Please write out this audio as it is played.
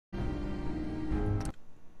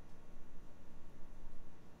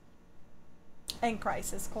And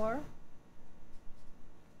Crisis Core.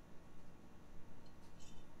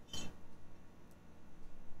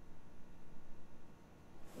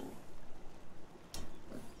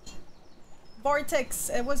 Vortex,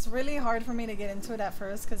 it was really hard for me to get into it at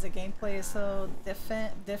first because the gameplay is so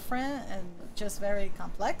different and just very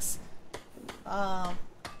complex.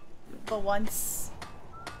 But once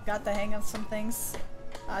got the hang of some things,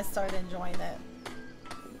 I started enjoying it.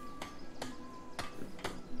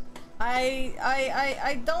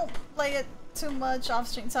 I don't play it too much off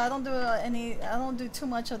stream, so I don't do too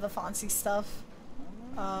much of the Fonzie stuff.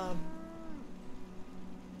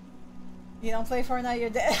 You don't play Fortnite, you're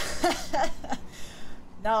dead.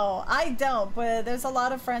 No, I don't, but there's a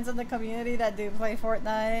lot of friends in the community that do play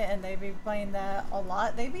Fortnite, and they be playing that a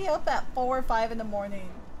lot. They be up at 4 or 5 in the morning.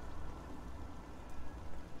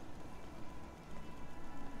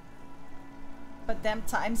 But them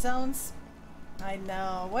time zones, I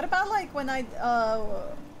know. What about like when I,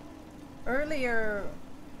 earlier,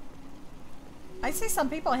 I see some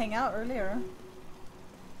people hang out earlier.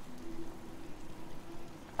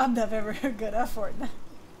 I'm never good at Fortnite.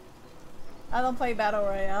 I don't play Battle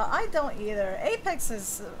Royale. I don't either. Apex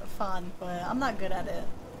is fun, but I'm not good at it.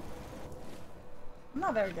 I'm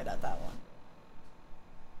not very good at that one.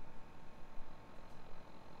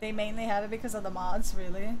 They mainly have it because of the mods,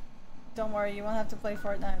 really. Don't worry, you won't have to play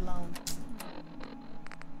Fortnite alone.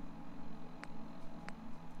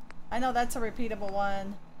 I know that's a repeatable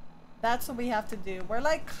one. That's what we have to do. We're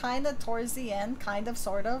like kind of towards the end, kind of,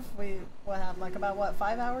 sort of. We'll have like about, what,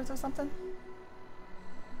 5 hours or something?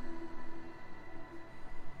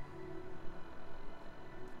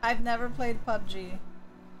 I've never played PUBG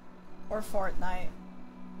or Fortnite.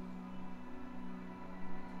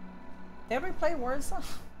 Did we play Warzone?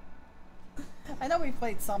 I know we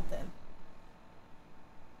played something.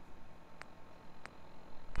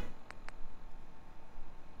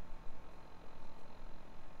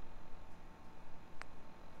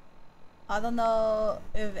 I don't know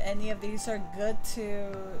if any of these are good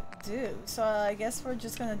to do, so I guess we're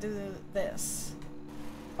just gonna do this.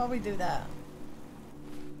 While we do that.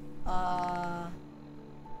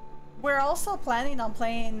 We're also planning on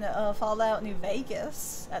playing Fallout New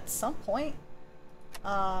Vegas at some point.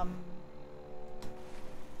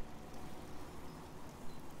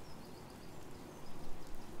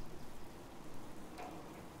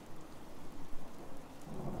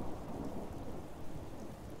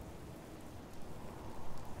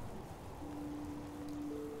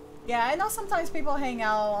 Yeah, I know sometimes people hang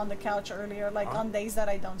out on the couch earlier, like on days that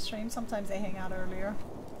I don't stream, sometimes they hang out earlier.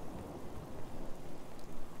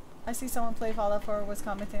 I see someone play Fallout 4 was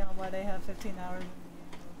commenting on why they have 15 hours.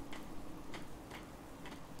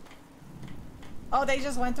 Oh, they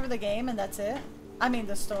just went through the game and that's it? I mean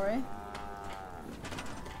the story.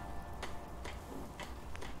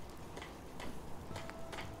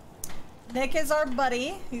 Nick is our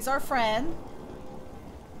buddy, he's our friend.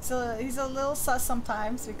 So he's a little sus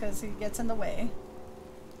sometimes because he gets in the way.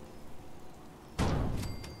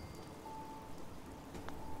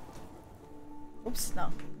 Oops,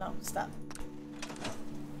 no, stop.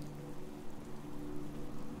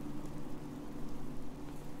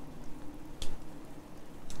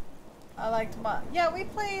 I liked my, yeah, we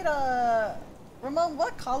played, Ramon,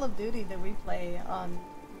 what Call of Duty did we play on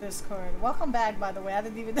Discord? Welcome back, by the way, I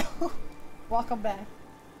didn't even know. Welcome back.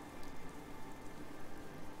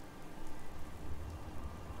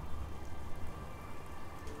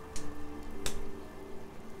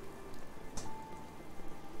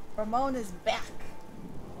 Ramon is back.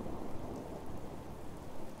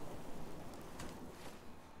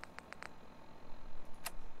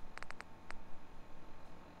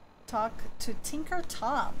 Talk to Tinker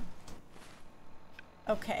Tom.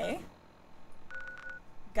 Okay.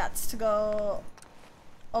 Gots to go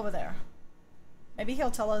over there. Maybe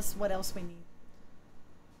he'll tell us what else we need.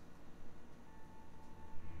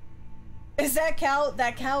 Is that cow?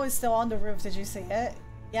 That cow is still on the roof. Did you see it?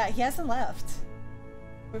 Yeah, he hasn't left.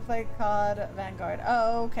 We play COD Vanguard.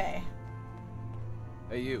 Oh, okay.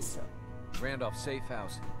 Hey, you. Randolph Safe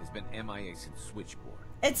House has been MIA since Switchboard.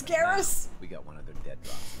 It's Garrus! We got one of their dead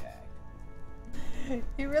drops tagged.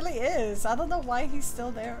 He really is. I don't know why he's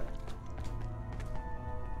still there.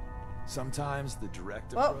 Sometimes the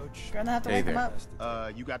direct approach. You're gonna have to wake him up.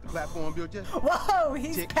 You got the platform built yet? Whoa,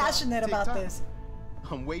 he's Tick-tock, passionate about tick-tock. this.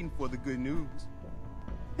 I'm waiting for the good news.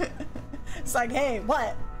 It's like, hey,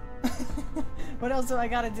 what? What else do I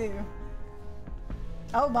gotta do?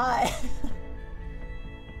 Oh my.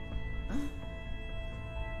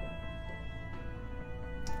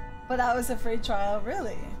 But that was a free trial,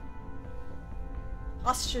 really?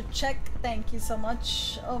 Posture check. Thank you so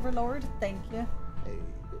much, Overlord. Thank you. Hey,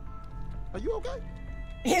 are you okay?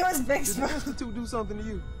 He was big. Did the Institute do something to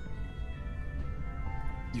you?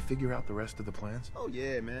 You figure out the rest of the plans? Oh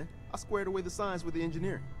yeah, man. I squared away the science with the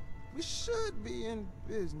engineering. We should be in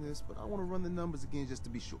business, but I want to run the numbers again just to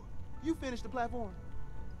be sure. You finished the platform?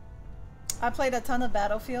 I played a ton of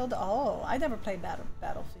Battlefield. Oh, I never played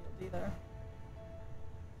Battlefield either.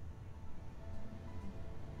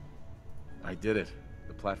 I did it.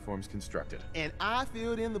 The platform's constructed. And I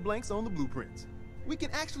filled in the blanks on the blueprints. We can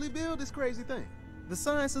actually build this crazy thing. The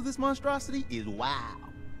science of this monstrosity is wow.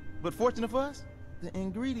 But fortunate for us, the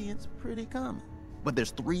ingredients pretty common. But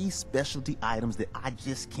there's 3 specialty items that I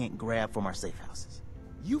just can't grab from our safe houses.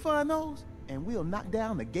 You find those, and we'll knock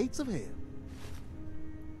down the gates of hell.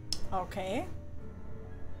 Okay.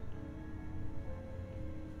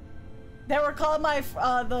 They were called my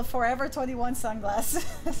the Forever 21 sunglasses.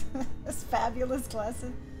 It's fabulous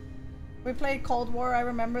glasses. We played Cold War. I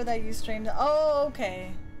remember that you streamed. Oh,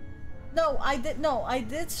 okay. No, I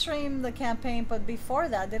did stream the campaign, but before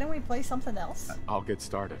that, didn't we play something else? I'll get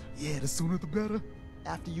started. Yeah, the sooner the better.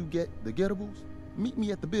 After you get the gettables, meet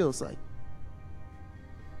me at the build site.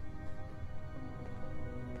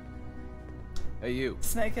 Hey, you.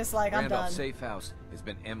 Snake is like, I'm Randolph done. safe house has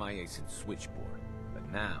been MIA since Switchboard,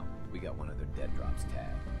 but now we got one of their dead drops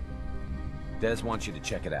tagged. Des wants you to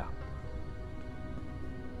check it out.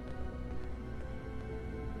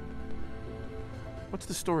 What's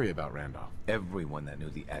the story about Randolph? Everyone that knew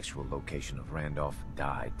the actual location of Randolph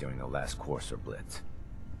died during the last Corsair Blitz.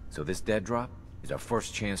 So this dead drop is our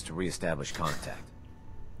first chance to reestablish contact.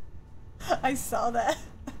 I saw that.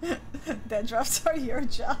 Dead drops are your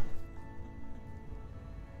job.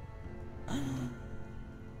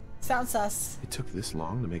 Sounds sus. It took this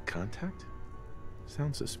long to make contact?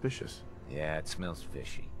 Sounds suspicious. Yeah, it smells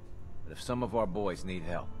fishy. But if some of our boys need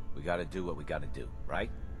help, we gotta do what we gotta do, right?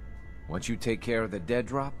 Once you take care of the dead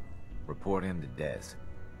drop, report in to Dez.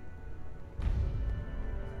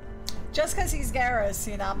 Just because he's Garrus,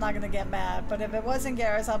 you know, I'm not gonna get mad. But if it wasn't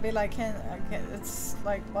Garrus, I'll be like, it's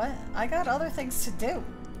like, what? I got other things to do.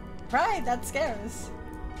 Right, that's Garrus.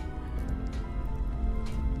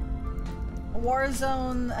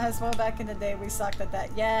 Warzone as well. Back in the day, we sucked at that.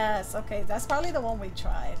 Yes, okay, that's probably the one we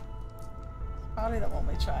tried. Probably the one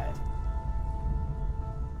we tried.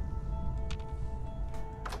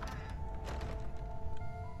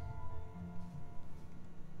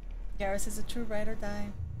 Garrus is a true ride or die.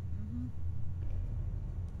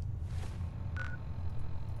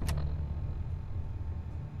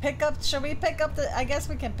 Pick up, should we pick up the, I guess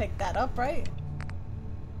we can pick that up, right?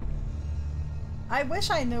 I wish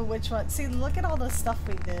I knew which one. See, look at all the stuff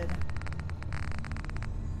we did.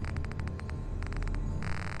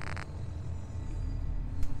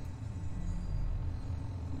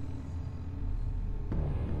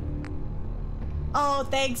 Oh,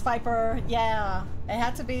 thanks, Piper. Yeah, it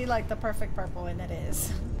had to be like the perfect purple, and it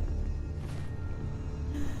is.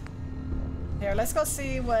 Here, let's go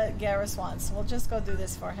see what Garrus wants. We'll just go do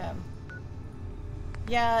this for him.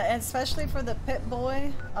 Yeah, and especially for the pit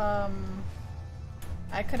boy,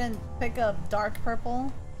 I couldn't pick up dark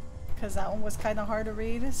purple because that one was kind of hard to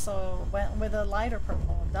read, so went with a lighter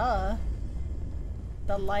purple. Duh.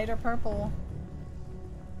 The lighter purple.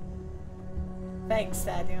 Thanks,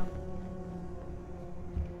 Daniel.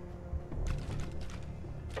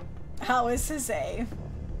 How is his A?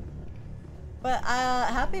 But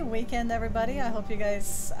happy weekend, everybody. I hope you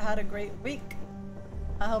guys had a great week.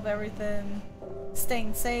 I hope everything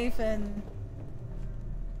staying safe and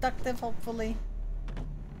productive, hopefully.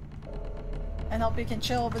 And hope you can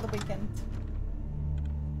chill over the weekend.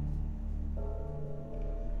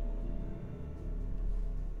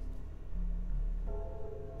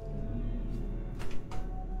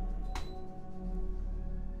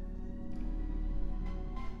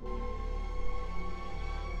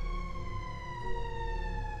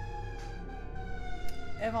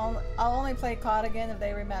 If I'll only play COD again if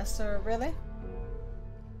they remaster. Really?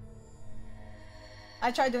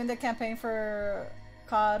 I tried doing the campaign for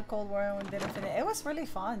COD Cold War and didn't finish. It was really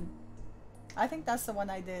fun. I think that's the one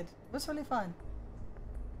I did. It was really fun.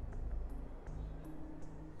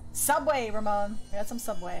 Subway, Ramon. We got some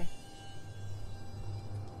Subway.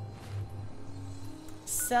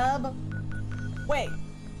 Subway.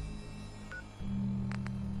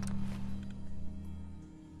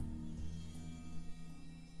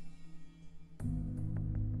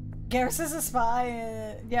 Garrus is a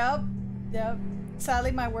spy. Yep. Yep.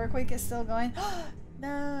 Sadly, my work week is still going.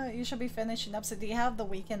 No, you should be finishing up. So do you have the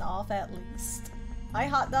weekend off at least? Hi,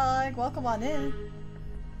 Hot Dog. Welcome on in.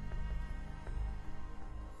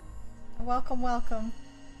 Welcome, welcome.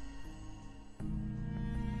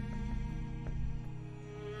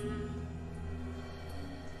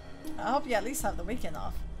 I hope you at least have the weekend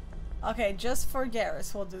off. Okay, just for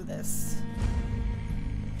Garrus, we'll do this.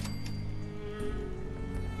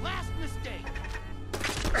 Last mistake.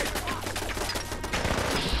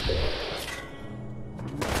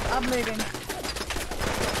 I'm leaving.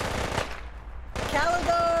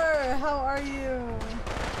 Calidar, how are you?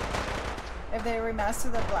 If they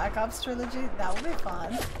remaster the Black Ops trilogy, that would be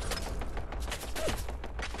fun.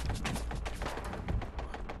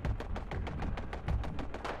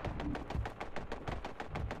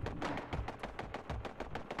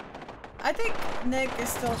 I think Nick is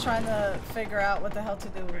still trying to figure out what the hell to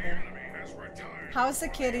do with it. How's the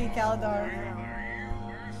kitty, Calidar?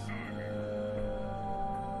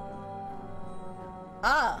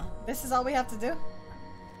 Ah, this is all we have to do?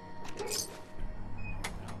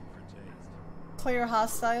 Clear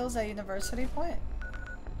hostiles at University Point.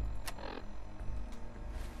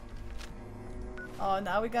 Oh,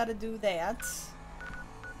 now we gotta do that.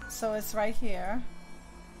 So it's right here.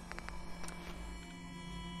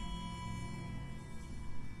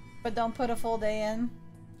 But don't put a full day in.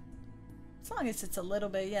 As long as it's a little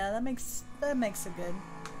bit, yeah, that makes it good.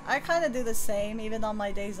 I kind of do the same even on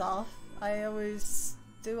my days off. I always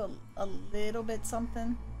do a little bit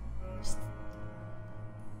something. Just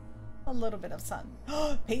a little bit of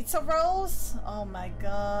something. Pizza rolls? Oh my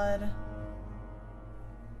god.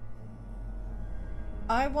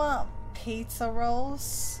 I want pizza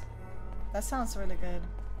rolls. That sounds really good.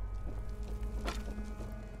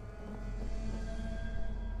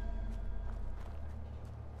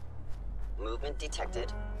 Movement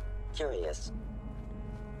detected. Curious.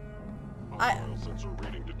 Sensor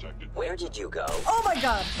reading detected. Where did you go? Oh my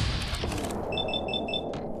god!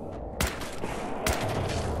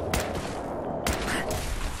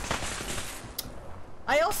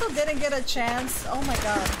 I also didn't get a chance. Oh my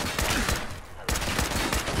god.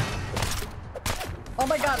 Oh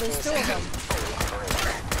my god, there's two of them.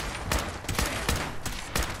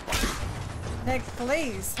 Nick,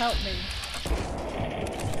 please help me.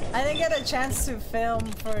 I didn't get a chance to film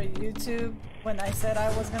for YouTube when I said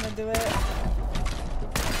I was gonna do it.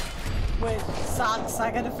 Which sucks.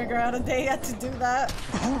 I gotta figure out a day yet to do that.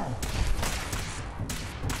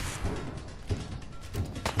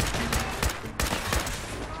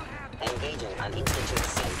 Engaging on Institute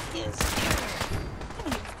sync is...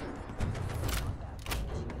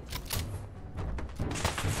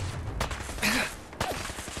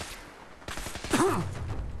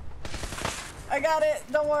 I got it.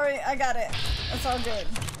 Don't worry. I got it. It's all good.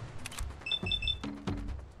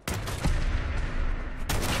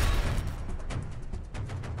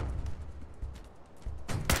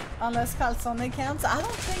 Unless calzone counts. I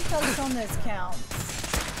don't think calzones counts.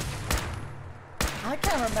 I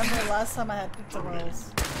can't remember the last time I had pizza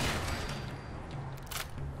rolls.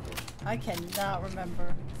 I cannot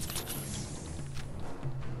remember.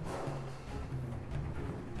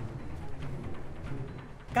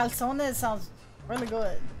 Calzone sounds really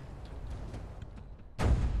good.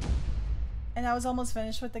 And I was almost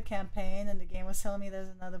finished with the campaign and the game was telling me there's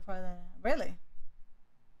another part that... Really?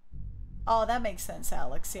 Oh, that makes sense,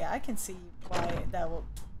 Alex. Yeah, I can see why that will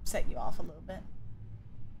set you off a little bit.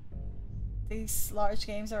 These large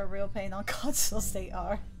games are a real pain on consoles, they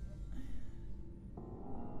are.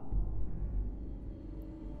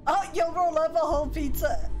 Oh, you'll roll up a whole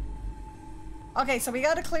pizza! Okay, so we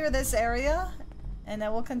gotta clear this area, and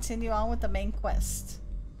then we'll continue on with the main quest.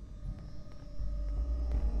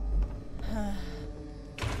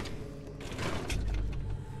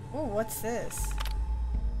 Ooh, what's this?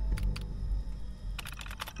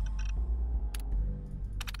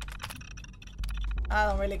 I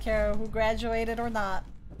don't really care who graduated or not.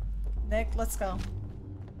 Nick, let's go.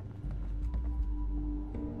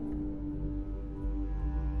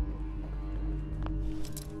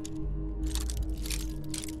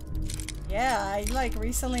 Yeah, I like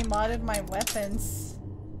recently modded my weapons.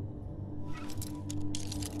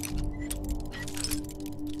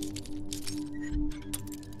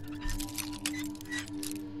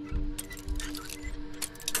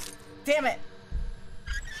 Damn it!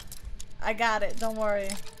 I got it, don't worry.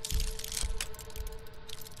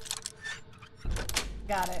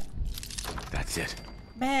 Got it. That's it.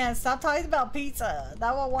 Man, stop talking about pizza.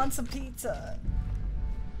 That one wants some pizza.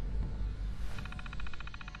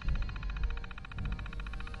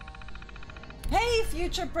 Hey,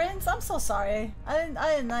 Future Prince. I'm so sorry. I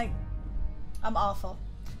didn't like... I'm awful.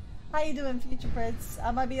 How you doing, Future Prince?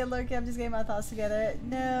 I might be a lurker. I'm just getting my thoughts together.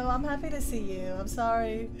 No, I'm happy to see you. I'm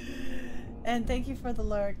sorry. And thank you for the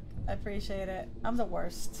lurk. I appreciate it. I'm the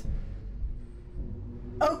worst.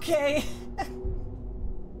 Okay.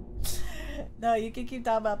 No, you can keep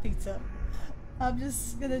talking about pizza. I'm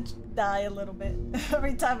just gonna die a little bit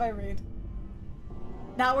every time I read.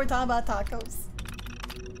 Now we're talking about tacos.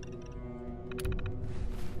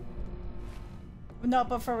 No,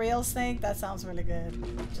 but for real, Snake, that sounds really good.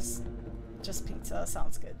 Just pizza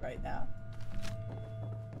sounds good right now.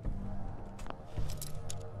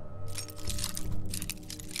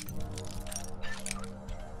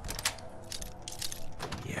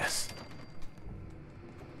 Yes.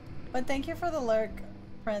 But thank you for the lurk,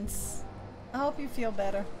 Prince. I hope you feel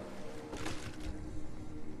better.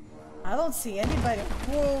 I don't see anybody.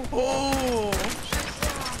 Whoa. Oh!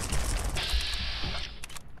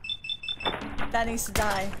 That needs to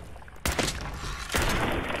die.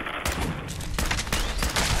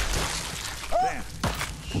 Oh,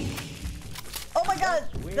 oh my god!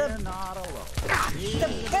 We're not alone. The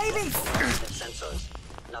babies! Sensors.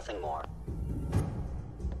 Nothing more.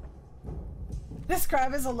 This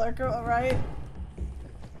crab is a lurker, alright?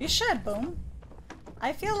 You should, Boom.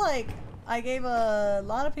 I feel like I gave a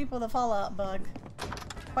lot of people the Fallout bug.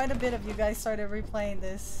 Quite a bit of you guys started replaying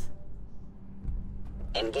this.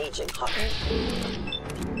 Engaging hot.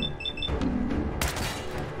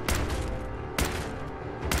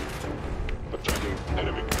 Attacking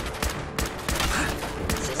enemy.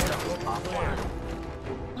 Systems offline.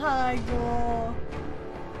 Hi, Ghoul.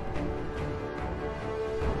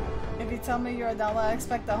 If you tell me you're a download, I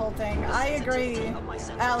expect the whole thing. I agree,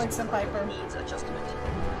 Alex and Piper. Needs adjustment.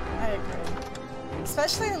 I agree.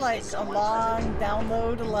 Especially like a long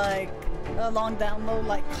download like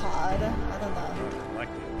COD. I don't know.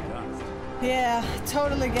 Yeah,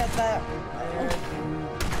 totally get that.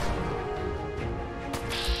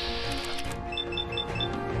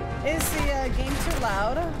 Is the game too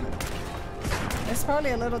loud? It's probably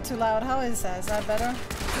a little too loud. How is that? Is that better?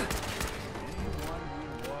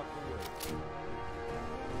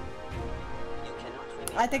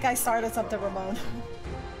 I think I started something, Ramon.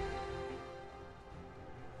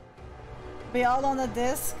 We all on the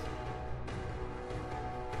disc.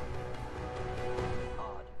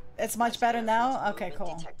 It's much better now? Okay,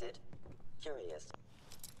 cool. Curious.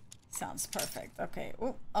 Sounds perfect. Okay.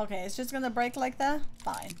 Ooh, okay, it's just gonna break like that?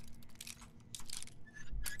 Fine.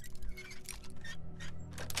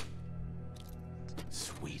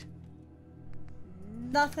 Sweet.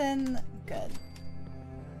 Nothing good.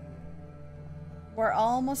 We're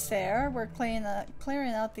almost there. We're clearing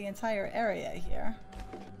out the entire area here.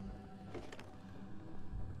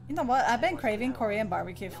 You know what? I've been craving Korean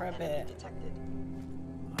barbecue for a bit.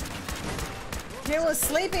 He was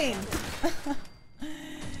sleeping!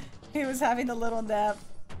 He was having a little nap.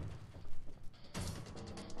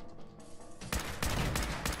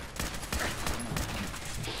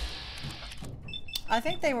 I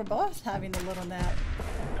think they were both having a little nap.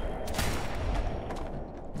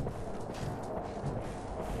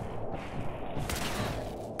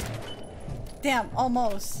 Damn,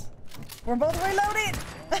 almost. We're both reloaded!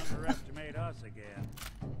 Underestimate us again.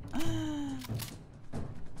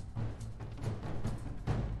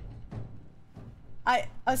 I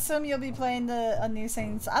assume you'll be playing a new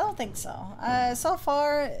Saints. I don't think so. So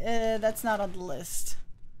far, that's not on the list.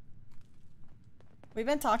 We've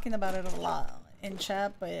been talking about it a lot in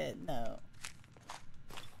chat, but no.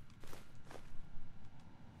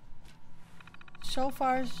 So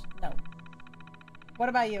far, no. What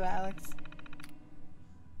about you, Alex?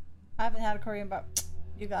 I haven't had a Korean bar.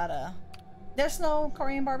 You gotta. There's no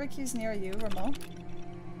Korean barbecues near you, Ramon.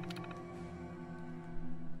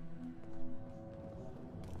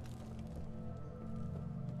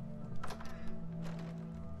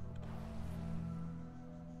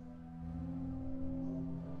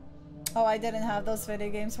 Oh, I didn't have those video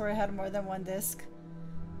games where I had more than one disc.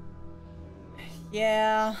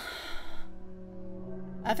 Yeah.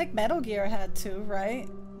 I think Metal Gear had two, right?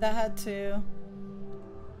 That had two.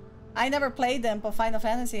 I never played them, but Final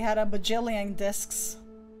Fantasy had a bajillion discs.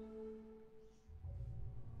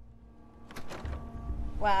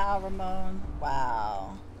 Wow, Ramon.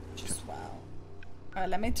 Wow. Just wow. Alright,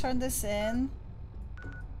 let me turn this in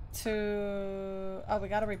to... Oh, we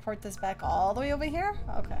gotta report this back all the way over here?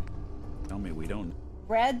 Okay. Tell me we don't.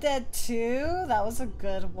 Red Dead 2, that was a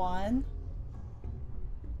good one.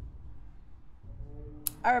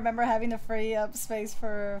 I remember having to free up space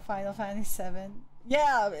for Final Fantasy 7.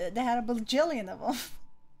 Yeah, they had a bajillion of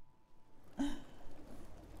them.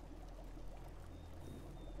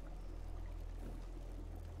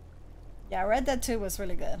 Yeah, Red Dead 2 was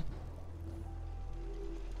really good.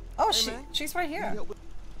 Oh, she's right here.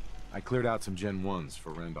 I cleared out some Gen 1s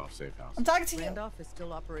for Randolph's safe house. I'm talking to you. Randolph is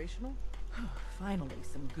still operational? Finally,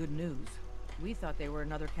 some good news. We thought they were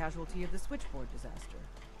another casualty of the switchboard disaster,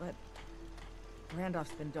 but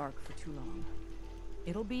Randolph's been dark for too long.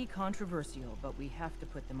 It'll be controversial, but we have to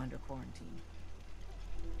put them under quarantine.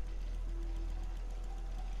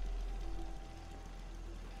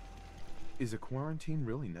 Is a quarantine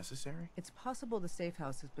really necessary? It's possible the safe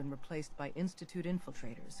house has been replaced by Institute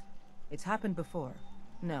infiltrators. It's happened before.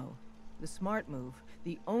 No. The smart move,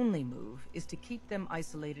 the only move, is to keep them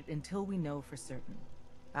isolated until we know for certain.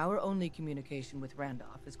 Our only communication with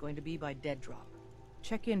Randolph is going to be by dead drop.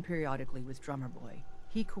 Check in periodically with Drummer Boy.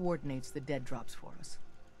 He coordinates the dead drops for us.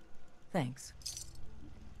 Thanks.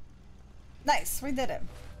 Nice, we did it.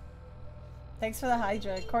 Thanks for the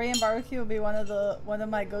hydrate. Korean barbecue will be one of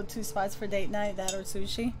my go-to spots for date night, that or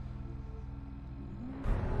sushi.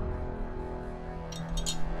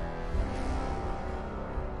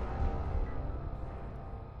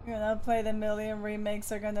 You're gonna play the million remakes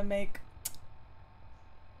they're gonna make.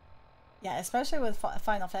 Yeah, especially with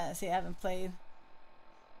Final Fantasy, I haven't played.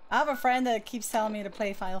 I have a friend that keeps telling me to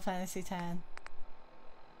play Final Fantasy X.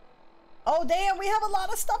 Oh damn, we have a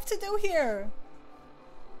lot of stuff to do here!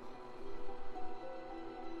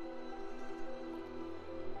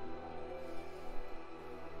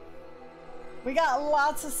 We got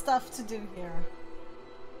lots of stuff to do here.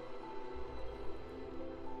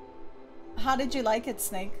 How did you like it,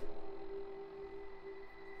 Snake?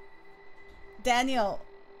 Daniel.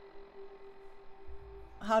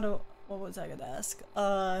 What was I gonna ask?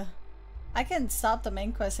 I can stop the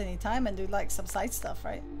main quest anytime and do like some side stuff,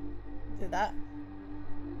 right? Do that.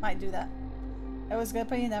 Might do that. It was good,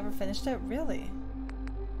 but you never finished it? Really?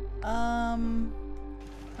 Alright,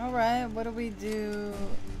 what do we do?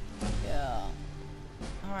 Yeah.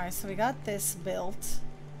 Alright, so we got this built.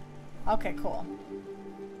 Okay, cool.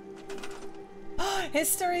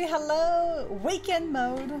 History, hello! Weekend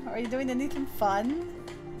mode! Are you doing anything fun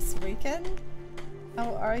this weekend?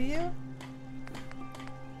 How are you?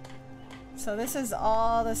 So this is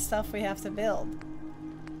all the stuff we have to build.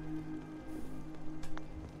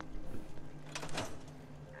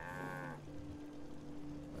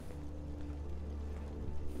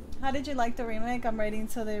 How did you like the remake? I'm waiting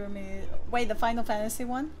till they remake. Wait, the Final Fantasy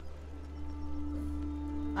one?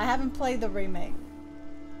 I haven't played the remake.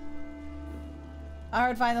 I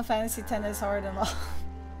heard Final Fantasy X is hard and all.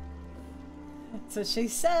 That's what she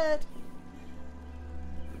said.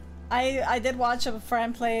 I did watch a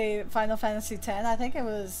friend play Final Fantasy X. I think it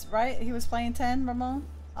was, right? He was playing 10, Ramon?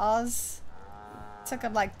 Oz? Took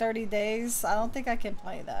him like 30 days. I don't think I can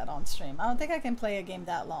play that on stream. I don't think I can play a game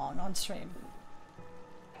that long on stream.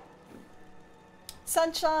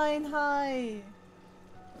 Sunshine, hi!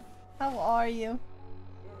 How are you?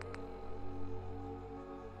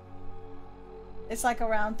 It's like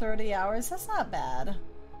around 30 hours. That's not bad.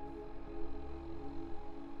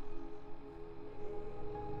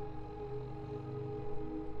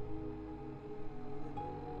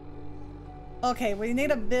 Okay, we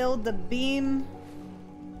need to build the beam.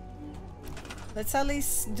 Let's at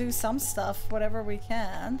least do some stuff, whatever we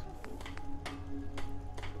can.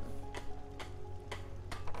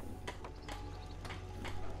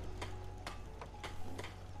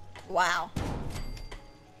 Wow.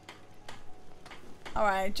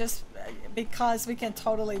 Alright, just because we can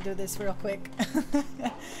totally do this real quick.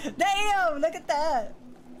 Damn! Look at that!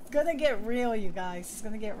 It's gonna get real, you guys. It's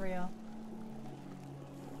gonna get real.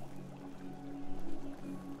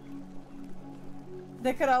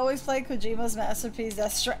 They could always play Kojima's masterpiece,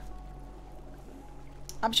 Death Stranding.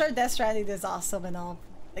 I'm sure Death Stranding is awesome and all.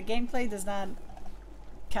 The gameplay does not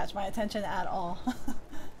catch my attention at all.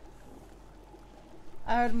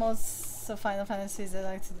 I heard most of Final Fantasies they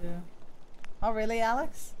like to do. Oh really,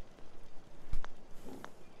 Alex?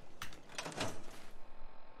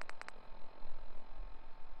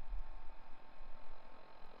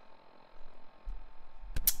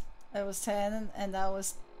 It was 10 and that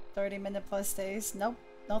was 30-minute plus days. Nope,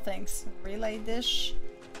 no thanks. Relay dish.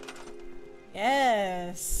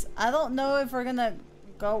 Yes. I don't know if we're gonna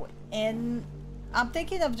go in. I'm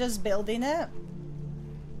thinking of just building it.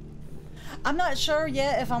 I'm not sure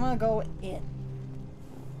yet if I'm gonna go in.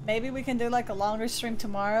 Maybe we can do like a longer stream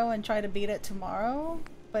tomorrow and try to beat it tomorrow.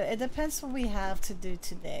 But it depends what we have to do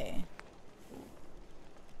today.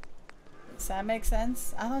 Does that make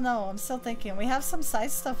sense? I don't know. I'm still thinking. We have some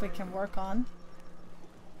side stuff we can work on.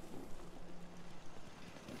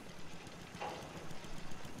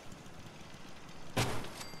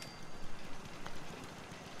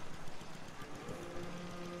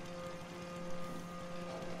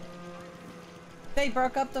 They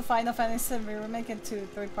broke up the Final Fantasy remake into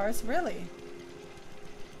 3 parts? Really?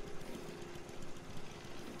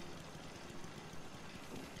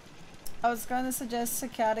 I was going to suggest to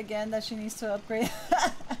Kat again that she needs to upgrade.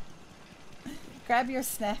 Grab your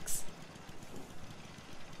snacks.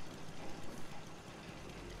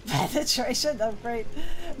 Penetration upgrade.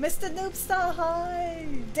 Mr. Noobstar, hi!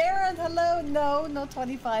 Darren, hello! No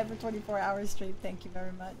 25 or 24 hour stream. Thank you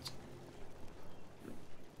very much.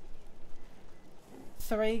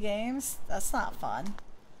 3 games? That's not fun.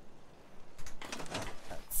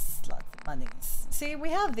 That's lots of money. See, we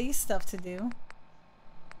have these stuff to do.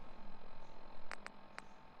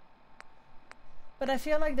 But I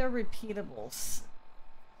feel like they're repeatables.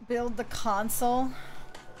 Build the console.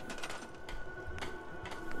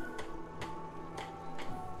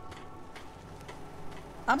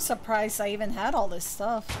 I'm surprised I even had all this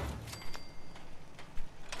stuff.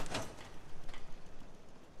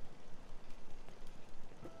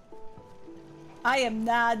 I am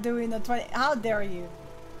not doing the 20. How dare you?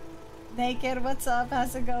 Naked, what's up?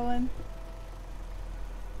 How's it going?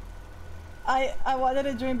 I wanted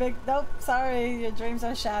to dream big. Nope, sorry, your dreams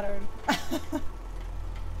are shattered.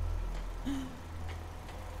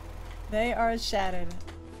 They are shattered.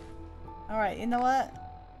 Alright, you know what?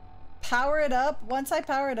 Power it up. Once I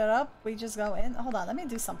powered it up, we just go in. Hold on, let me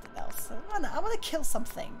do something else. I wanna kill some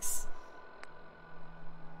things.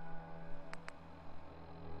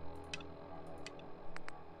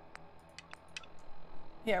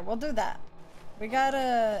 Here, we'll do that. We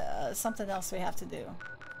got something else we have to do.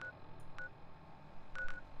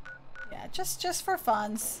 Yeah, just for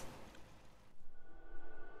funs.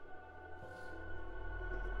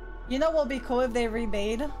 You know what would be cool if they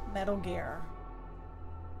remade Metal Gear?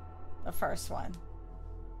 The first one.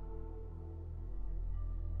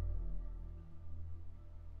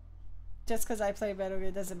 Just because I play Metal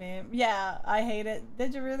Gear doesn't mean... Yeah, I hate it.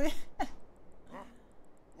 Did you really?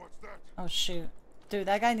 What's that? Oh shoot. Dude,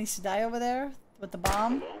 that guy needs to die over there with the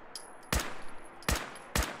bomb.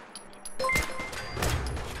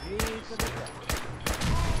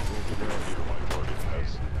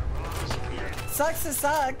 Sucks to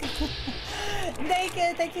suck.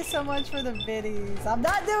 Naked, thank you so much for the biddies. I'm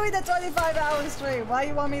not doing the 25-hour stream. Why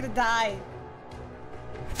you want me to die?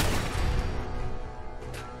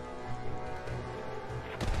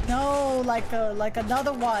 No, like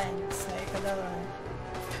another one. Like another one.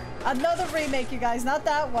 Another remake, you guys, not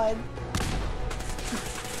that one.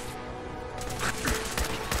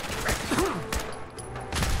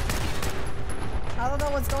 I don't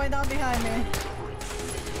know what's going on behind me.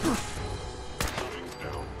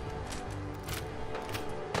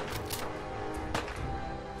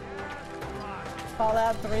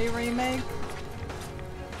 Fallout 3 remake.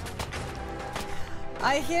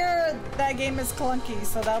 I hear that game is clunky,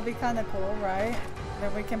 so that'll be kind of cool, right?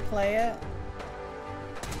 That we can play it.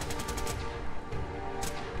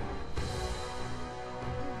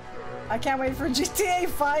 I can't wait for GTA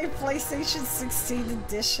 5 PlayStation 16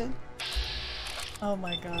 edition. Oh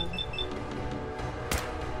my god.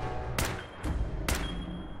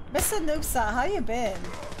 Mr. Noobsa, how you been?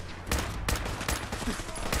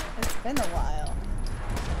 It's been a while.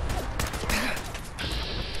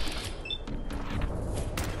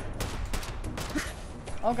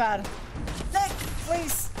 Oh god. Nick,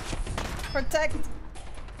 please! Protect!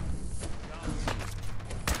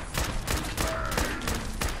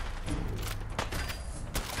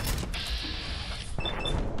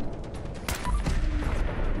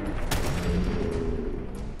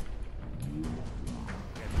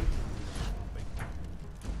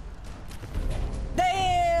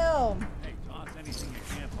 Damn! Hey, toss anything you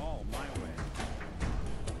can't haul my way.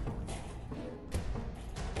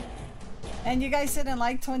 And you guys didn't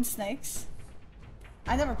like Twin Snakes?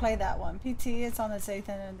 I never played that one. PT, it's on the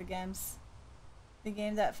Satan and the games. The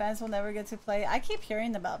game that fans will never get to play. I keep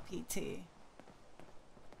hearing about PT.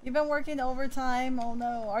 You've been working overtime? Oh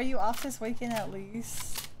no. Are you off this weekend at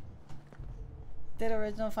least? Did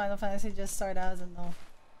original Final Fantasy just start out as a no?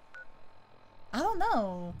 I don't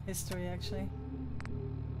know history actually.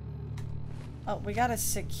 Oh, we gotta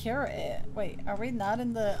secure it. Wait, are we not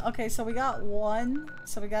in the... Okay, so we got one.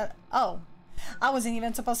 So we got... Oh, I wasn't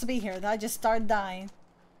even supposed to be here. I just started dying.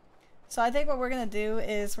 So I think what we're gonna do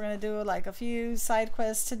is we're gonna do like a few side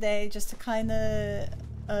quests today just to kind of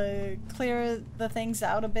clear the things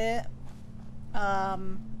out a bit.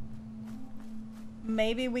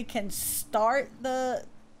 Maybe we can start the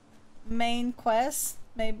main quest,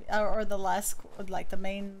 maybe, or the last, like the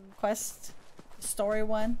main quest, story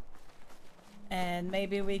one. And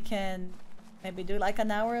maybe we can maybe do like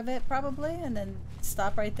an hour of it probably, and then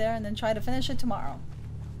stop right there and then try to finish it tomorrow.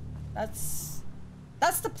 That's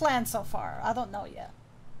the plan so far. I don't know yet.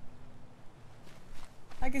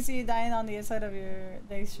 I can see you dying on the inside of your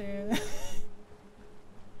day stream.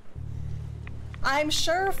 I'm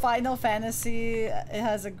sure Final Fantasy it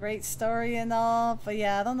has a great story and all, but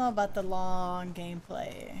yeah, I don't know about the long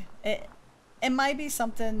gameplay. It might be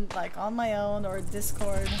something like on my own or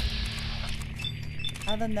Discord.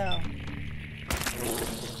 I don't know.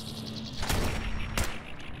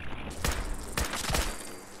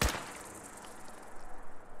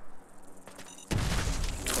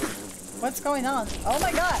 What's going on? Oh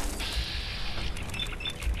my god!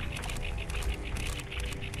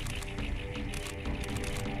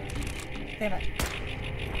 Damn it.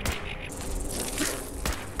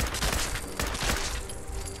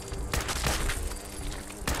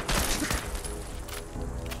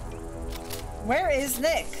 Where is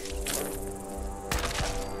Nick?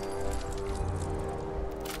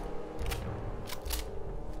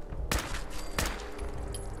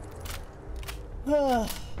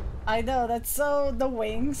 I know, that's so the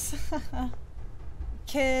wings.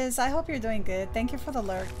 Kiz, I hope you're doing good. Thank you for the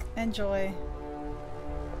lurk. Enjoy.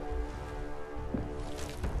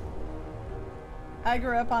 I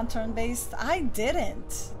grew up on turn-based. I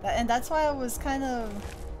didn't. And that's why I was kind of...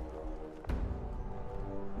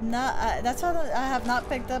 not... that's why I have not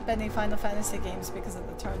picked up any Final Fantasy games because of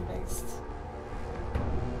the turn-based.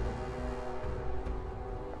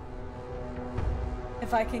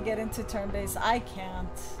 If I can get into turn-based, I can't.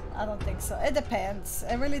 I don't think so. It depends.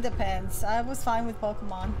 It really depends. I was fine with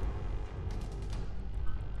Pokemon.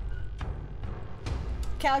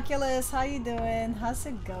 Calculus, how you doing? How's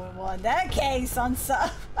it going? Well, in that case, on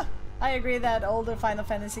sub. I agree that older Final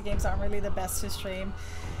Fantasy games aren't really the best to stream.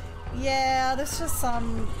 Yeah, there's just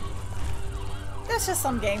some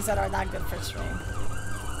games that are not good for stream.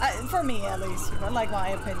 For me, at least. Like my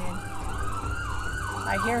opinion.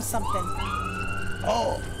 I hear something.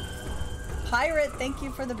 Oh! Pirate, thank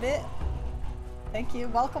you for the bit. Thank you.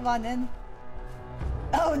 Welcome on in.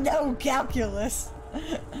 Oh no, Calculus.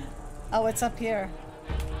 Oh, it's up here.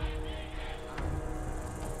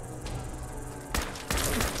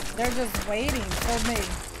 They're just waiting for me.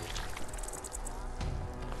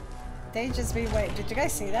 They just be waiting. Did you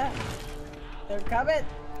guys see that? They're coming.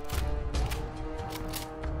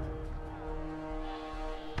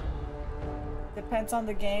 Depends on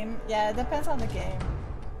the game. Yeah, it depends on the game.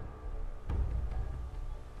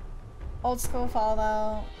 Old school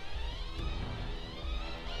Fallout.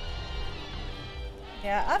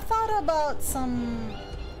 Yeah, I've thought about some...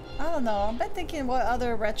 I don't know. I've been thinking what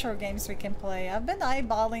other retro games we can play. I've been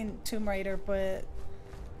eyeballing Tomb Raider, but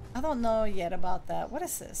I don't know yet about that. What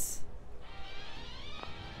is this?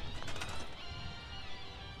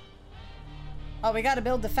 Oh, we gotta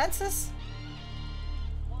build defenses?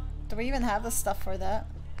 Do we even have the stuff for that?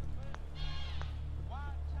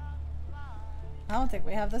 I don't think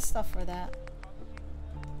we have the stuff for that.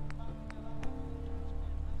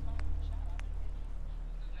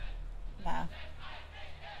 Nah.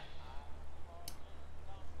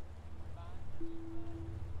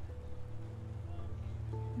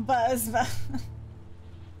 Buzz.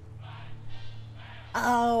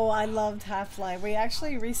 Oh, I loved Half-Life. We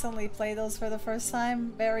actually recently played those for the first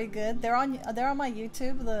time. Very good. They're on my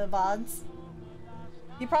YouTube, the VODs.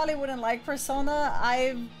 You probably wouldn't like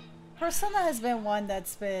Persona. Persona has been one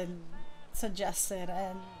that's been suggested,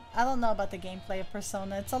 and I don't know about the gameplay of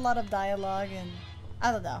Persona. It's a lot of dialogue, and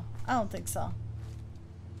I don't know. I don't think so.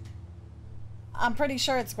 I'm pretty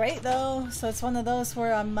sure it's great though, so it's one of those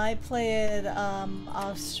where I might play it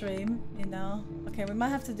off stream, you know? Okay, we might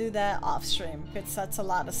have to do that off stream because that's a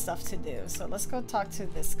lot of stuff to do. So let's go talk to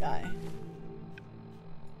this guy.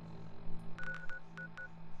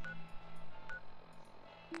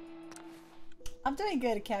 I'm doing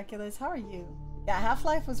good, Calculus. How are you? Yeah,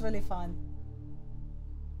 Half-Life was really fun.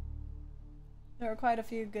 There were quite a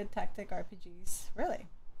few good tactic RPGs. Really?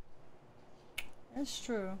 That's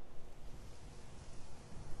true.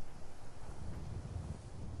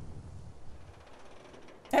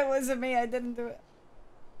 It wasn't me, I didn't do it.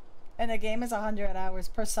 And the game is 100 hours.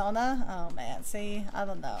 Persona? Oh man, see? I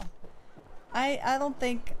don't know. I don't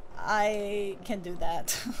think I can do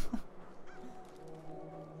that.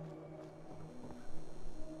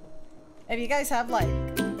 If you guys have like...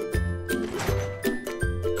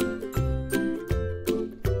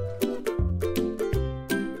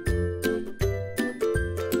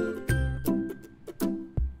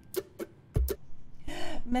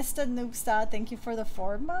 Mr. Noobstar, thank you for the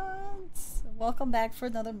 4 months. Welcome back for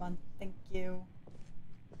another month. Thank you.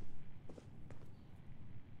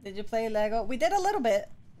 Did you play Lego? We did a little bit.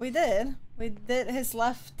 We did. We did his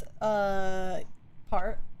left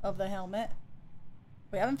part of the helmet.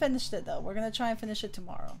 We haven't finished it though. We're gonna try and finish it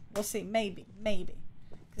tomorrow. We'll see. Maybe.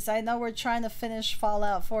 Because I know we're trying to finish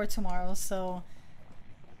Fallout 4 tomorrow, so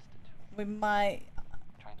We might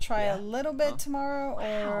try a little bit tomorrow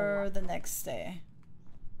or the next day.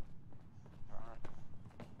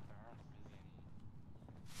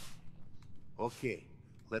 Okay,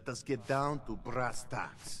 let us get down to brass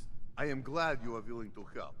tacks. I am glad you are willing to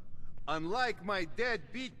help. Unlike my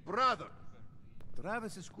deadbeat brother.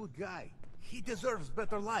 Travis is a good guy. He deserves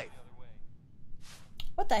better life.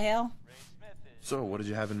 What the hell? So, what did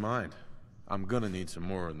you have in mind? I'm gonna need some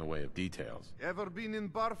more in the way of details. Ever been in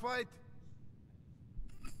bar fight?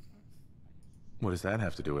 What does that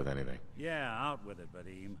have to do with anything? Yeah, out with it,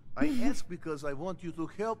 Vadim. I ask because I want you to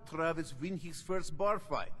help Travis win his first bar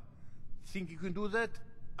fight. Think you can do that?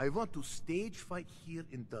 I want to stage fight here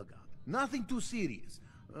in Dugout. Nothing too serious.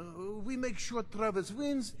 We make sure Travis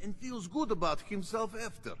wins and feels good about himself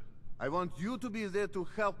after. I want you to be there to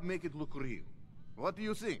help make it look real. What do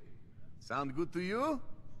you think? Sound good to you?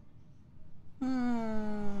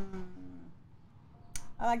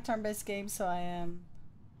 I like turn-based games, so I am.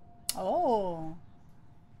 Oh.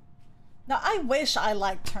 Now, I wish I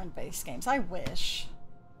liked turn-based games. I wish.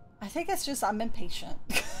 I think it's just I'm impatient.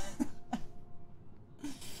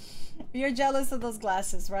 You're jealous of those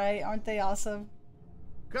glasses, right? Aren't they awesome?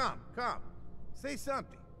 Come. Say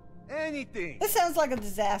something. Anything. This sounds like a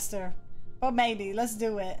disaster. But maybe. Let's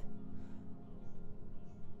do it.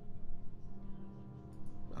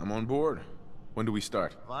 I'm on board. When do we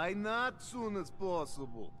start? Why not soon as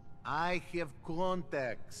possible? I have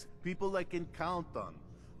contacts, people I can count on.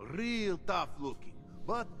 Real tough looking,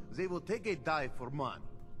 but they will take a dive for money.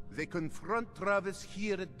 They confront Travis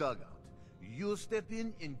here at Dugout. You step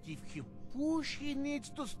in and give him push he needs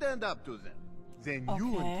to stand up to them. Then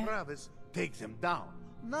you and Travis take them down.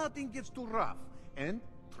 Nothing gets too rough, and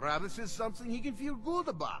Travis is something he can feel good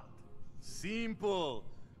about. Simple,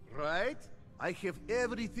 right? I have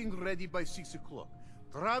everything ready by 6 o'clock.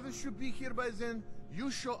 Travis should be here by then.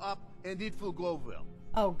 You show up, and it will go well.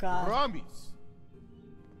 Oh, God. Promise.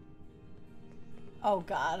 Oh,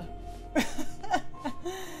 God.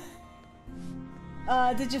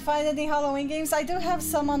 Did you find any Halloween games? I do have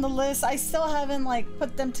some on the list. I still haven't, like,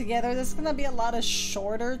 put them together. There's gonna be a lot of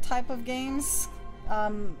shorter type of games.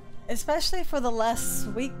 Especially for the last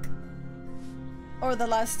week. Or the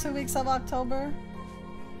last 2 weeks of October.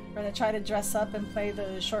 We're gonna try to dress up and play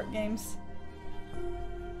the short games.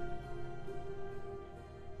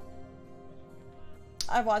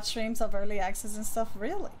 I watch streams of early access and stuff,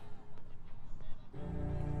 really.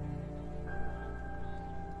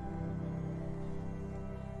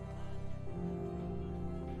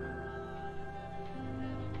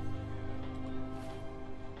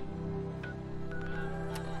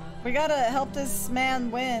 We gotta help this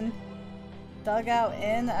man win. Dugout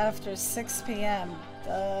in after 6 p.m.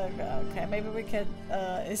 Okay, maybe we could,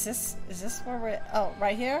 is this where we're, oh,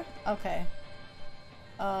 right here? Okay.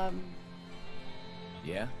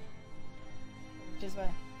 Yeah? Just wait.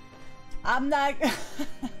 I'm not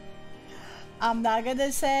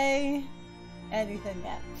gonna say anything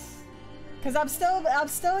yet. Cause I'm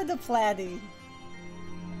still in the planning.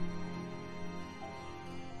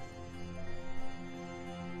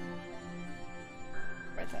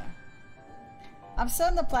 Right there. I'm still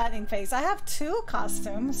in the planning phase. I have 2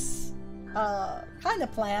 costumes, kind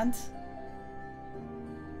of planned.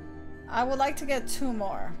 I would like to get 2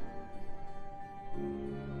 more.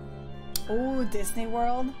 Ooh, Disney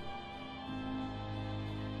World.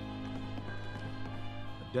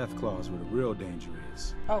 A death clause where the real danger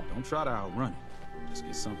is. Oh. Don't try to outrun it. Just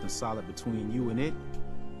get something solid between you and it,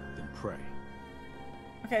 then pray.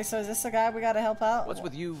 Okay, so is this the guy we gotta help out? What's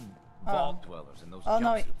with you vault dwellers and those Oh no,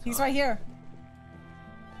 jumpsuits, he's huh? right here.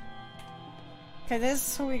 Okay, this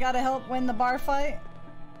is who we gotta help win the bar fight.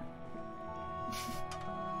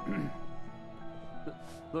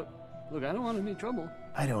 Look, I don't want any trouble.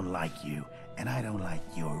 I don't like you, and I don't like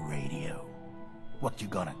your radio. What you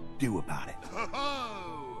gonna do about it?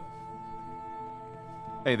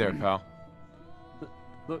 Hey there, pal.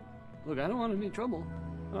 Look, I don't want any trouble.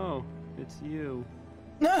 Oh, it's you.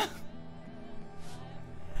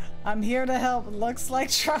 I'm here to help. Looks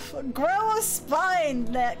like trouble. Grow a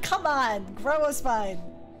spine! Come on, grow a spine.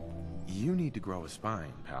 You need to grow a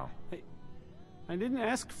spine, pal. Hey, I didn't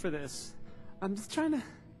ask for this. I'm just trying to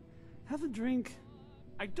have a drink.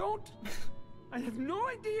 I have no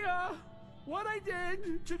idea what I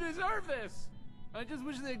did to deserve this. I just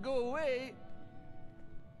wish they'd go away.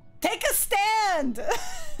 Take a stand!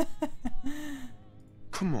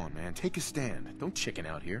 Come on, man. Take a stand. Don't chicken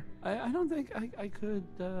out here. I don't think I could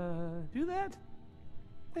do that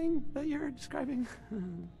thing that you're describing.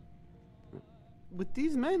 With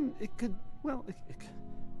these men, it could, well,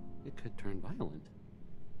 it could turn violent.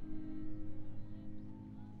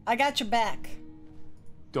 I got your back.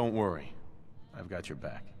 Don't worry. I've got your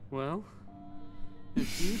back. Well,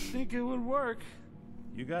 if you think it would work.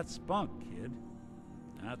 You got spunk, kid.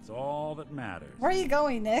 That's all that matters. Where are you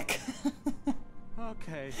going, Nick?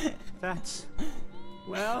 Okay, that's...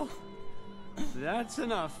 Well, that's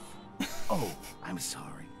enough. Oh, I'm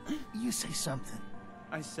sorry. You say something.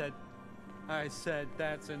 I said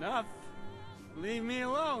that's enough. Leave me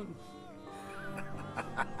alone.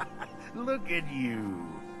 Look at you.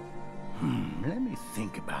 Let me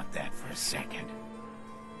think about that for a second.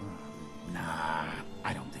 Nah,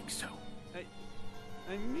 I don't think so.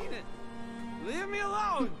 I mean it. Leave me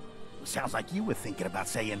alone. Sounds like you were thinking about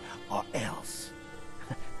saying, or else.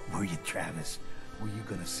 Were you, Travis? Were you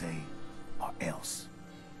gonna say, or else?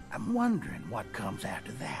 I'm wondering what comes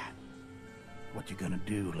after that. What you gonna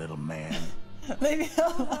do, little man? Leave me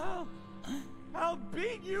alone. I'll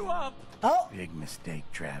beat you up. Oh. Big mistake,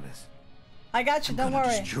 Travis. I got you, don't I'm gonna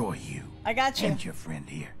worry. Destroy you. I got you. And your friend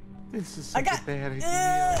here. This is such a bad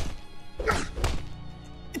idea.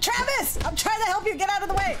 Travis! I'm trying to help you get out of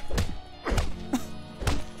the way!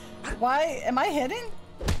 Why? Am I hitting?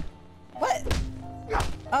 What?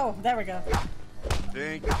 Oh, there we go.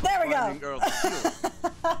 Thank you for There we finding go. Earl's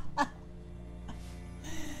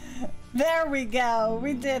There we go.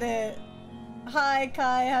 We did it. Hi,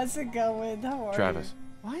 Kai. How's it going? How are Travis.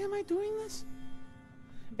 Why am I doing this?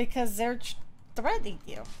 you? Because they're threatening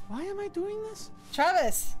you. Why am I doing this?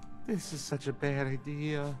 Travis! This is such a bad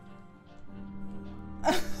idea.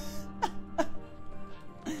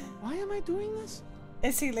 Why am I doing this?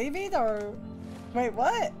 Is he leaving or... Wait,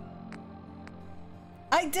 what?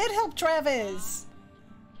 I did help Travis!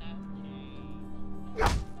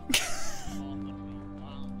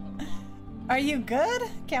 Are you good?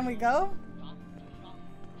 Can we go?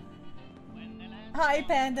 Hi,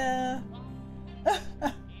 Panda!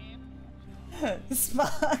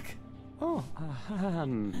 Spock! Oh,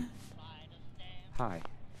 hi.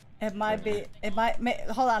 It might be... It might...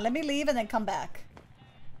 Hold on, let me leave and then come back.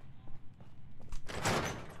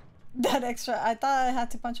 That extra... I thought I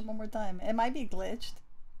had to punch him one more time. It might be glitched.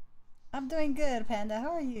 I'm doing good, Panda.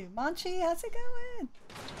 How are you? Manchi, how's it going?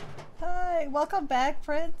 Hi. Welcome back,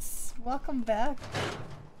 Prince. Welcome back.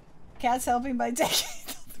 Cat's helping by taking...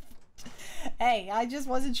 Hey, I just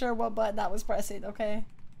wasn't sure what button I was pressing, okay?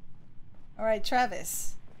 Alright,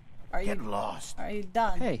 Travis. Are you... Get lost. Are you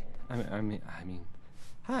done? Hey, I mean,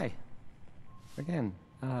 hi. Again,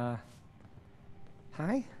 hi?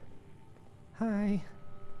 Hi.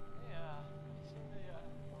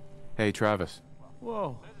 Hey, Travis.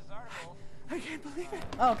 Whoa. I can't believe it.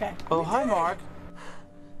 Oh, okay. Oh, hi, Mark.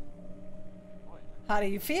 How do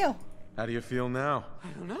you feel? How do you feel now? I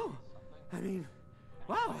don't know. I mean,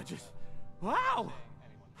 wow, wow.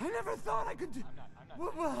 I never thought I could do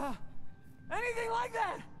anything like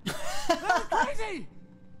that. That was crazy.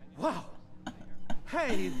 Wow.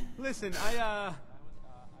 Hey, listen,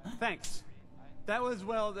 thanks. That was,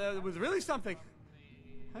 well, it was really something.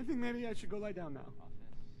 I think maybe I should go lie down now.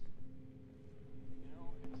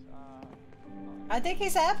 I think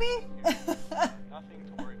he's happy. Nothing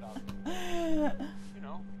to worry about. You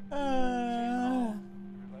know.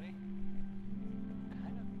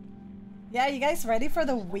 Yeah, you guys ready for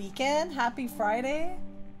the weekend? Happy Friday.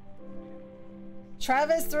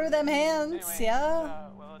 Travis threw them hands, Anyway, yeah.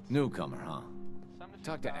 Newcomer, huh?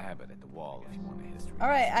 Talk to Abbott at the wall if you want a history. All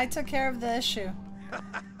right, I took care of the issue.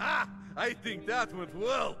 I think that went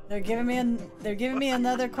well. They're giving me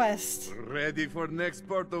another quest. Ready for next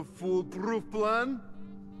part of foolproof plan?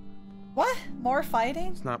 What? More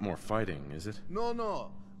fighting? It's not more fighting, is it?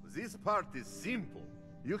 No. This part is simple.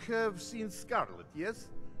 You have seen Scarlet, yes?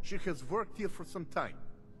 She has worked here for some time.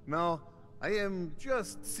 Now, I am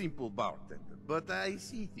just simple bartender, but I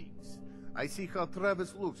see things. I see how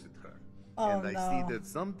Travis looks at her. Oh, and I see no. that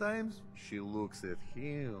sometimes she looks at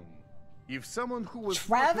him. If someone who was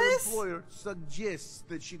Travis? her employer suggests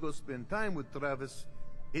that she go spend time with Travis,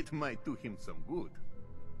 it might do him some good.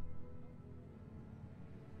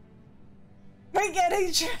 We're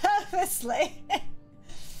getting Travis late.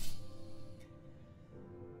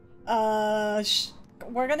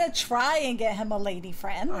 We're gonna try and get him a lady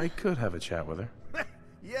friend. I could have a chat with her.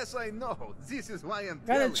 Yes, I know. This is why I'm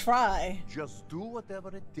We're gonna telling try. you. Just do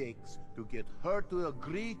whatever it takes to get her to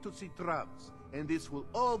agree to see Travis, and this will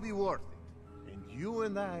all be worth it. And you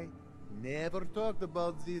and I never talked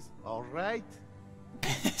about this, all right?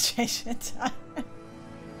 Penetration time.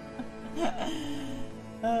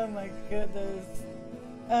 Oh my goodness.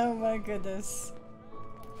 Oh my goodness.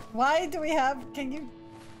 Why do we have... Can you...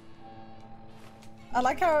 I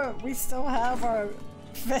like how we still have our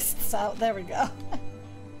fists out. There we go.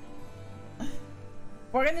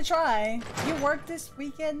 We're gonna try. You work this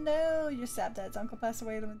weekend? No, your stepdad's uncle passed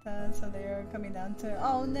away in time, so they're coming down to.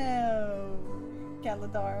 Oh no,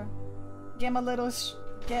 Galadar.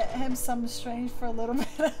 Get him some strange for a little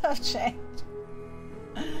bit of change.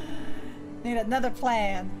 Need another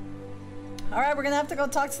plan. All right, we're gonna have to go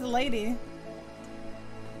talk to the lady.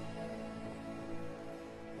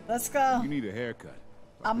 Let's go. You need a haircut.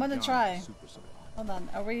 I'm gonna try. Hold on.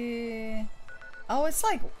 Are we? Oh, it's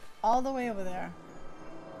like all the way over there.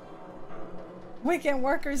 Weekend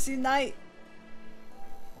workers unite.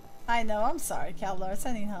 I know. I'm sorry, Kevlar.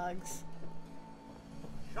 Sending hugs.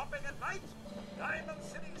 Shopping at night? Diamond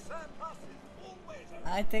City Sandpass is always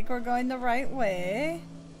open. I think we're going the right way.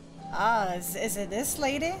 Ah, is it this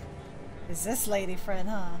lady? Is this lady friend,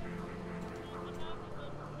 huh?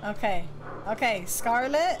 Okay. Okay,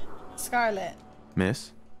 Scarlet. Scarlet.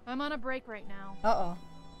 Miss? I'm on a break right now.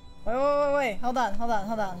 Uh-oh. Wait. Hold on.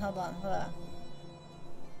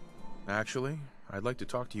 Actually, I'd like to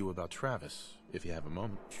talk to you about Travis, if you have a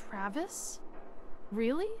moment. Travis?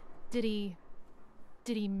 Really? Did he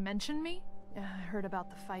mention me? I heard about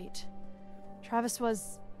the fight. Travis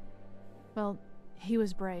was... well, he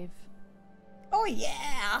was brave. Oh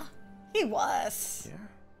yeah! He was. Yeah.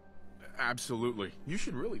 Absolutely. You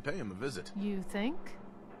should really pay him a visit. You think?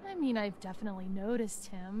 I mean, I've definitely noticed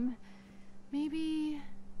him. Maybe...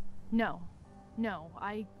 No,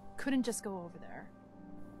 I couldn't just go over there.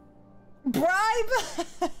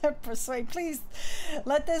 Bribe? Persuade, please.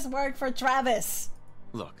 Let this work for Travis.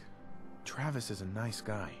 Look, Travis is a nice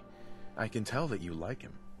guy. I can tell that you like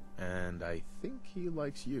him. And I think he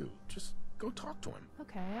likes you. Just go talk to him.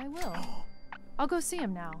 Okay, I will. I'll go see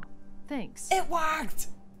him now. Thanks. It worked!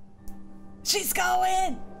 She's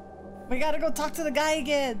going! We gotta go talk to the guy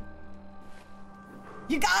again.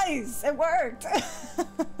 You guys, it worked!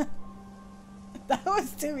 That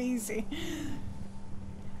was too easy.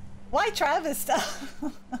 Why Travis stuff?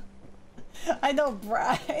 I know,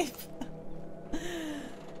 bribe.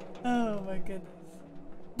 Oh my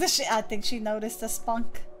goodness. I think she noticed a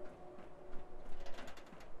spunk.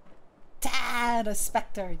 Dad, a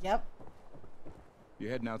specter, yep.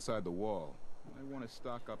 You're heading outside the wall. I want to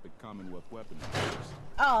stock up at Commonwealth weapons first.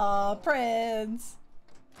 Aw, Prince.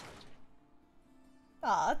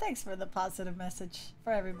 Aw, thanks for the positive message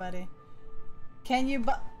for everybody. Can you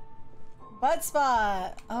butt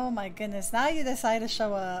spot? Oh my goodness, now you decide to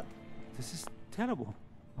show up. This is terrible.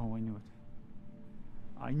 Oh, I knew it.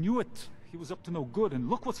 I knew it. He was up to no good, and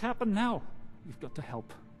look what's happened now. You've got to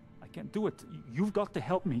help. I can't do it. You've got to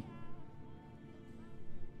help me.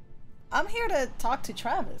 I'm here to talk to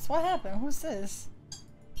Travis. What happened? Who's this?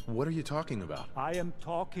 What are you talking about? I am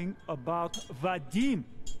talking about Vadim.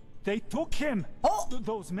 They took him. Oh!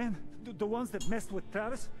 Those men, the ones that messed with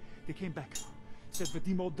Travis, they came back. Said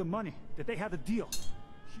Vadim owed them money, that they had a deal.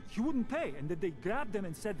 He wouldn't pay, and that they grabbed him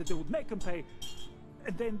and said that they would make him pay.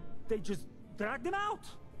 And then they just dragged him out.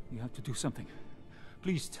 You have to do something.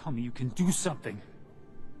 Please tell me you can do something.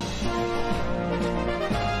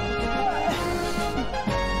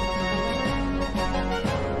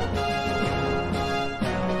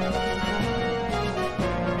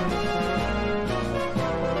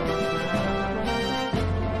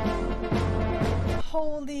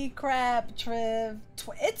 Holy crap, Triv.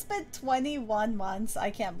 It's been 21 months. I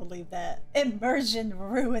can't believe that. Immersion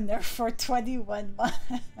ruined her for 21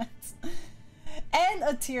 months. And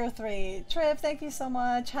a tier 3. Triv, thank you so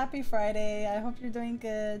much. Happy Friday. I hope you're doing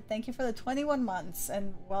good. Thank you for the 21 months.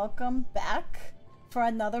 And welcome back for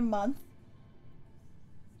another month.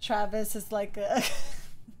 Travis is like a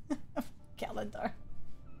calendar.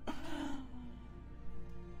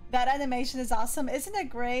 That animation is awesome. Isn't it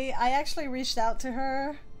great? I actually reached out to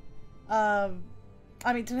her.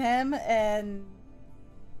 To him, and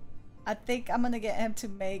I think I'm gonna get him to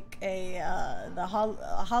make a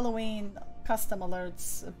Halloween custom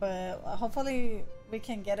alerts, but hopefully we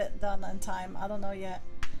can get it done on time. I don't know yet.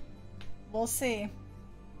 We'll see.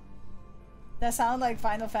 That sound like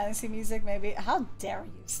Final Fantasy music, maybe. How dare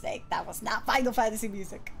you, Snake? That was not Final Fantasy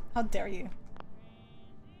music. How dare you?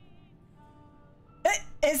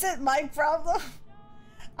 Is it my problem?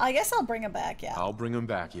 I guess I'll bring him back, yeah. I'll bring him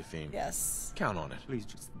back, Yefim. Yes. Count on it. Please,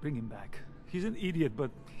 just bring him back. He's an idiot,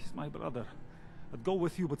 but he's my brother. I'd go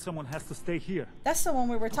with you, but someone has to stay here. That's the one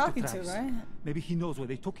we were talking to, right? Maybe he knows where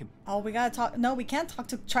they took him. Oh, we gotta talk. No, we can't talk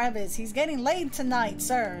to Travis. He's getting late tonight,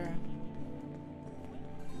 sir.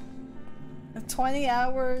 A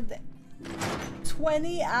 20-hour...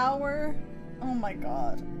 20-hour... Oh my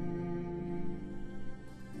god.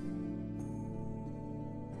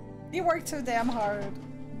 You work too damn hard.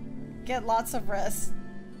 Get lots of rest.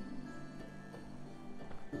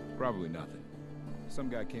 Probably nothing. Some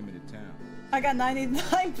guy came into town. I got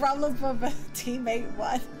 99 problems with a teammate.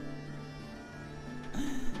 What?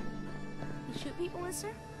 You shoot people, mister?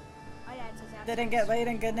 My dad says after Didn't get laid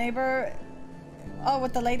in Good Neighbor. Oh,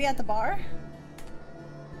 with the lady at the bar?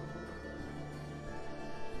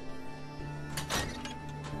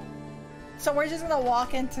 So we're just gonna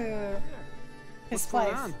walk into his What's going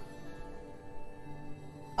place. on?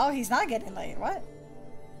 Oh, he's not getting laid. What?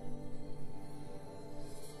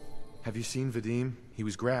 Have you seen Vadim? He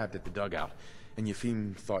was grabbed at the dugout, and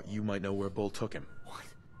Yefim thought you might know where Bull took him.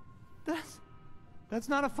 That's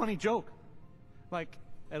not a funny joke. Like,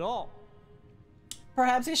 at all.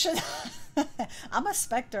 Perhaps you should. I'm a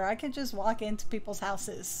specter. I can just walk into people's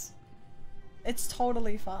houses. It's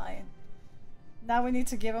totally fine. Now we need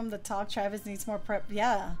to give him the talk. Travis needs more prep.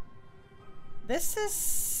 Yeah. This is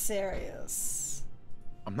serious.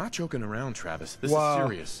 I'm not joking around, Travis. This Wow. is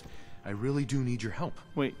serious. I really do need your help.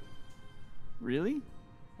 Wait. Really?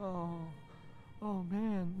 Oh. Oh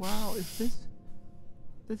man. Wow.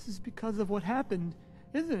 This is because of what happened,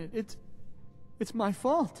 isn't it? It's my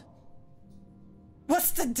fault.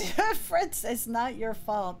 What's the difference? It's not your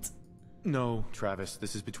fault. No, Travis,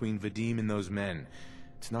 this is between Vadim and those men.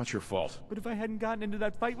 It's not your fault. But if I hadn't gotten into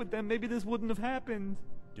that fight with them, maybe this wouldn't have happened.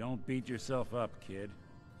 Don't beat yourself up, kid.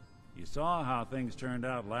 You saw how things turned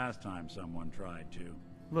out last time someone tried to.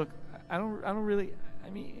 Look, I don't really.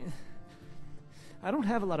 I mean, I don't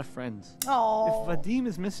have a lot of friends. Oh. If Vadim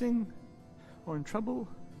is missing, or in trouble,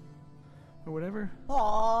 or whatever,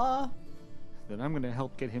 Aww. then I'm gonna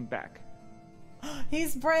help get him back.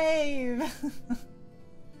 He's brave.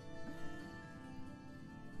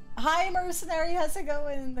 Hi, mercenary. How's it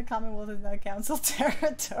going in the Commonwealth and the Council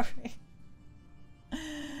territory?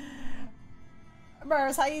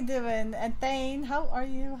 Murs, how you doing? And Thane, how are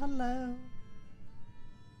you? Hello.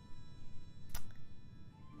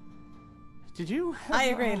 Did you? I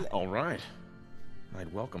agree. All right.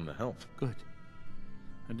 I'd welcome the help. Good.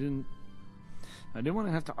 I didn't want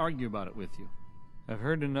to have to argue about it with you. I've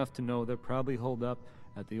heard enough to know they're probably holed up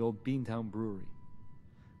at the old Beantown Brewery.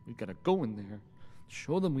 We gotta go in there,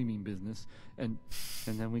 show them we mean business, and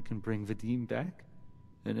then we can bring Vadim back,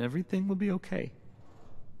 and everything will be okay.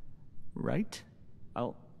 Right?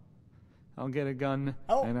 I'll get a gun,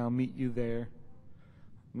 and I'll meet you there.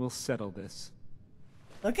 We'll settle this.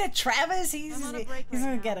 Look at Travis. He's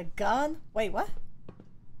gonna get a gun. Wait, what?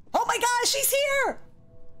 Oh my gosh, she's here!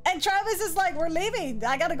 And Travis is like, we're leaving.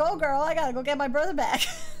 I gotta go, girl. I gotta go get my brother back.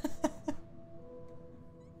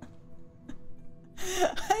 I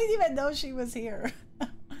didn't even know she was here.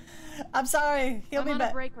 I'm sorry. He'll be I'm on back.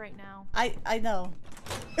 a break right now. I know.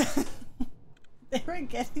 They were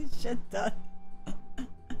getting shit done.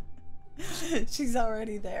 She's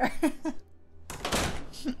already there.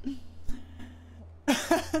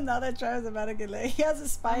 Now that Travis is about to get laid. He has a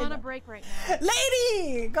spider. I'm on a break right now.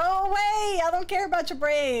 Lady! Go away! I don't care about your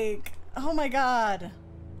break. Oh my god.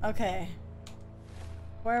 Okay.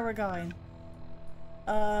 Where are we going?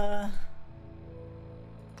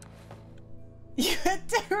 You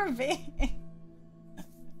intervene.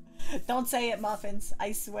 Don't say it, Muffins.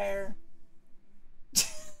 I swear.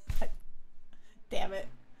 Damn it.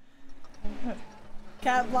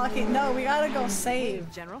 Cat blocking. No, we gotta go save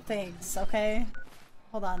things, okay?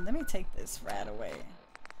 Hold on, let me take this rat away.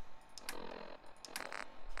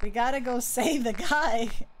 We gotta go save the guy.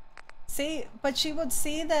 See, but she would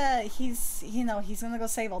see that he's, you know, he's gonna go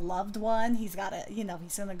save a loved one. He's gotta, you know,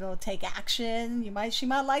 he's gonna go take action. She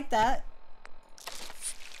might like that.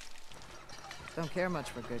 Don't care much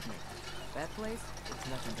for good news. That place, it's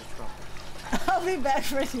nothing but trouble. I'll be back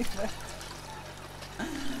for you.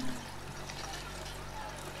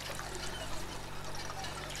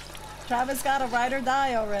 Travis got a ride or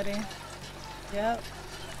die already. Yep.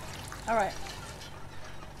 Alright.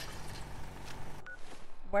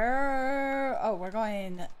 Oh, we're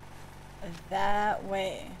going that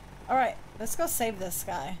way. Alright, let's go save this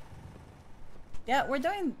guy. Yeah, we're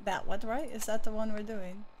doing that one, right? Is that the one we're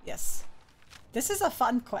doing? Yes. This is a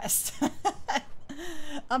fun quest.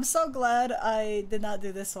 I'm so glad I did not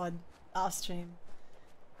do this one off stream.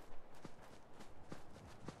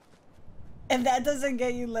 If that doesn't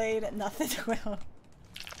get you laid, nothing will.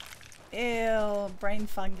 Ew, brain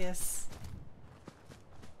fungus.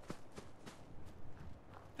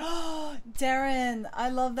 Oh, Darren, I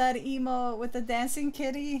love that emote with the dancing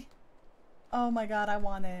kitty. Oh my god, I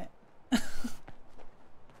want it.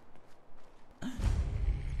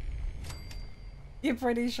 You're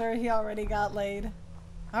pretty sure he already got laid.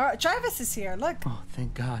 Alright, Travis is here, look. Oh,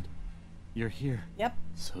 thank God. You're here. Yep.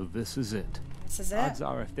 So this is it. This is it. Odds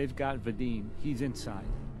are if they've got Vadim, he's inside.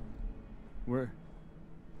 We're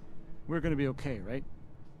we're gonna be okay, right?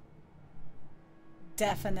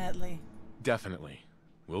 Definitely. Definitely.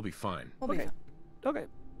 We'll be fine. We'll be fine. Okay.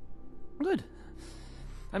 Good.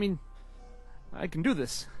 I mean, I can do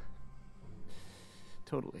this.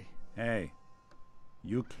 Totally. Hey,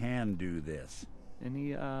 you can do this.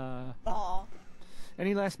 Any Aw.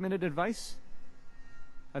 any last minute advice?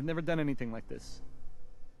 I've never done anything like this.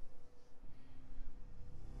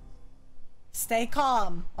 Stay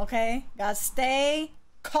calm, okay? Gotta stay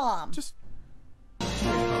calm. Just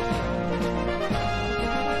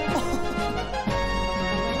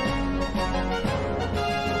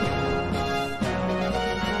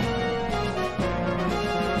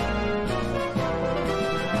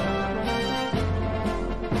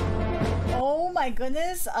Oh my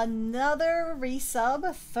goodness, another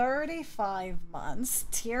resub, 35 months,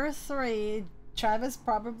 tier 3. Travis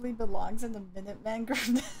probably belongs in the Minuteman group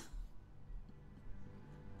now.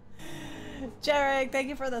 Jarek, thank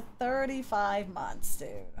you for the 35 months, dude.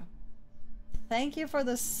 Thank you for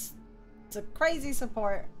the crazy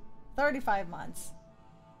support. 35 months.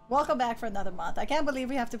 Welcome back for another month. I can't believe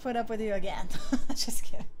we have to put up with you again. Just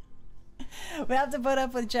kidding. We have to put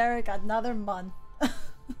up with Jarek another month.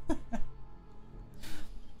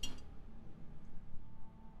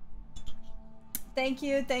 Thank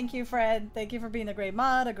you, Fred. Thank you for being a great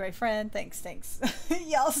mod, a great friend. Thanks.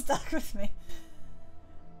 Y'all stuck with me.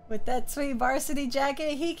 With that sweet varsity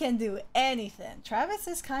jacket, he can do anything. Travis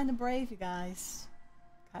is kind of brave, you guys.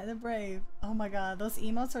 Kind of brave. Oh my god, those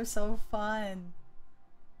emotes are so fun.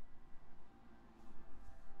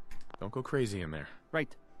 don't go crazy in there.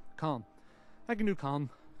 Right. Calm. I can do calm.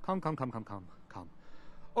 Calm.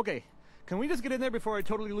 Okay, can we just get in there before I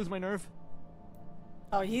totally lose my nerve?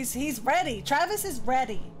 Oh, he's ready. Travis is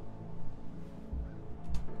ready.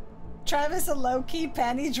 Travis a low-key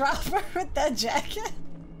panty dropper with that jacket.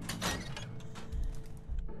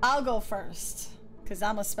 I'll go first, because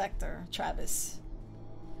I'm a Spectre, Travis.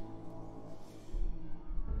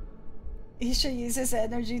 He should use his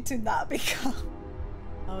energy to not become...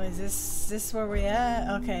 Oh, is this where we at?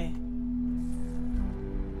 Okay.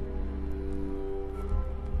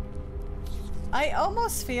 I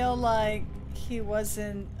almost feel like he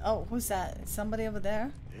wasn't... Oh, who's that? Somebody over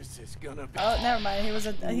there? This is gonna be... Oh, never mind. He was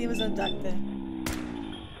abducted.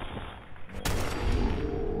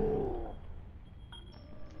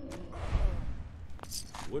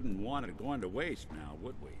 Wouldn't want it going to waste now,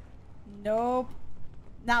 would we? Nope.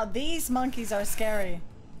 Now these monkeys are scary.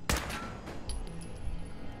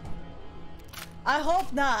 I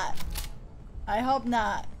hope not. I hope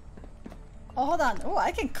not. Oh, hold on. Oh,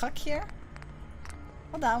 I can cook here.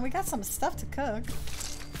 Hold on, we got some stuff to cook.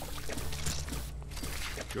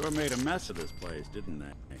 Sure made a mess of this place, didn't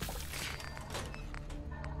they?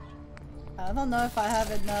 I don't know if I have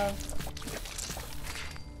enough.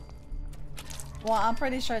 Well, I'm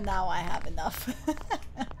pretty sure now I have enough.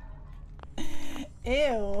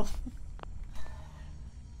 Ew.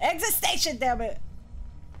 Exit station, damn it.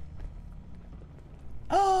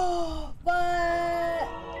 Oh, what?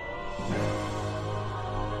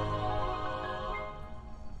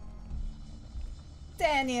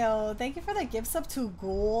 Daniel, thank you for the gift sub to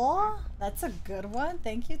Ghoul. That's a good one.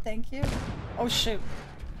 Thank you. Oh, shoot.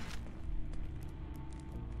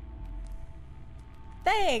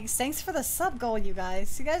 Thanks for the sub goal, you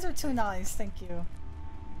guys. You guys are too nice. Thank you.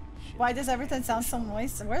 Why does everything sound so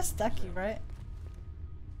moist? Where's Ducky, right?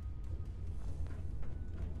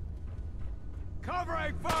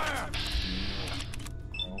 Covering fire!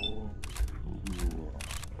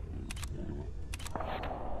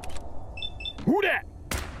 Who that?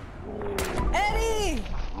 Eddie!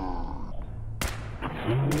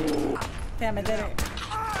 Damn, I did it.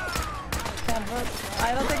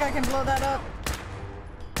 I don't think I can blow that up.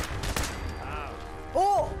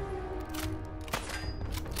 Oh!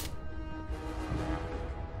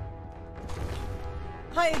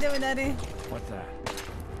 How you doing, Eddie? What's that?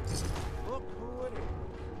 Look who it is.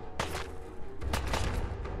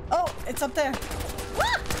 Oh, it's up there.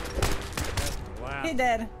 Ah! Wow. He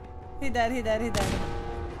dead.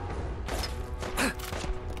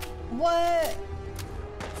 What?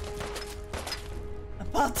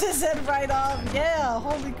 About to head right off. Yeah,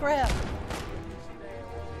 holy crap.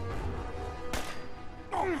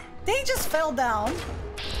 They just fell down.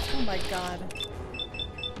 Oh my god.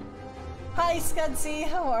 Hi, Scudsy.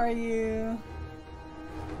 How are you?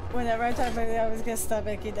 Whenever I talk about it, I always get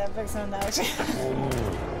stomach. You that fix on that.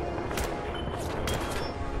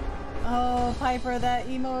 Oh, Piper, that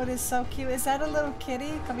emote is so cute. Is that a little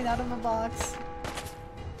kitty coming out of a box?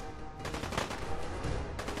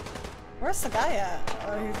 Where's the guy at?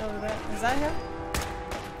 Oh, he's over there. Is that him?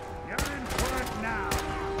 You're in for it now.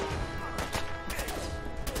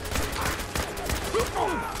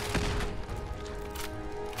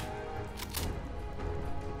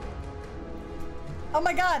 Oh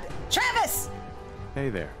my god! Travis! Hey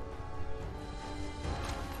there.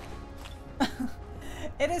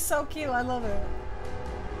 It is so cute, I love it.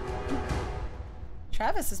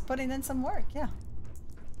 Travis is putting in some work, yeah.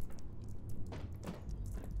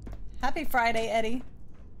 Happy Friday, Eddie.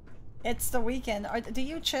 It's the weekend. Do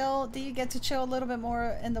you chill? Do you get to chill a little bit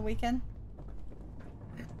more in the weekend?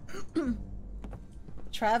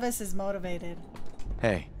 Travis is motivated.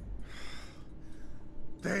 Hey.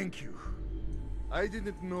 Thank you. I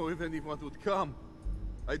didn't know if anyone would come.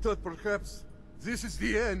 I thought perhaps this is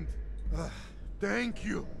the end. Thank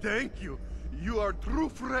you. Thank you. You are a true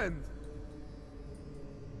friend.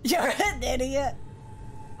 You're an idiot.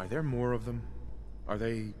 Are there more of them? Are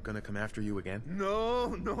they gonna come after you again?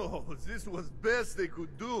 No, no. This was best they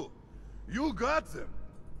could do. You got them.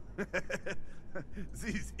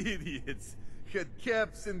 These idiots had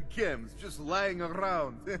caps and chems just lying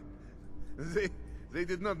around. They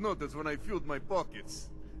did not notice when I filled my pockets.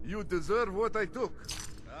 You deserve what I took.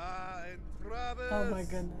 And Travis, oh my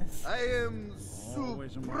goodness. I am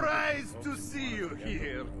surprised to see you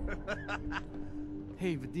here.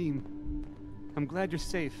 Hey, Vadim. I'm glad you're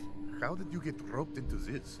safe. How did you get roped into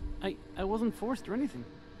this? I wasn't forced or anything.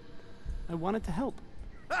 I wanted to help.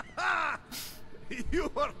 You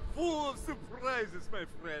are full of surprises, my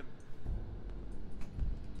friend.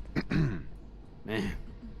 Man,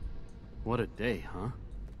 what a day, huh?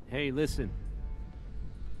 Hey, listen.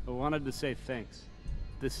 I wanted to say thanks.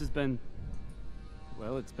 This has been...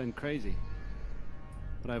 well, it's been crazy.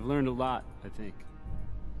 But I've learned a lot, I think.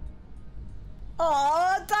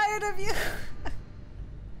 Aw, tired of you.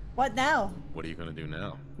 What now? What are you gonna do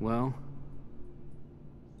now? Well,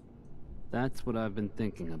 that's what I've been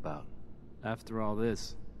thinking about. After all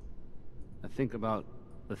this, I think about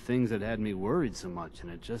the things that had me worried so much,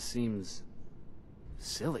 and it just seems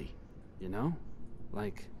silly, you know?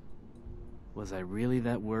 Like, was I really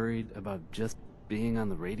that worried about just being on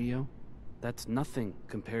the radio? That's nothing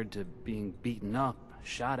compared to being beaten up,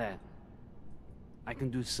 shot at. I can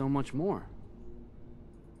do so much more.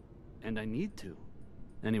 And I need to.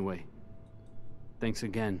 Anyway, thanks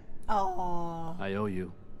again. Oh, I owe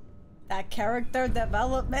you. that character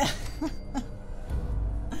development.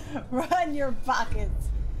 Run your pockets.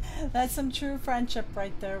 That's some true friendship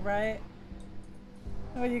right there, right?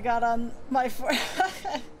 What you got on my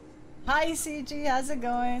forehead? Hi, CG. How's it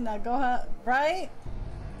going? Now go ahead. Right?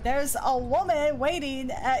 There's a woman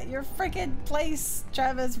waiting at your freaking place,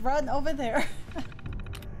 Travis. Run over there.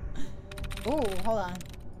 Ooh, hold on.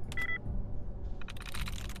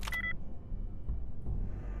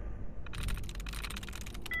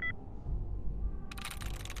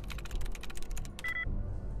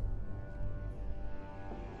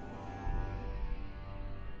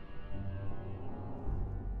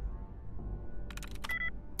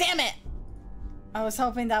 Damn it! I was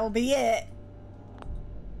hoping that would be it.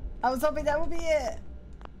 I was hoping that would be it.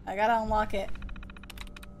 I gotta unlock it.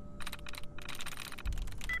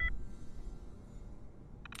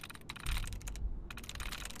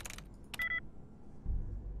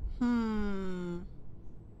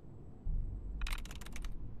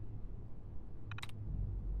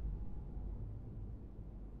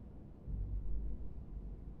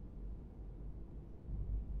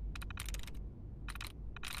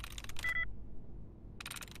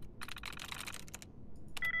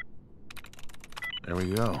 There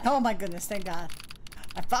we go. Oh my goodness, thank God.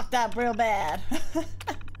 I fucked up real bad.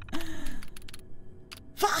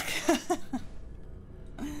 Fuck!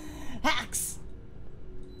 Hacks!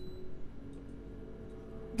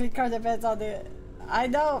 Because depends on the... I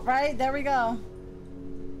know, right? There we go.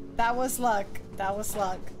 That was luck. That was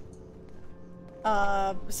luck.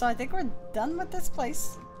 So I think we're done with this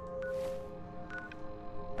place.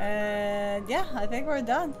 And yeah, I think we're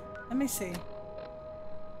done. Let me see.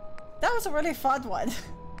 That was a really fun one.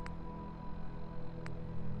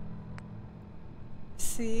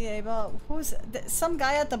 See, Abel, who's some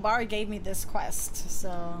guy at the bar gave me this quest,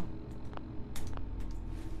 so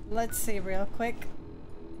let's see real quick.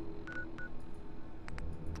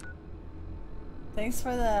 Thanks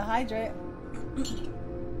for the hydrate.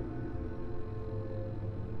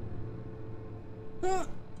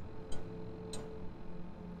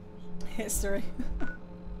 History.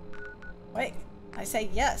 Wait, I say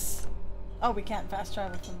yes. Oh, we can't fast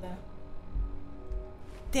travel from there.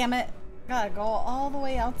 Damn it. Gotta go all the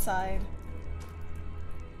way outside.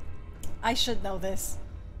 I should know this.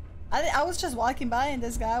 I was just walking by and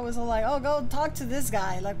this guy was all like, oh, go talk to this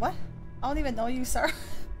guy. Like, what? I don't even know you, sir.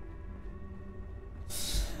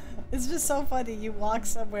 It's just so funny. You walk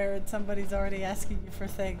somewhere and somebody's already asking you for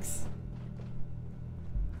things.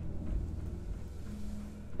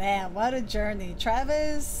 Man, what a journey.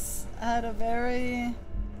 Travis had a very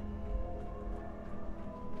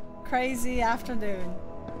crazy afternoon.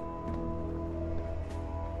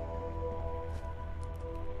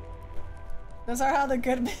 Those are how the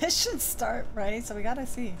good missions start, right? So we gotta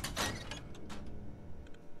see.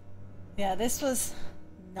 Yeah, this was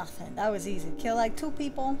nothing. That was easy. Kill like 2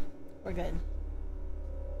 people. We're good.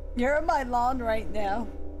 You're in my lawn right now.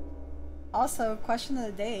 Also, question of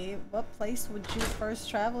the day. What place would you first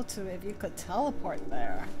travel to if you could teleport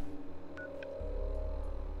there?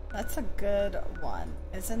 That's a good one,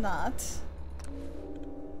 is it not?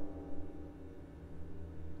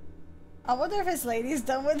 I wonder if his lady's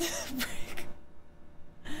done with the break.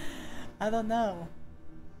 I don't know.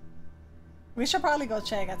 We should probably go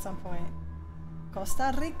check at some point.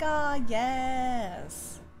 Costa Rica,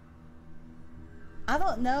 yes. I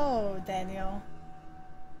don't know, Daniel.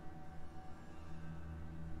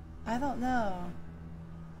 I don't know.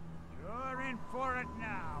 You're in for it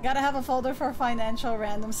now. Gotta have a folder for financial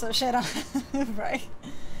random so shit on right?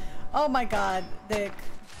 Oh my god, Dick.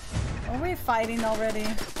 Are we fighting already?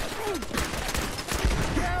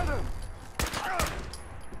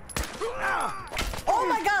 Oh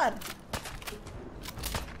my god!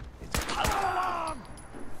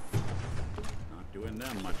 Not doing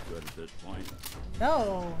them much good at this point.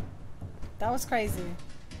 No. That was crazy.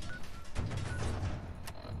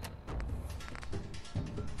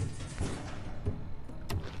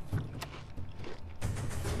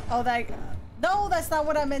 Oh, that... No, that's not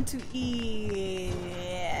what I meant to eat.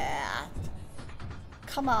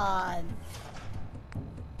 Come on.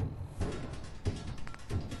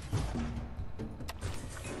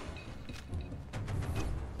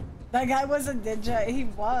 That guy wasn't ninja. He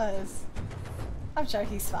was. I'm sure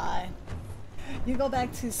he's fine. You go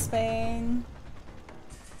back to Spain.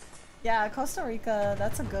 Yeah, Costa Rica.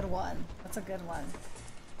 That's a good one. That's a good one.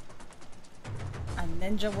 A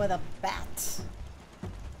ninja with a bat.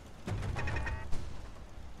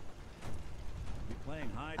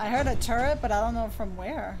 I heard a turret, but I don't know from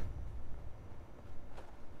where.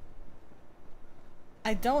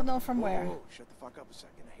 I don't know from where. Whoa, shut the fuck up a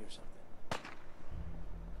second. I hear something.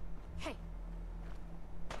 Hey.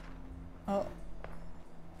 Oh.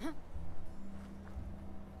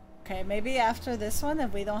 Okay, maybe after this one,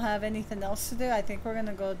 if we don't have anything else to do, I think we're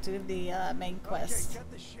gonna go do the main quest. Okay, cut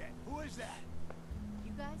the shit. Who is that?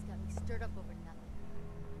 You guys got me stirred up over nothing.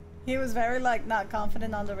 He was very, like, not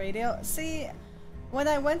confident on the radio. See, when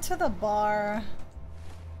I went to the bar...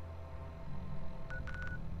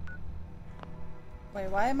 Wait,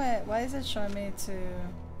 why is it showing me to...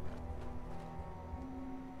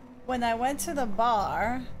 When I went to the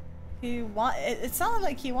bar, it sounded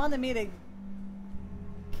like he wanted me to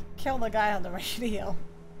kill the guy on the radio.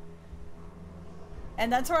 And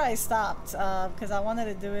that's where I stopped, because I wanted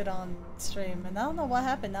to do it on stream. And I don't know what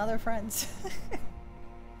happened, now they're friends.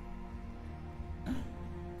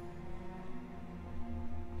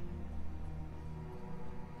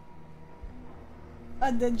 A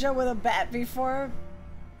ninja with a bat before?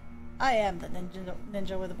 I am the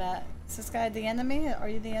ninja with a bat. Is this guy the enemy? Are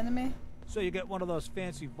you the enemy? So you get one of those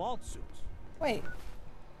fancy vault suits. Wait.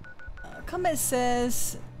 Come it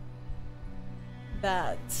says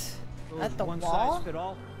that at the one wall? size fit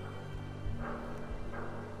all?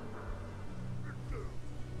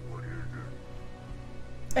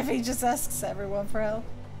 If he just asks everyone for help.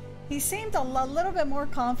 He seemed a little bit more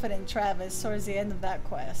confident, Travis, towards the end of that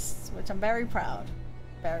quest, which I'm very proud.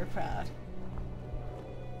 Very proud.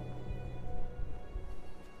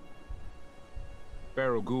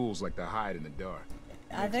 Feral ghouls like to hide in the dark.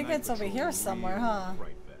 I think it's over here somewhere, huh?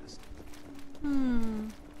 Right fast.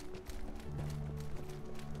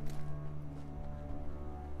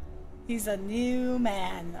 He's a new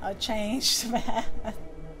man, a changed man.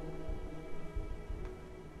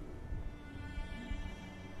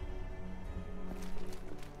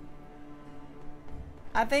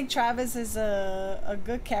 I think Travis is a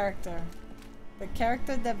good character. The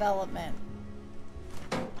character development.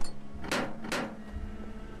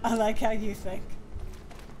 I like how you think.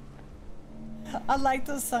 I like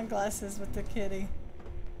those sunglasses with the kitty.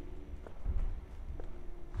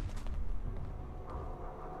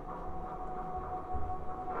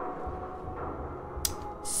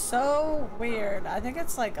 So weird. I think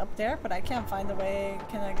it's like up there, but I can't find the way.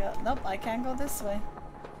 Can I go? Nope, I can't go this way.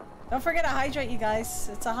 Don't forget to hydrate, you guys.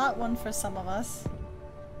 It's a hot one for some of us.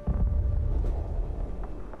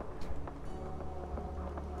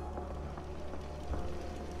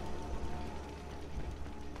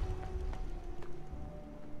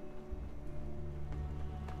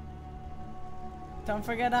 Don't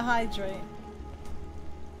forget to hydrate.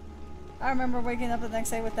 I remember waking up the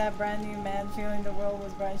next day with that brand new man, feeling the world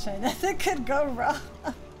was bright shining. Nothing could go wrong.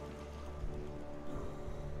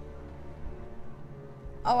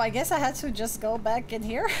 Oh, I guess I had to just go back in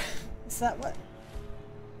here? Is that what?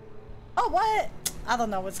 Oh, what? I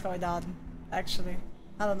don't know what's going on, actually.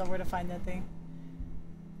 I don't know where to find that thing.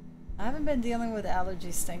 I haven't been dealing with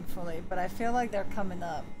allergies, thankfully, but I feel like they're coming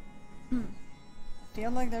up. I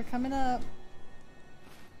feel like they're coming up.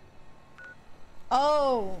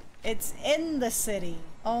 Oh, it's in the city.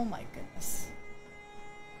 Oh my goodness.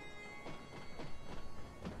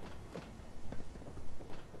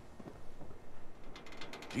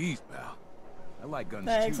 Jeez, pal. I like guns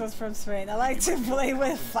Thanks too. was from Spain. I like to play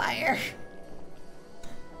with fire.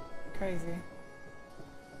 Crazy.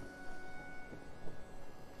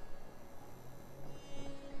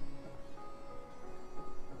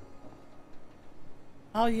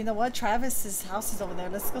 Oh, you know what? Travis's house is over there.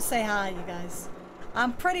 Let's go say hi, you guys.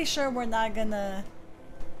 I'm pretty sure we're not gonna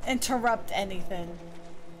interrupt anything.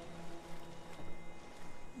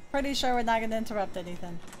 Pretty sure we're not gonna interrupt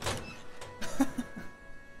anything.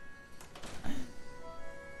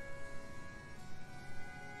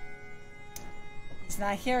 He's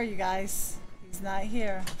not here, you guys. He's not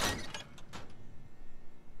here.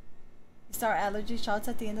 You start allergy shots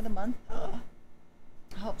at the end of the month. Ugh.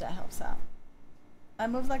 I hope that helps out. I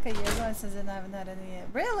moved like a year ago and since then I haven't had any yet.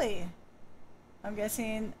 Really? I'm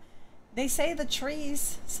guessing they say the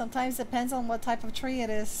trees sometimes depends on what type of tree it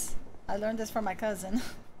is. I learned this from my cousin.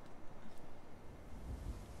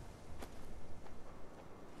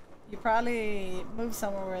 You probably moved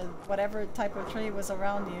somewhere where whatever type of tree was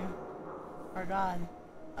around you are gone.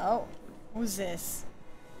 Oh, who's this?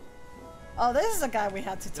 Oh, this is a guy we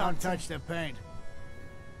had to talk to. Don't touch the paint.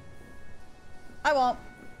 I won't.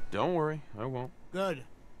 Don't worry, I won't. Good.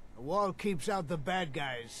 The wall keeps out the bad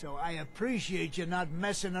guys, so I appreciate you not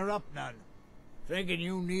messing her up none. Thinking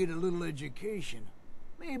you need a little education.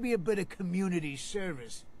 Maybe a bit of community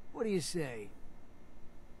service. What do you say?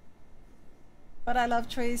 But I love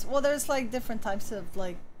trees. Well, there's like different types of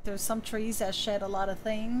like, there's some trees that shed a lot of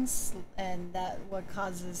things, and that what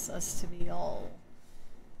causes us to be all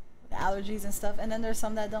with allergies and stuff. And then there's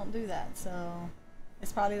some that don't do that. So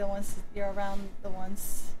it's probably the ones you're around, the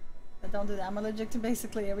ones that don't do that. I'm allergic to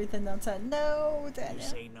basically everything outside. No, Daniel.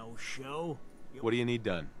 This ain't no show. What do you need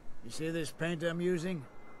done? You see this paint I'm using?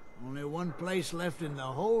 Only one place left in the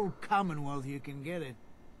whole Commonwealth you can get it.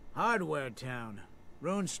 Hardware Town.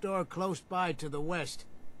 Ruin store close by to the west.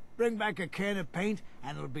 Bring back a can of paint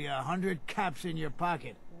and it'll be 100 caps in your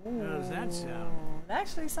pocket. Ooh, how does that sound? That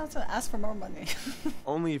actually sounds to ask for more money.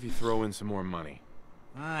 Only if you throw in some more money.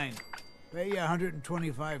 Fine. Pay you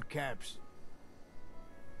 125 caps.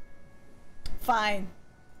 Fine.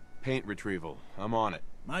 Paint retrieval. I'm on it.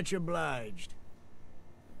 Much obliged.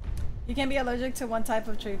 You can be allergic to one type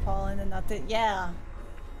of tree pollen and not the... Yeah.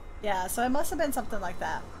 Yeah, so it must have been something like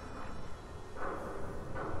that.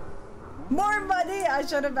 More money! I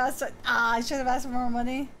should have asked... I should have asked for more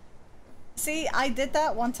money. See, I did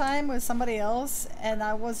that one time with somebody else, and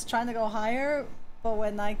I was trying to go higher, but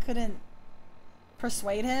when I couldn't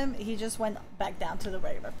persuade him, he just went back down to the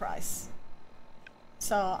regular price.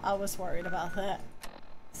 So I was worried about that.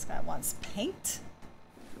 This guy wants paint.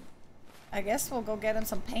 I guess we'll go get him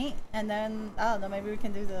some paint, and then, I don't know, maybe we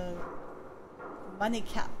can do the money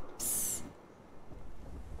caps.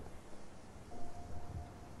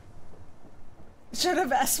 Should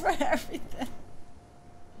have asked for everything.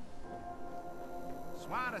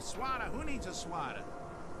 Swatter, swatter, who needs a swatter?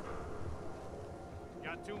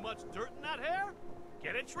 Got too much dirt in that hair?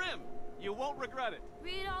 Get it trimmed. You won't regret it.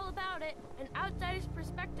 Read all about it. An outsider's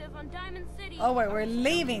perspective on Diamond City. Oh wait, we're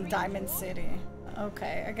leaving Diamond City.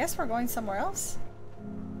 Okay, I guess we're going somewhere else.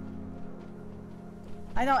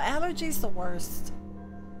 I know, allergies the worst.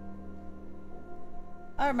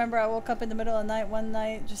 I remember I woke up in the middle of the night one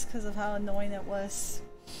night just because of how annoying it was.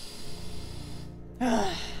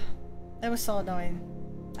 It was so annoying.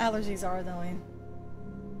 Allergies are annoying.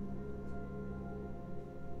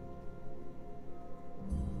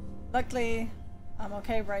 Luckily, I'm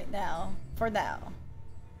okay right now. For now.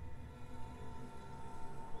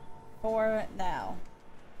 For now.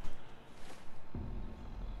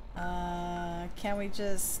 Can we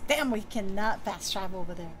just... Damn, we cannot fast travel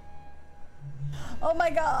over there. Oh my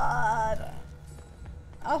god!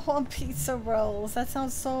 I want pizza rolls. That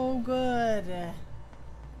sounds so good.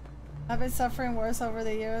 I've been suffering worse over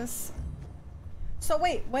the years. So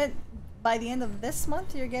wait, when... By the end of this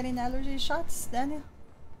month, you're getting allergy shots, Daniel?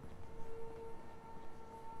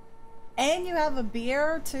 And you have a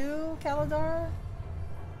beer too, Calidar?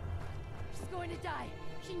 going to die.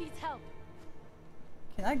 She needs help.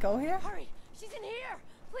 Can I go here? Hurry! She's in here!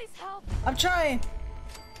 Please help! I'm trying!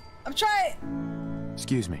 I'm trying!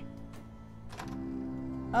 Excuse me.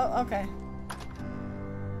 Oh, okay.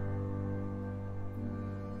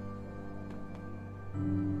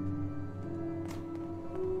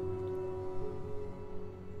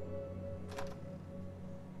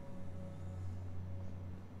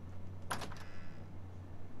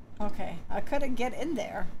 Okay, I couldn't get in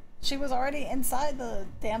there. She was already inside the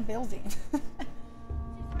damn building.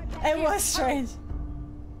 It was strange.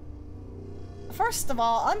 First of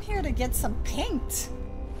all, I'm here to get some paint.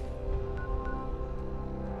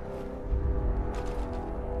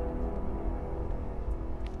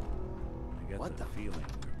 I get the feeling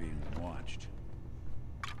we're being watched.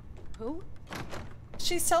 Who?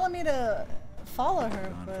 She's telling me to follow her,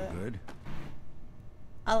 Gone but for good.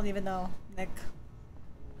 I don't even know, Nick.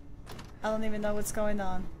 I don't even know what's going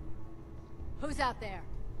on. Who's out there?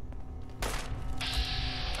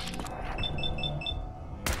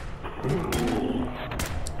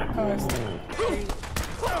 Of course.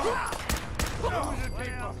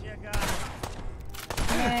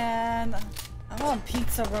 Man, I want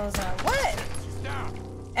pizza Rosa. What?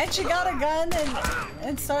 And she got a gun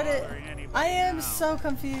and started. I am so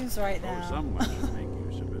confused right now. Someone should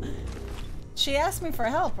make use of it. She asked me for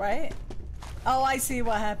help, right? Oh, I see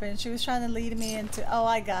what happened. She was trying to lead me into... Oh,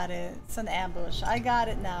 I got it. It's an ambush. I got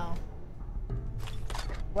it now.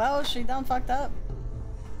 Well, she done fucked up.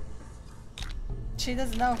 She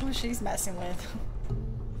doesn't know who she's messing with.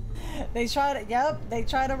 They try to... Yep, they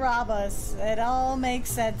try to rob us. It all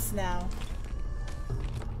makes sense now.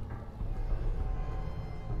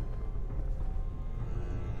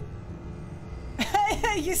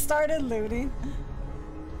 You started looting.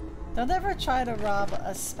 Don't ever try to rob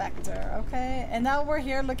a Spectre, okay? And now we're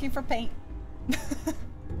here looking for paint.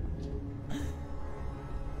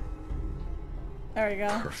 There we go.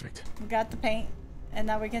 Perfect. We got the paint. And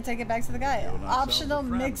now we can take it back to the guy. Optional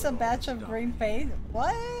mix a batch of green paint.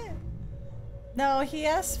 What? No, he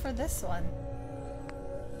asked for this one.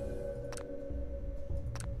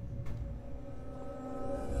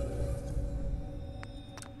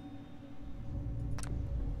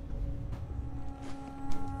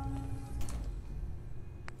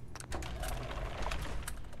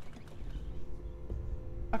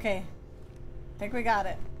 Okay, I think we got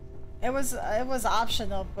it. It was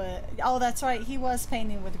optional, but oh, that's right. He was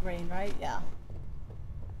painting with green, right? Yeah.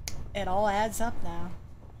 It all adds up now.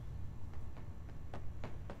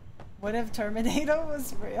 What if Terminator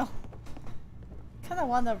was real? Kind of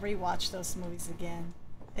want to rewatch those movies again.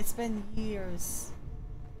 It's been years.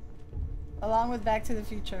 Along with Back to the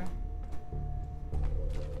Future.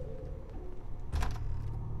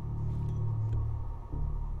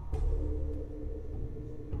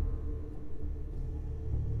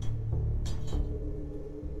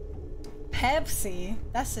 Pepsi?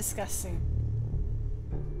 That's disgusting.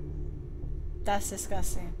 That's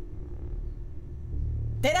disgusting.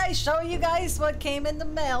 Did I show you guys what came in the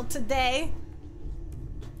mail today?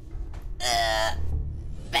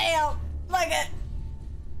 Bam! Look at...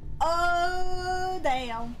 Oh,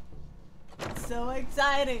 damn. So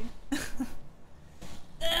exciting.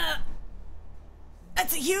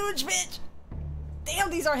 That's a huge bitch. Damn,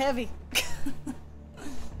 these are heavy.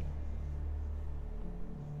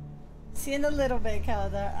 See you in a little bit,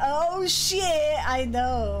 Calder. Oh shit! I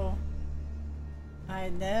know. I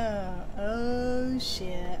know. Oh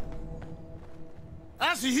shit.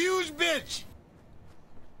 That's a huge bitch!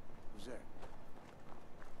 Who's that?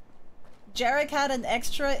 Jarek had an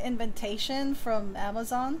extra invitation from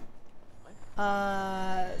Amazon.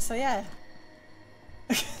 So yeah.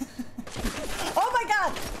 Oh my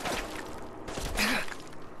god!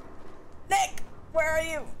 Nick! Where are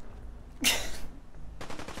you?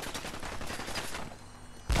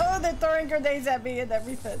 Oh, they're throwing grenades at me and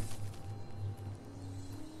everything.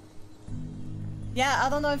 Yeah, I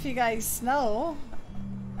don't know if you guys know.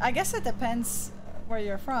 I guess it depends where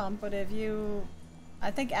you're from, but if you... I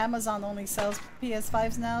think Amazon only sells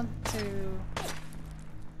PS5s now to...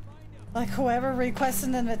 like whoever requests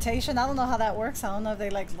an invitation. I don't know how that works. I don't know if they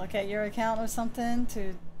like look at your account or something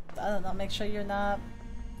to... I don't know, make sure you're not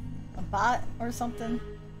a bot or something.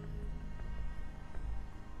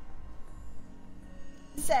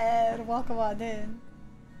 Said, welcome on in.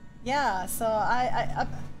 Yeah, so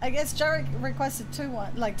I guess Jarek requested two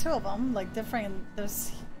of them, like different.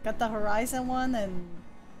 There's got the Horizon one and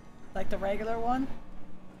like the regular one.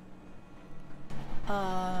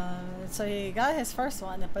 So he got his first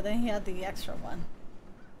one, but then he had the extra one.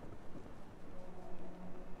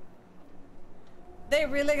 They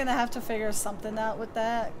really gonna have to figure something out with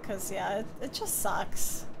that, cause yeah, it just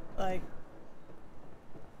sucks. Like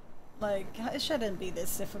it shouldn't be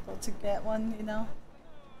this difficult to get one, you know?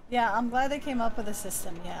 Yeah, I'm glad they came up with a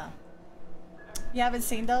system, yeah. You haven't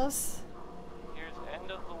seen those? Here's End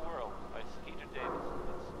of the World by Skeeter Davis.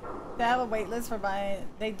 They have a wait list for buying.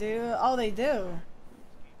 They do? Oh, they do.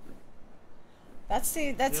 That's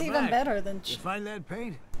You're even back. better than... You find that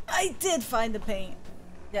paint? I did find the paint.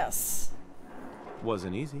 Yes.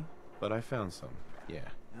 Wasn't easy, but I found some. Yeah.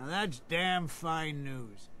 Now that's damn fine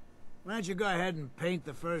news. Why don't you go ahead and paint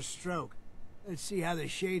the first stroke? Let's see how the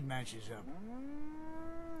shade matches up.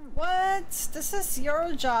 What? This is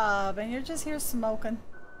your job, and you're just here smoking.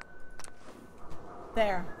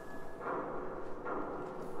 There.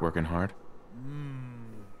 Working hard?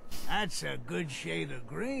 That's a good shade of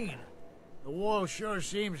green. The wall sure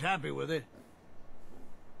seems happy with it.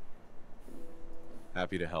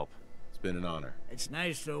 Happy to help. It's been an honor. It's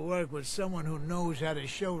nice to work with someone who knows how to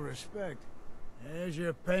show respect. There's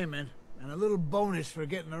your payment, and a little bonus for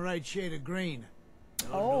getting the right shade of green.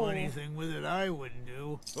 Don't do anything with it I wouldn't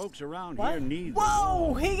do. Folks around What? here need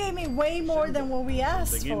Whoa! He gave me way more than what we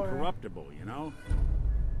asked something for. incorruptible, you know?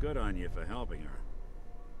 Good on you for helping her.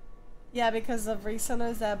 Yeah, because of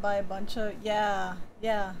resellers that buy a bunch of... Yeah,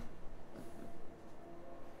 yeah.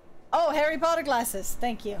 Oh, Harry Potter glasses.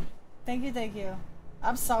 Thank you. Thank you, thank you.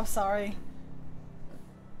 I'm so sorry.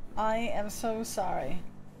 I am so sorry.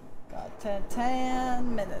 Got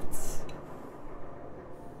 10 minutes.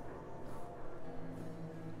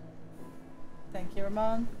 Thank you,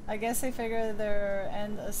 Ramon. I guess they figure their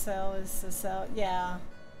end of sale is to sell. Yeah.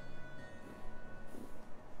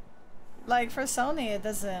 Like for Sony, it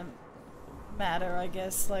doesn't matter, I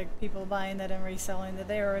guess. Like people buying it and reselling it,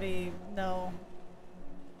 they already know.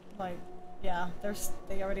 Like, yeah,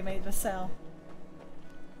 they already made the sale.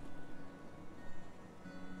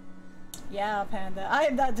 Yeah, Panda. I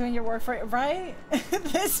am not doing your work for you, right?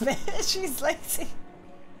 This bitch, she's lazy.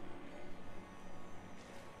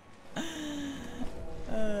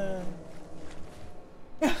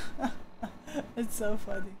 It's so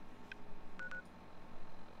funny.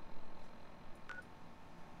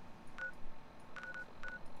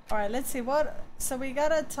 Alright, let's see what... So we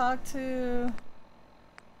gotta talk to...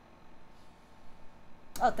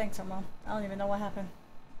 Oh, thanks, Ramon. I don't even know what happened.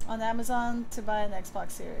 On Amazon to buy an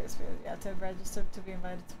Xbox Series. You have to register to be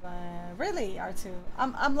invited to buy... Really, R2?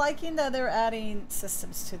 I'm liking that they're adding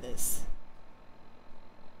systems to this.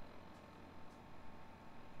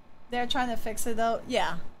 They're trying to fix it though.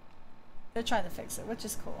 Yeah. They're trying to fix it, which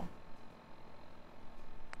is cool.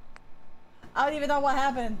 I don't even know what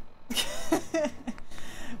happened.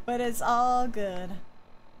 But it's all good.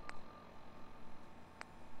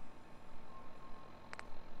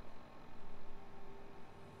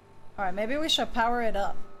 Alright, maybe we should power it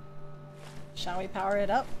up. Shall we power it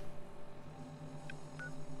up?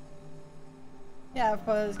 Yeah,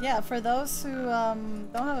 but yeah, for those who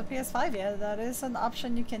don't have a PS5 yet, that is an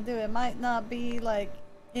option you can do. It might not be like,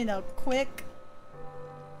 you know, quick,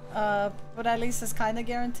 but at least it's kind of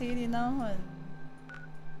guaranteed, you know, and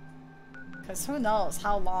because who knows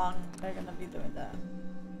how long they're gonna be doing that.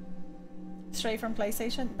 Straight from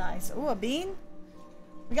PlayStation, nice. Ooh, a bean.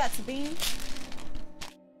 We got some beans.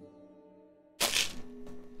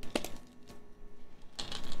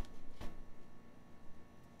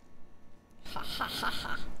 Ha ha ha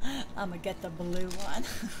ha. I'm gonna get the blue one.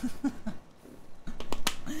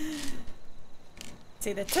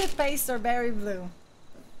 See, the toothpaste or berry blue.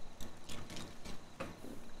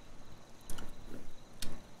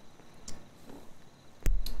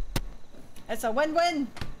 It's a win-win.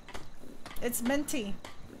 It's minty.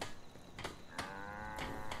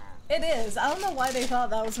 It is. I don't know why they thought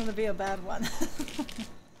that was gonna be a bad one.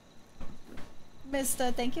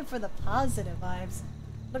 Mister, thank you for the positive vibes.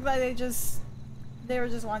 Look like they were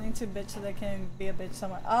just wanting to bitch so they can be a bitch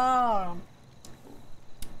somewhere. Oh.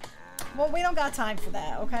 Well, we don't got time for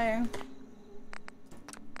that, okay?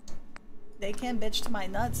 They can bitch to my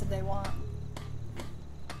nuts if they want.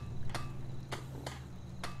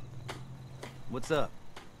 What's up?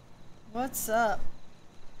 What's up?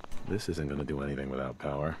 This isn't gonna do anything without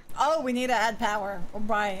power. Oh, we need to add power.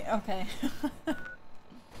 Right, okay.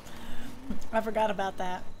 I forgot about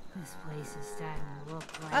that. This place is starting to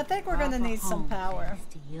look like I think we're gonna need some power. thanks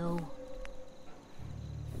to you.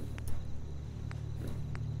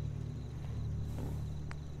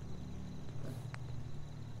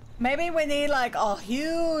 Maybe we need like a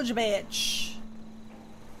huge bitch.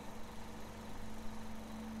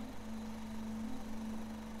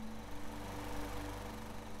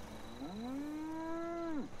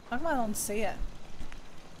 How come I don't see it?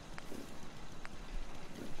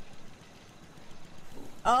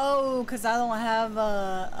 Oh, because I don't have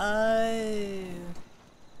a...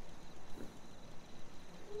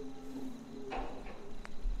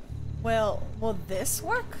 Well, will this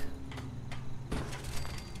work?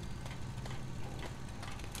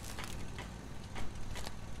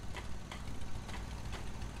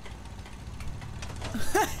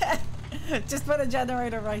 Just put a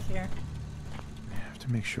generator right here. I have to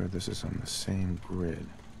make sure this is on the same grid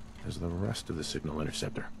as the rest of the signal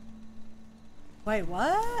interceptor. Wait,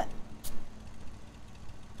 what?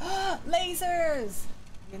 Lasers!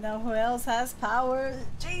 You know who else has power?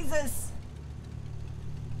 Jesus!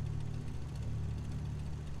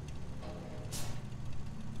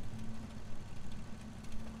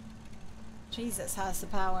 Jesus has the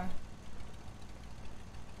power.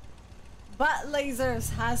 But lasers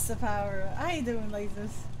has the power. How you doing, lasers?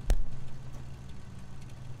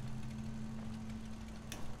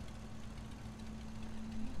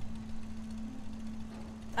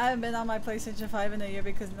 I haven't been on my PlayStation 5 in a year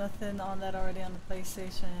because nothing on that already on the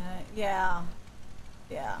PlayStation. Yeah.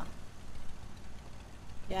 Yeah.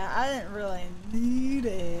 Yeah, I didn't really need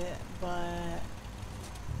it, but...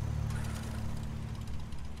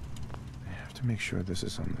 I have to make sure this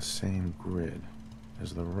is on the same grid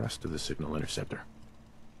as the rest of the signal interceptor.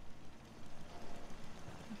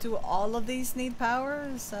 Do all of these need power?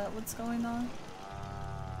 Is that what's going on?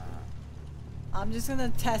 I'm just gonna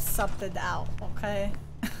test something out, okay?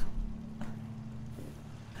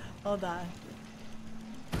 Hold on.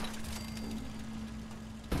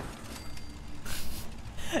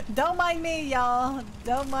 Don't mind me, y'all.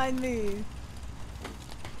 Don't mind me.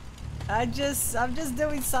 I'm just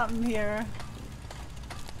doing something here.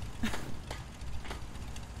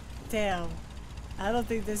 Damn. I don't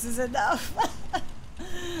think this is enough.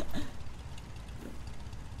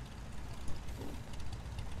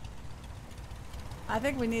 I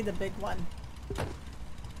think we need a big one.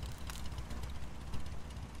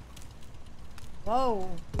 Whoa.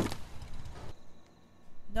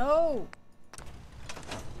 No.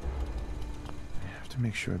 I have to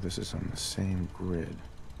make sure this is on the same grid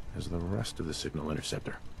as the rest of the signal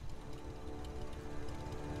interceptor.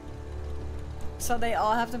 So they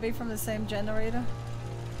all have to be from the same generator?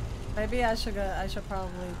 Maybe I should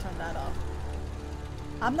probably turn that off.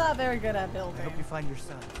 I'm not very good at building. I hope you find your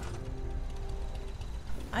son.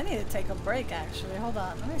 I need to take a break actually. Hold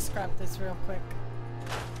on, let me scrap this real quick.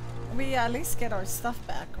 We at least get our stuff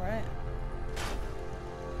back, right?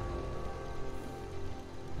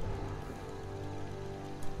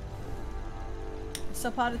 So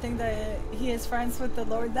Potter think that he is friends with the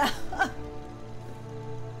Lord now.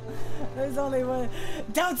 There's only one.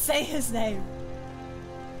 Don't say his name.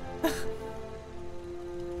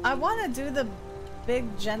 I want to do the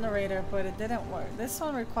big generator, but it didn't work. This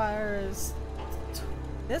one requires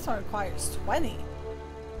 20.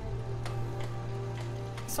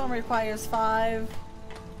 This one requires 5.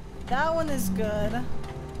 That one is good.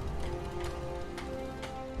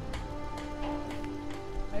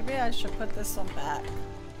 Maybe I should put this one back.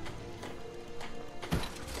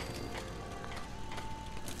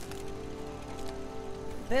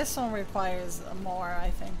 This one requires more, I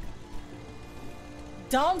think.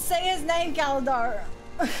 Don't say his name, Galadar!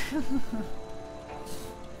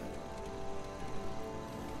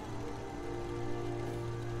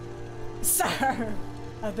 Sir!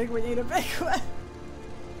 I think we need a big one.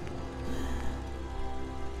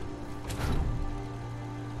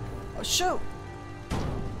 Oh, shoot!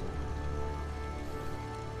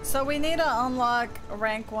 So we need to unlock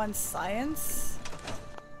rank 1 science.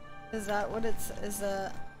 Is that what it's, is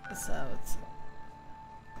that what's...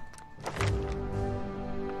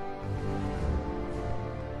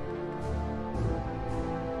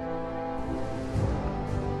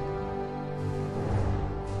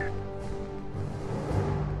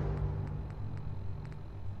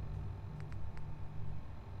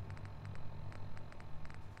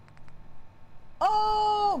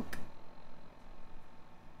 Oh!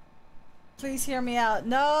 Please hear me out.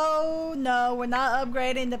 No, no, we're not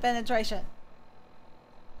upgrading the penetration.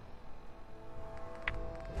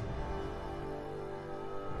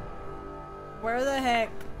 Where the heck?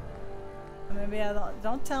 Maybe I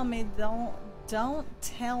don't tell me, don't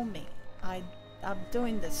tell me. I'm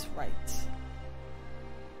doing this right.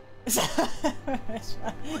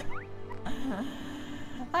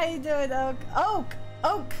 How you doing, Oak? Oak!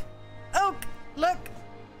 Oak! Oak! Look!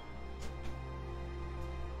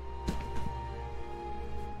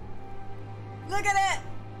 Look at it!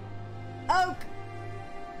 Oak!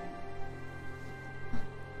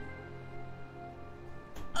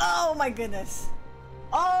 Oh my goodness!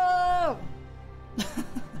 Oh!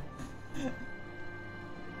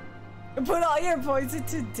 Put all your points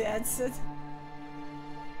into dancing.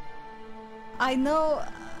 I know.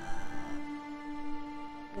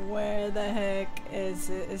 Where the heck is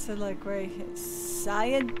it? Is it like right here?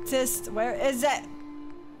 Scientist, where is it?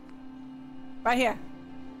 Right here.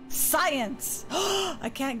 Science! I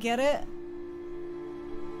can't get it.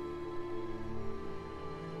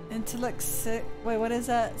 Intellect 6. Wait, what is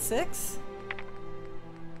that? 6?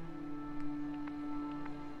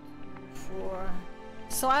 4.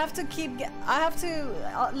 So I have to I have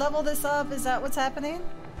to level this up. Is that what's happening?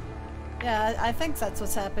 Yeah, I think that's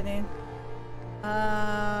what's happening.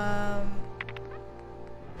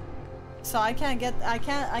 So I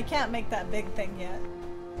can't make that big thing yet.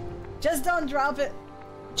 Just don't drop it.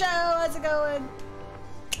 Joe, how's it going?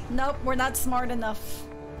 Nope, we're not smart enough.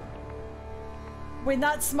 We're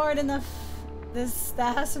not smart enough.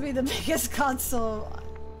 That has to be the biggest console.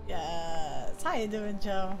 Yes. How you doing,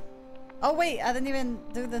 Joe? Oh wait, I didn't even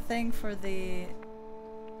do the thing for the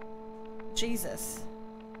Jesus.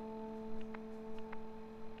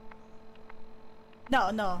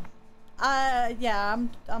 No. Yeah,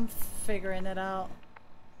 I'm figuring it out.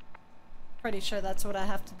 Pretty sure that's what I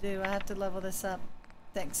have to do. I have to level this up.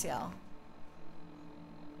 Thanks, y'all.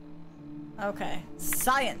 Okay,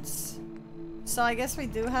 science. So I guess we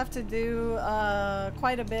do have to do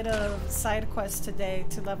quite a bit of side quests today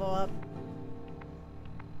to level up.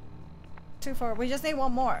 2, 4. We just need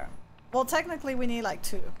 1 more. Well, technically we need like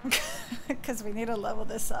 2 because we need to level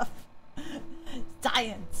this up.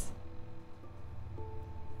 Science.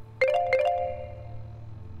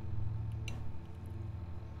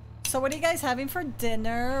 So what are you guys having for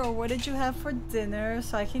dinner, or what did you have for dinner,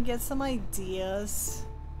 so I can get some ideas?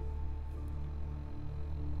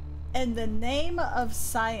 In the name of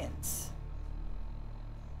science.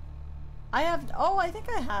 I have, oh, I think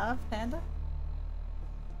I have, Panda.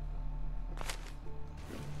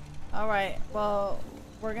 Alright, well,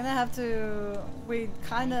 we're gonna have to, we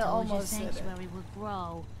kinda almost did it. Sanctuary will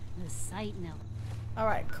grow, the site now.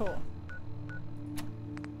 Alright, cool.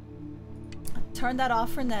 Turn that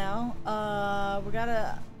off for now. We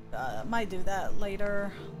gotta, might do that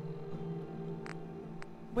later.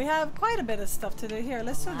 We have quite a bit of stuff to do here.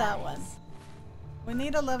 Let's do that one. We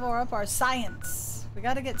need to level up our science. We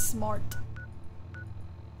gotta get smart.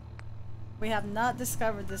 We have not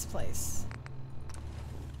discovered this place.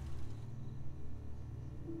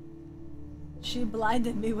 She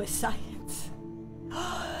blinded me with science.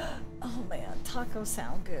 Oh man, tacos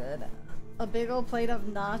sound good. A big old plate of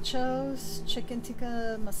nachos, chicken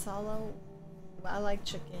tikka masala. I like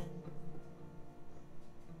chicken.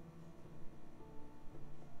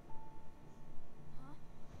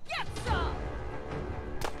 Get some!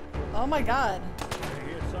 Oh my god.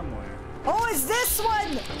 Here somewhere. Oh, it's this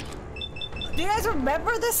one! Do you guys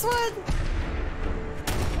remember this one?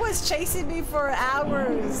 Was chasing me for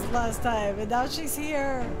hours last time, and now she's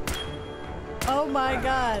here. Oh my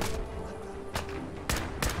god.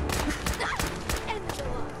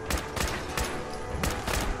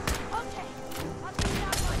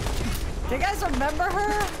 Do you guys remember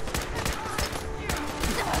her?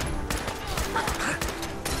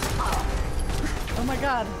 Oh my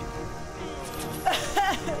god.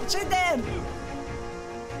 She did!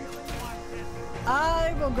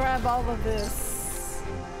 I will grab all of this.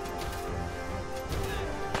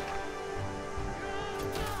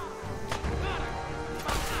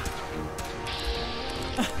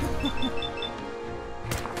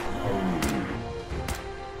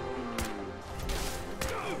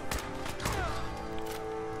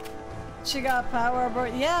 She got power,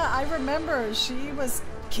 but yeah, I remember she was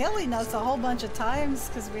killing us a whole bunch of times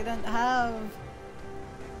because we didn't have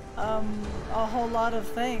a whole lot of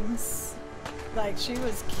things. Like, she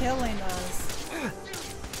was killing us.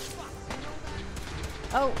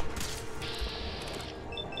 Oh.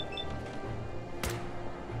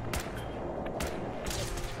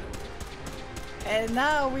 And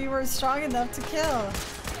now we were strong enough to kill.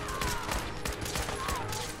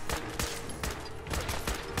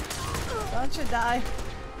 Don't you die.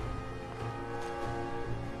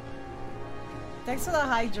 Thanks for the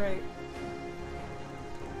hydrate.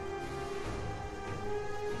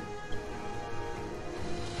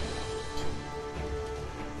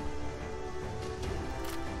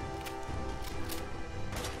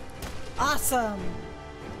 Awesome.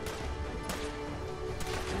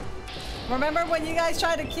 Remember when you guys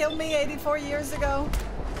tried to kill me 84 years ago?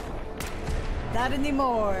 Not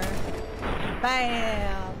anymore.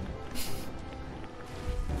 Bam.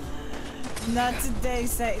 Not today,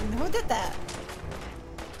 Satan. Who did that?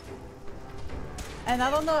 And I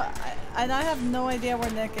don't know, and I have no idea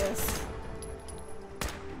where Nick is.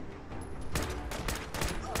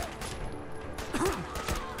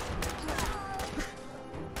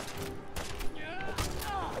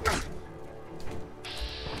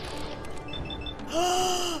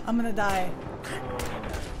 I'm gonna die.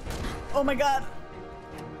 Oh my god.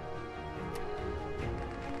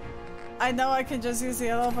 I know I can just use the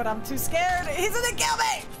yellow, but I'm too scared. He's gonna kill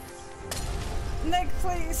me! Nick,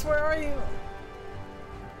 please, where are you?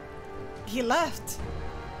 He left.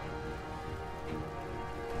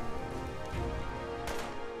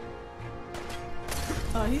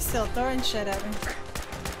 Oh, he's still throwing shit at me.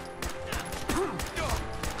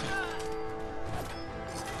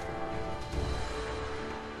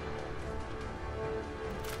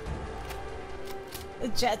 The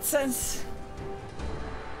Jetsons.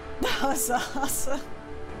 That was awesome.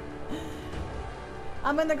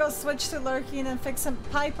 I'm gonna go switch to lurking and fix him.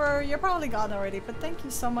 Piper, you're probably gone already, but thank you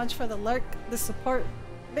so much for the lurk. The support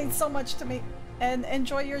means so much to me. And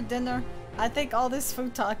enjoy your dinner. I think all this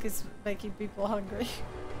food talk is making people hungry.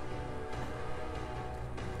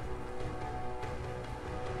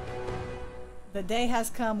 The day has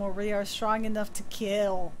come where we are strong enough to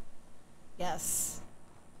kill. Yes.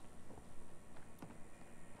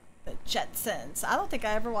 The Jetsons. I don't think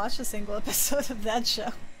I ever watched a single episode of that show.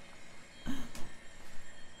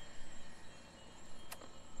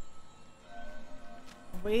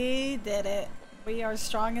 We did it. We are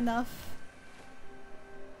strong enough.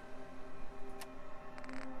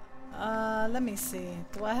 Let me see.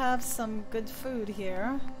 Do I have some good food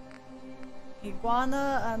here?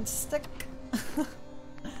 Iguana and stick.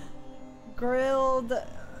 Grilled...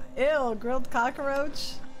 Ew, grilled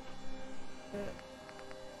cockroach.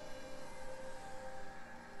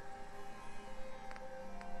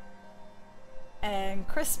 And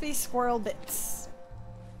crispy squirrel bits.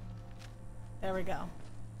 There we go.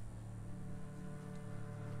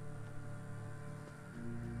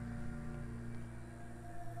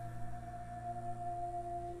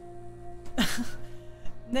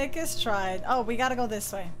 Nick is tried. Oh, we gotta go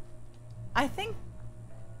this way. I think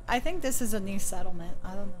this is a new settlement.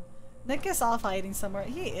 I don't know. Nick is off hiding somewhere.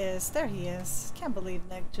 He is. There he is. Can't believe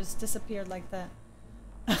Nick just disappeared like that.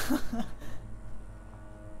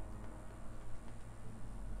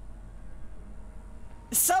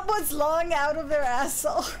 Someone's long out of their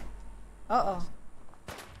asshole. Uh-oh.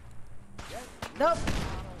 Nope.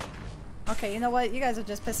 Okay, you know what? You guys are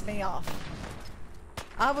just pissing me off.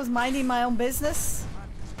 I was minding my own business.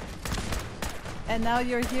 And now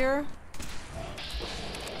you're here.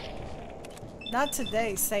 Not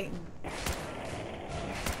today, Satan.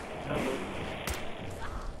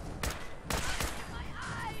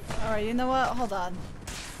 Alright, you know what? Hold on.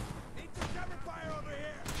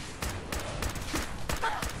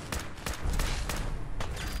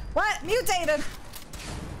 What? Mutated!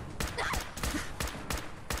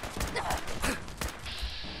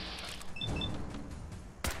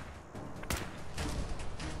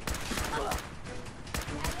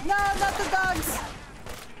 No, not the dogs!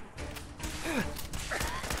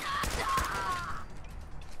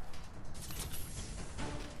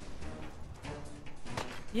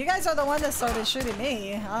 You guys are the one that started shooting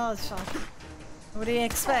me. I was shocked. What do you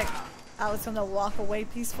expect? I was gonna walk away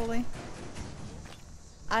peacefully?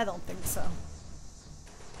 I don't think so.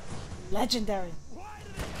 Legendary.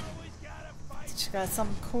 Just got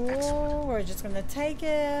something cool. We're just gonna take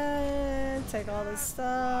it. Take all this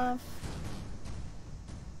stuff.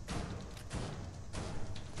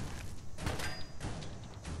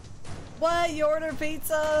 What? You order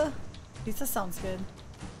pizza? Pizza sounds good.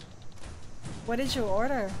 What did you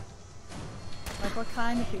order? Like what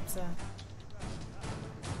kind of pizza?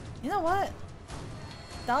 You know what?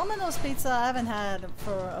 Domino's pizza I haven't had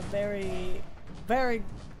for a very, very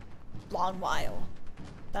long while.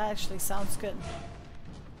 That actually sounds good.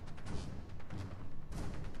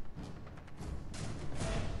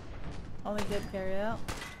 Only did carry out.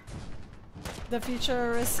 The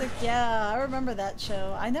Futuristic, yeah, I remember that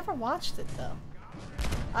show. I never watched it though.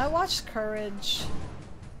 I watched Courage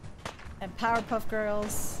and Powerpuff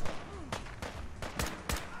Girls.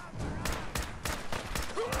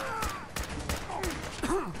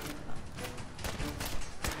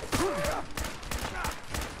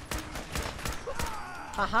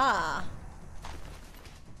 Haha!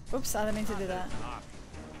 Oops, I didn't mean to do that.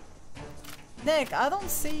 Nick, I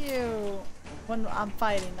don't see you when I'm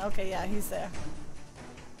fighting. Okay, yeah, he's there.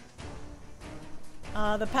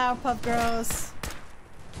 The Powerpuff Girls.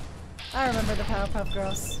 I remember the Powerpuff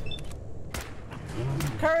Girls.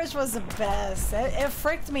 Courage was the best. It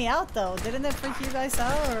freaked me out though. Didn't it freak you guys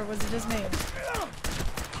out, or was it just me?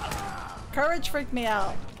 Courage freaked me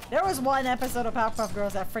out. There was one episode of Powerpuff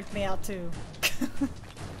Girls that freaked me out too.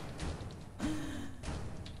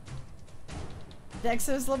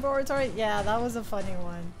 Dexter's Laboratory? Yeah, that was a funny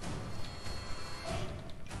one.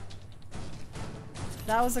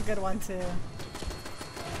 That was a good one too.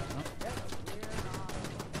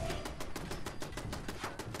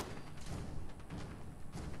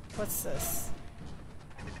 What's this?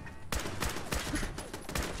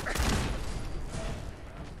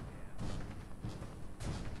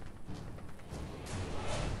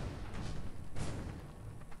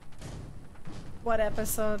 What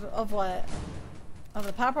episode of what? Of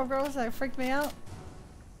the Papa Bros that freaked me out?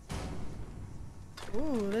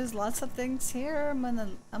 Ooh, there's lots of things here. I'm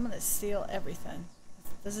gonna steal everything.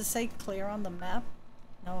 Does it say clear on the map?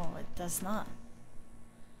 No, it does not.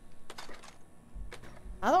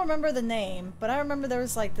 I don't remember the name, but I remember there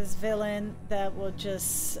was like this villain that will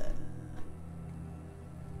just...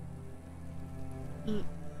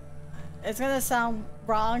 It's gonna sound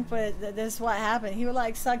wrong, but this is what happened. He would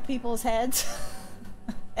like suck people's heads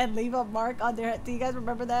and leave a mark on their head. Do you guys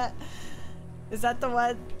remember that? Is that the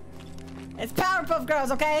one? It's Powerpuff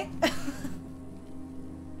Girls, okay?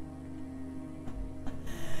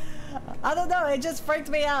 I don't know, it just freaked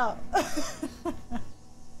me out.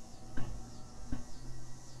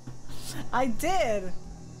 I did.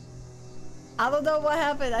 I don't know what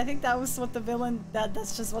happened. I think that was what the villain,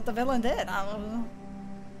 that's just what the villain did. I don't know.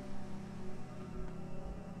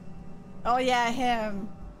 Oh yeah, him.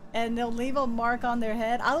 And they'll leave a mark on their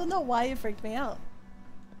head. I don't know why it freaked me out.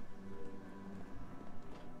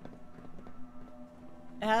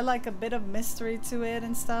 It had like a bit of mystery to it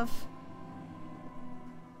and stuff.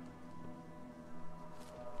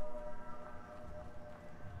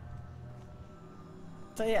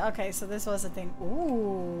 So yeah, okay, so this was a thing.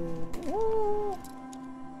 Ooh. Ooh.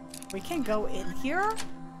 We can go in here?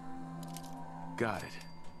 Got it.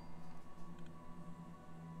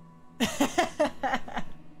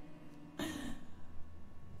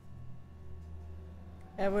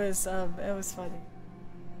 It was funny.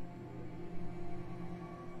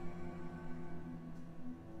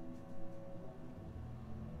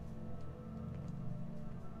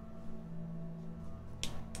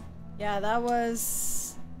 Yeah, that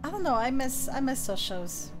was, I don't know, I miss those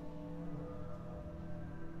shows.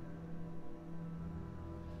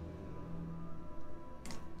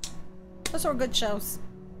 Those were good shows.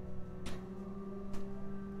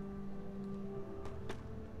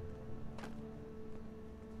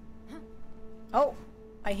 Oh,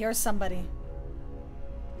 I hear somebody.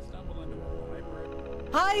 Stumble into a library.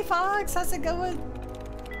 Hi, Fox. How's it going?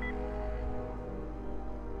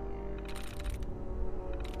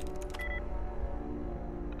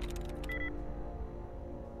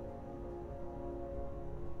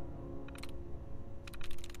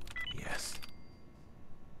 Yes.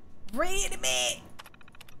 Read me.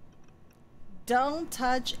 Don't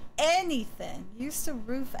touch anything. Use the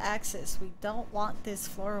roof access. We don't want this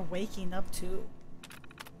floor waking up too.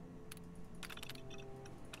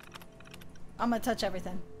 I'm gonna touch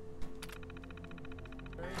everything.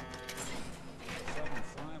 Sudden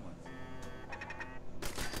silence.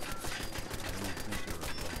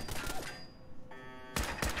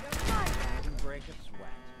 Didn't break a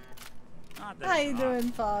sweat. Not that How it's you hot.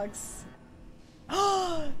 doing, Fox?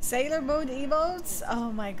 Oh, Sailor Moon emotes?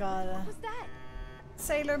 Oh my god. What was that?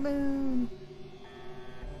 Sailor Moon.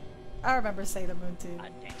 I remember Sailor Moon too.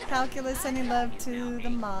 Calculus, sending love to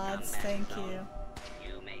the mods. Thank you.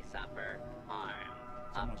 You may suffer harm,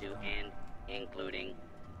 up to and including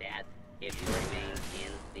death, if you remain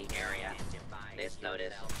in the area. This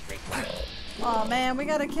notice requires... Oh man, we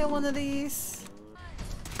gotta kill one of these.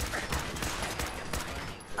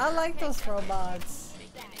 I like those robots.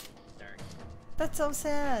 That's so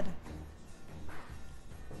sad.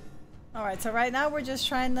 Alright, so right now we're just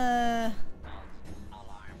trying to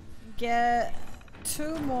get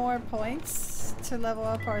 2 more points to level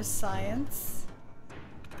up our science.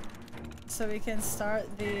 So we can start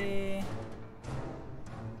the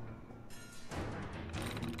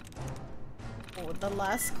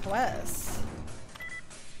last quest.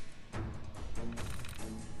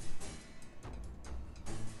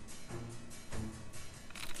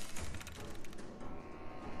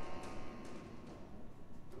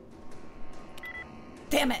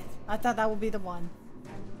 Damn it! I thought that would be the one.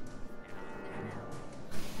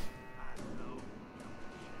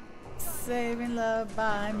 Saving love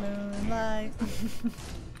by moonlight.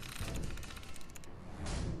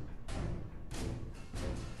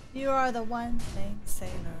 You are the one thing,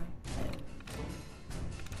 sailor.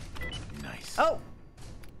 Nice. Oh!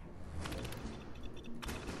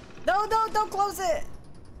 No, no, don't close it!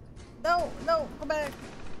 No, no, go back.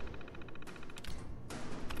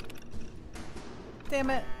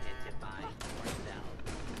 Damn it.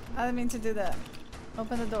 I didn't mean to do that.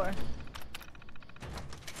 Open the door.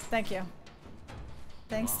 Thank you.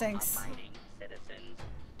 Thanks, thanks. Citizens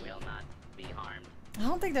will not be harmed. I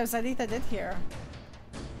don't think there's anything in here.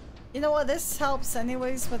 You know what? This helps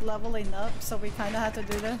anyways with leveling up, so we kind of had to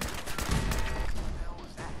do that.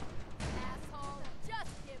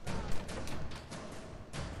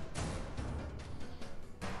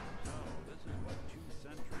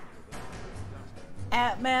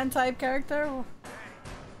 Ant-Man type character.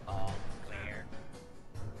 All clear.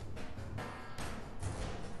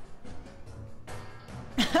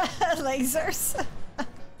 Lasers.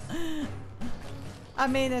 I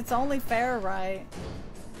mean, it's only fair, right?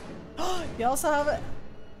 You also have it.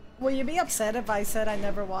 Will you be upset if I said I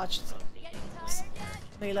never watched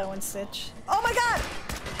Lilo and Stitch? Oh my god!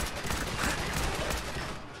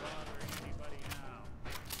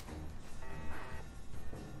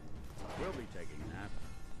 We'll be taking a nap.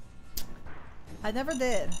 I never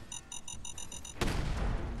did.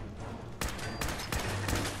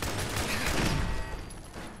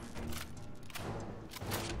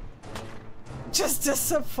 Just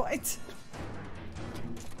disappointed.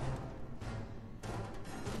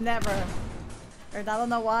 Never. Or I don't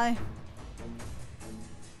know why.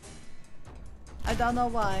 I don't know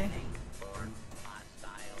why.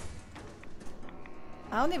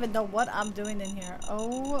 I don't even know what I'm doing in here.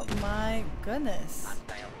 Oh my goodness.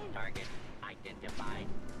 Target identified.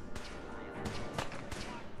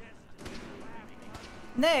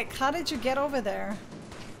 Nick, how did you get over there?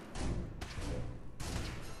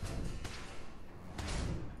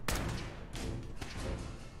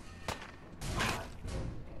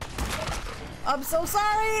 I'm so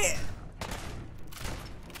sorry!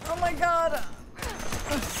 Oh my god!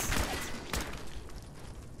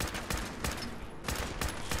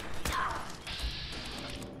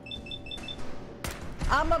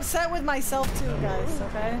 I'm upset with myself too, guys,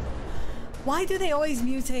 okay? Why do they always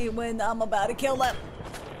mutate when I'm about to kill them?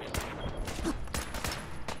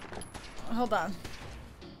 Hold on.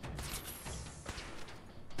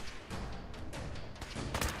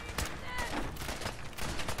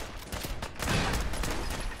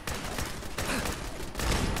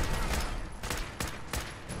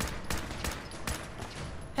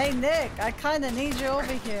 Hey Nick, I kinda need you over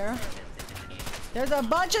here. There's a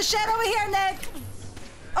bunch of shit over here, Nick!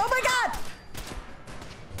 Oh my god!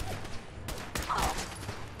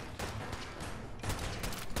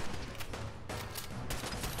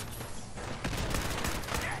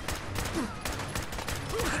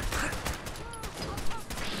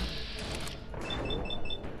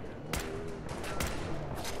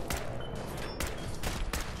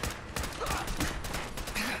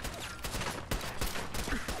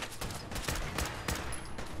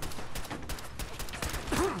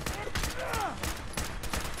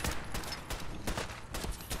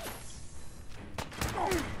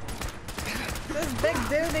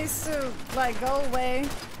 Like, go away.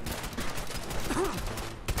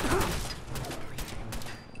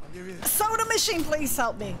 Soda machine, please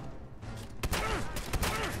help me.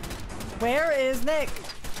 Where is Nick?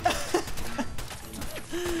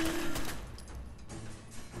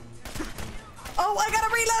 Oh, I gotta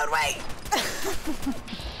reload, wait!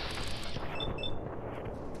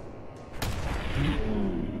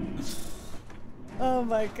 Oh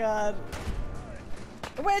my god.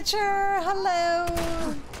 Witcher, hello!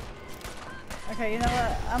 Okay, you know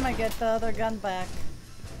what? I'm gonna get the other gun back.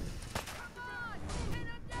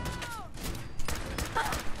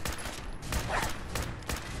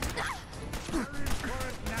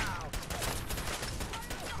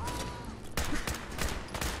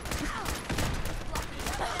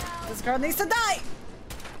 This girl needs to die!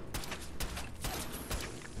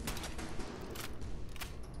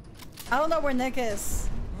 I don't know where Nick is.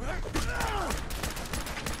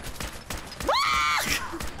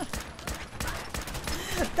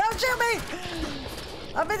 Don't shoot me!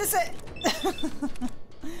 I'm innocent!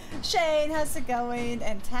 Shane, how's it going?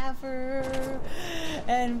 And Taffer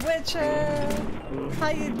and Witcher, how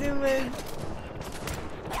you doing?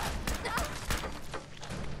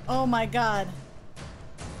 Oh my god.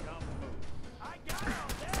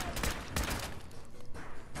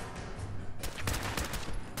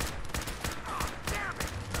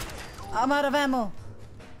 I'm out of ammo.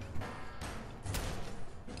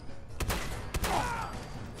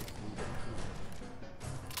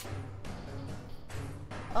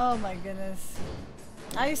 Oh my goodness.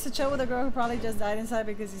 I used to chill with a girl who probably just died inside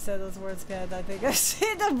because you said those words, kid. I think I've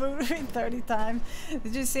seen the movie 30 times.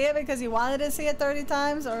 Did you see it because you wanted to see it 30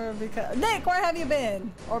 times? Or because... Nick, where have you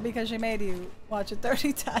been? Or because she made you watch it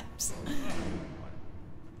 30 times? What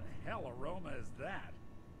the hell aroma is that?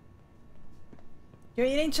 You're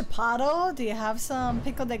eating chipotle? Do you have some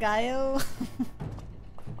pico de gallo?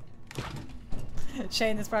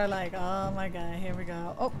 Shane is probably like, oh my god, here we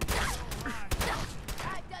go. Oh.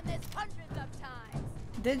 I've done this hundreds of times.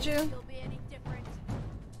 Did you?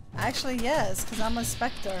 Actually, yes, because I'm a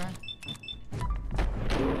Spectre.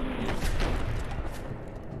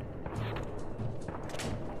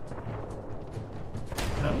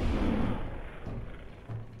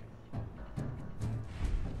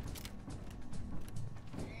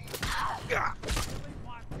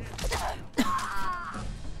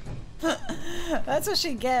 That's what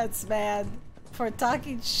she gets, man, for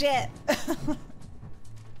talking shit.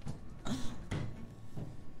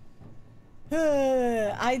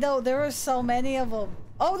 I know, there were so many of them.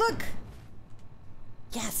 Oh, look!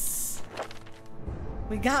 Yes!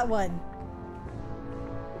 We got one.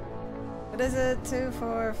 What is it? 2,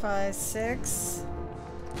 4, 5, 6.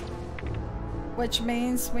 Which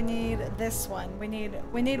means we need this one. We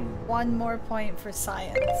need one more point for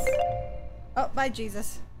science. Oh, bye,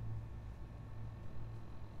 Jesus.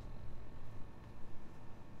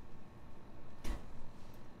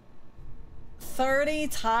 $30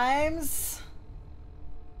 times?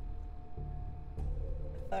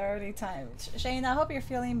 30 times. Shane, I hope you're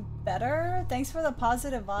feeling better. Thanks for the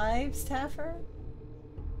positive vibes, Taffer.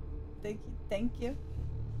 Thank you. Thank you.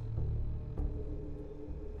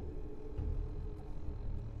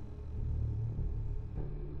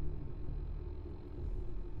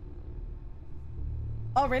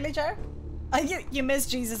 Oh, really, Jar? You missed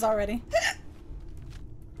Jesus already.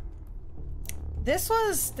 This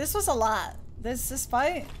was a lot. This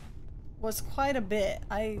fight was quite a bit.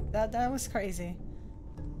 That was crazy.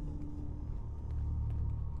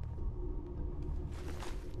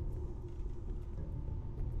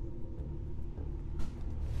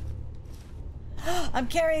 I'm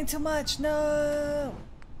carrying too much. No.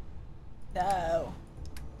 No.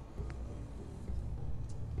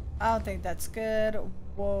 I don't think that's good.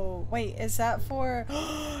 Whoa. Wait, is that for...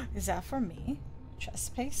 is that for me? Chest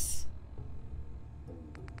space?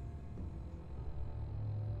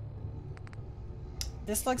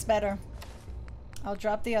 This looks better. I'll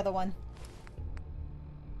drop the other one.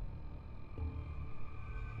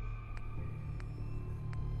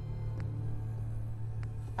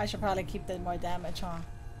 I should probably keep the more damage, huh?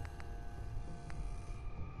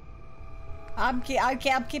 I'm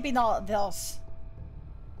keeping all those.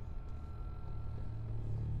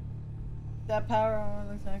 That power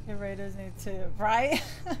looks like the Raiders need to, right?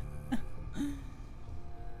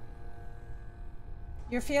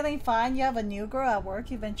 You're feeling fine? You have a new girl at work?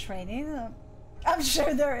 You've been training? I'm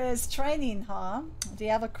sure there is training, huh? Do you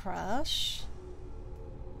have a crush?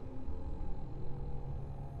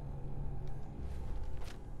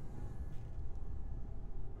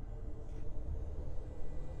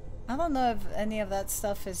 I don't know if any of that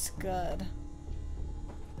stuff is good.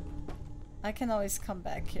 I can always come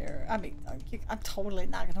back here. I mean, I'm totally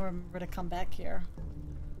not gonna remember to come back here.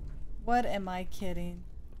 What am I kidding?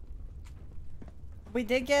 We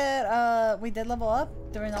did get, we did level up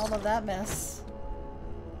during all of that mess.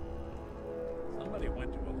 Somebody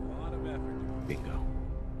went to a lot of effort. Bingo.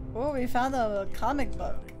 Oh, we found a comic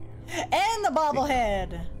book. And the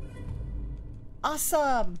bobblehead!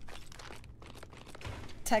 Awesome!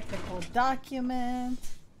 Technical document.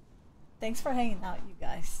 Thanks for hanging out, you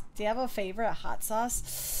guys. Do you have a favorite hot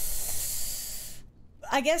sauce?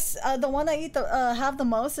 I guess the one I eat have the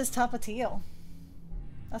most is Tapatio.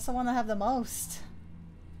 That's the one I have the most.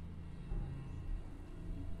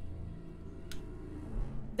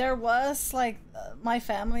 There was like my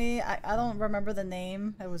family. I don't remember the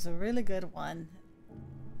name. It was a really good one.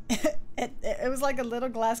 It was like a little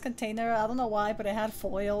glass container. I don't know why, but it had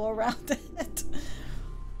foil around it.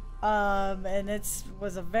 And it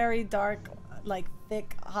was a very dark, like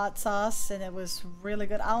thick hot sauce, and it was really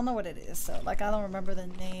good. I don't know what it is, so like I don't remember the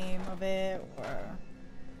name of it or.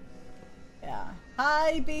 Yeah.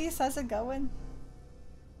 Hi, Beast. How's it going?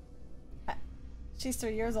 She's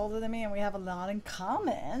 3 years older than me, and we have a lot in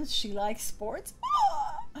common. She likes sports.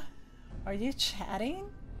 Oh! Are you chatting?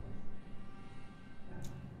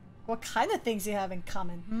 What kind of things do you have in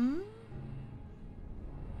common? Hmm?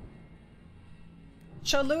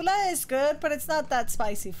 Cholula is good, but it's not that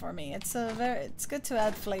spicy for me. It's good to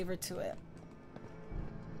add flavor to it.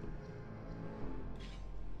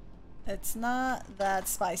 It's not that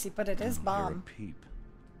spicy, but it is bomb. You're a peep.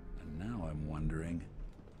 And now I'm wondering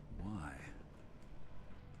why.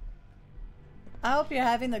 I hope you're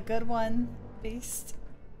having a good one, Beast.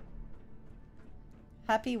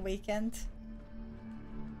 Happy weekend.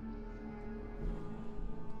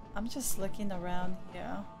 I'm just looking around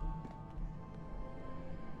here.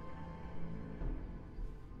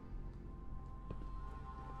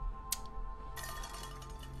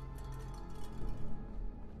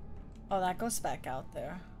 Oh, that goes back out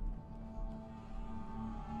there.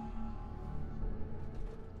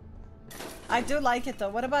 I do like it though.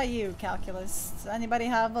 What about you, Calculus? Does anybody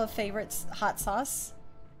have a favorite hot sauce?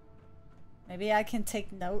 Maybe I can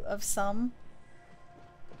take note of some.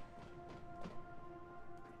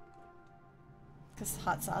 Because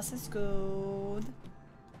hot sauce is good.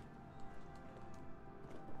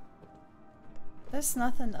 There's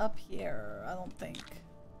nothing up here, I don't think.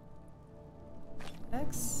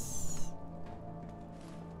 X.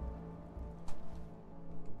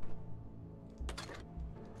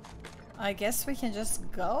 I guess we can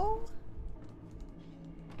just go?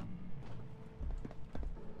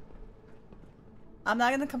 I'm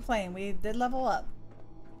not gonna complain, we did level up.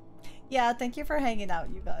 Yeah, thank you for hanging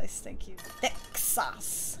out, you guys. Thank you.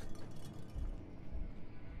 Texas.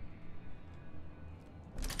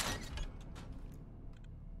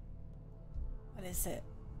 What is it?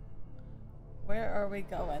 Where are we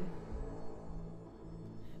going?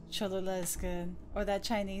 Cholula is good. Or that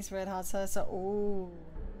Chinese red hot sauce. Oh,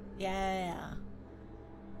 yeah.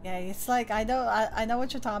 Yeah, it's like, I know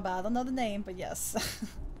what you're talking about. I don't know the name, but yes.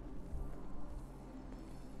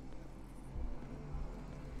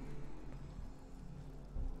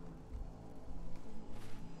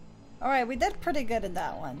 Alright, we did pretty good in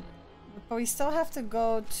that one. But we still have to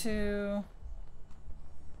go to...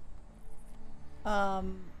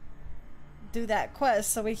 do that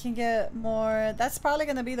quest so we can get more. That's probably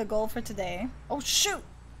gonna be the goal for today. Oh shoot!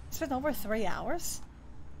 It's been over 3 hours.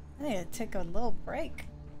 I need to take a little break.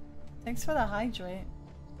 Thanks for the hydrate.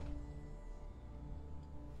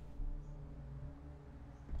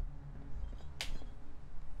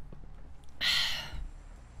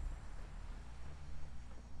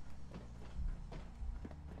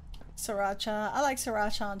 Sriracha. I like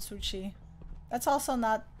sriracha on sushi. That's also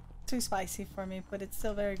not too spicy for me, but it's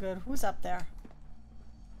still very good. Who's up there?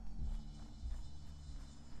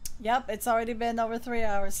 Yep, it's already been over 3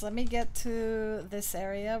 hours. Let me get to this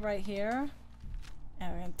area right here.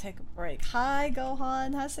 And we're gonna take a break. Hi,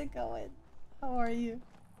 Gohan. How's it going? How are you?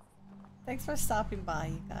 Thanks for stopping by,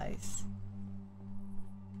 you guys.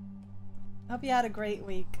 Hope you had a great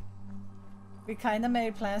week. We kind of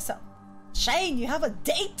made plans to... Shane, you have a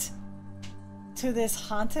date? To this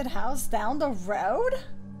haunted house down the road?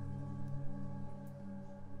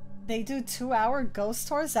 They do 2-hour ghost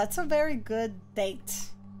tours? That's a very good date.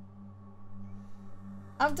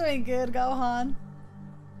 I'm doing good, Gohan.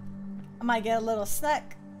 I might get a little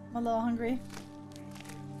snack. I'm a little hungry. Here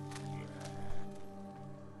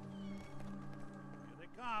they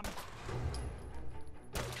come.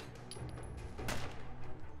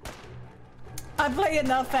 I play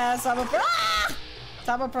enough fast.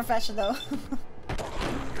 I'm a professional.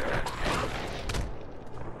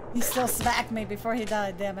 He still smacked me before he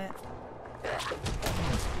died, damn it.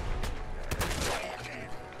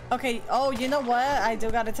 Okay, oh, you know what? I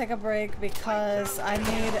do gotta take a break because I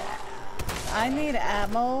need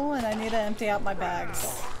ammo and I need to empty out my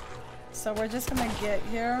bags. So we're just gonna get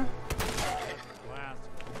here.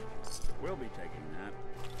 We'll be taking that.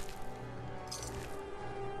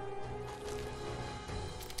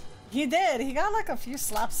 He did. He got like a few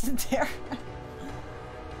slaps in there.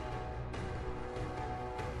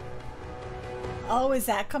 Oh, is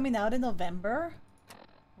that coming out in November?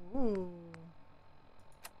 Ooh.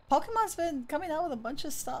 Pokemon's been coming out with a bunch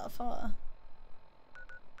of stuff, huh?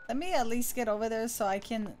 Let me at least get over there so I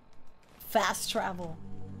can fast travel.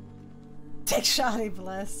 Take Shoddy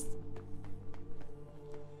blessed.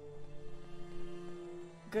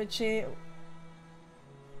 Gucci.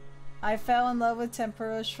 I fell in love with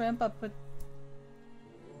tempura shrimp.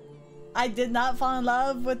 I did not fall in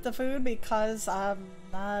love with the food because I'm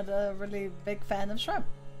not a really big fan of shrimp.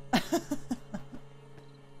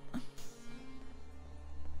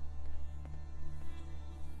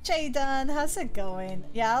 Jayden, how's it going?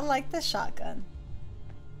 Yeah, I like the shotgun.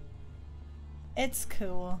 It's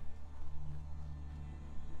cool.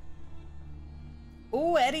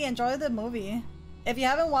 Ooh, Eddie, enjoy the movie. If you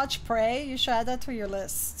haven't watched Prey, you should add that to your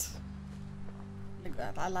list.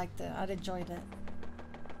 I liked it. I enjoyed it.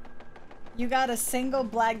 You got a single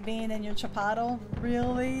black bean in your chapato?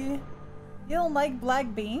 Really? You don't like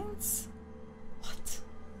black beans? What?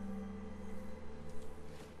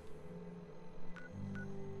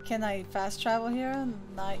 Can I fast travel here?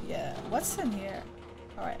 Not yet. What's in here?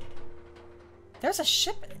 Alright. There's a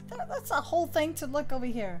ship. That's a whole thing to look over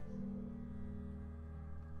here.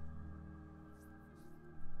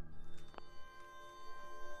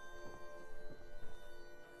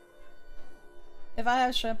 If I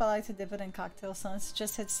have shrimp, I like to dip it in cocktail sauce. It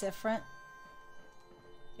just hits different.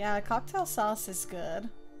 Yeah, cocktail sauce is good.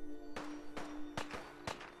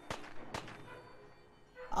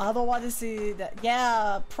 Other what is the...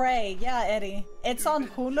 Yeah, Prey. Yeah, Eddie. It's on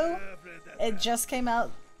Hulu. It just came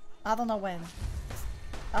out. I don't know when.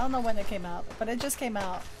 I don't know when it came out, but it just came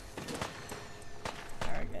out.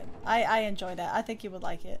 Very good. I enjoyed it. I think you would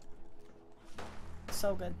like it.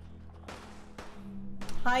 So good.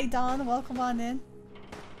 Hi Don, welcome on in.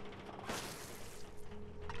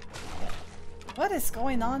 What is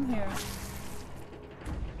going on here?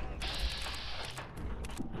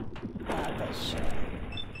 Ah, that shit.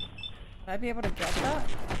 Would I be able to get that?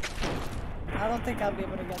 I don't think I'll be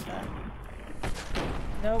able to get that.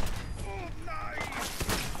 Nope.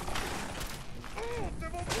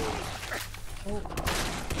 Oh.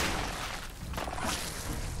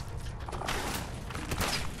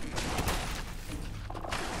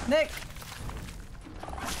 Nick!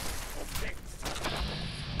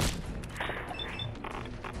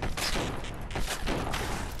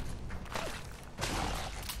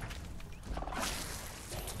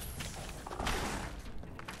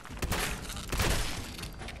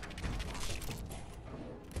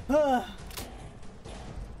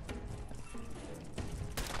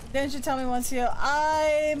 Didn't you tell me once you...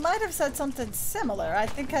 I might have said something similar. I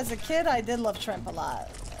think as a kid I did love shrimp a lot.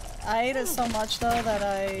 I ate it so much though that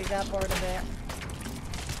I got bored of it.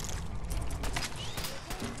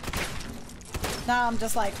 Now I'm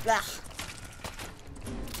just like, ugh.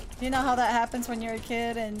 You know how that happens when you're a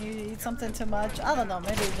kid and you eat something too much? I don't know,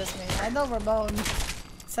 maybe it's just me. I know Ramon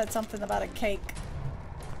said something about a cake.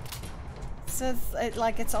 Says it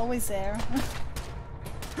like it's always there.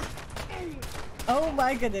 Oh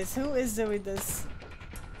my goodness, who is doing this?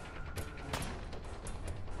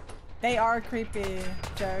 They are creepy,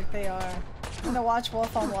 Jerk, they are. I'm gonna watch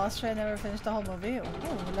Wolf on Wall Street and never finish the whole movie.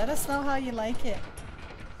 Ooh, let us know how you like it.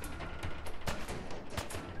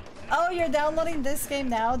 Oh, you're downloading this game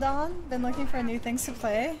now, Dawn? Been looking for new things to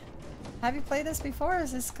play? Have you played this before, or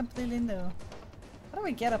is this completely new? How do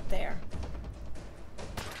we get up there?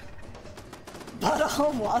 But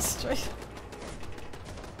on Wall Street.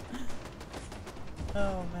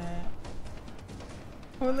 Oh man.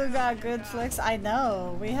 Hulu got good flicks. I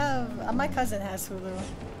know. We have... my cousin has Hulu.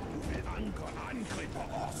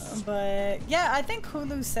 But yeah, I think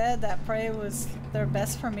Hulu said that Prey was their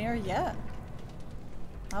best premiere yet.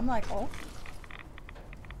 I'm like, oh.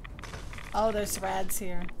 Oh, there's rads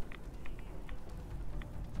here.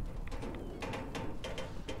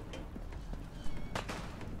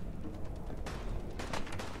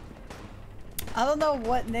 I don't know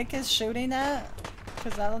what Nick is shooting at,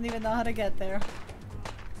 because I don't even know how to get there.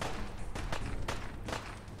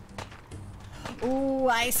 Ooh,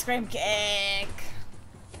 ice cream cake!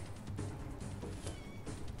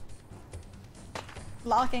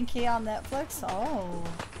 Lock and Key on Netflix? Oh.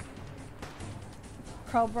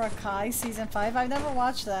 Cobra Kai Season 5? I've never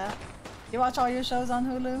watched that. You watch all your shows on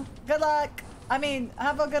Hulu? Good luck! I mean,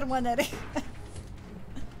 have a good one, Eddie.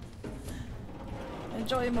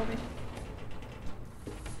 Enjoy your movie.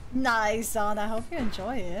 Nice, Dawn. I hope you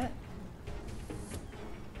enjoy it.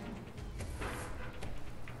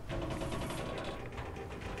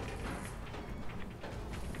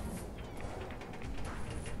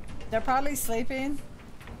 They're probably sleeping.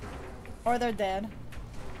 Or they're dead.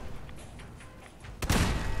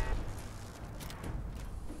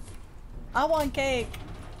 I want cake.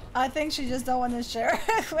 I think she just don't want to share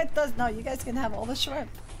with us. No, you guys can have all the shrimp.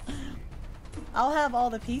 I'll have all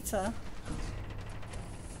the pizza.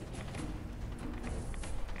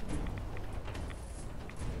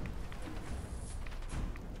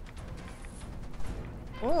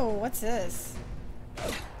 Whoa, what's this?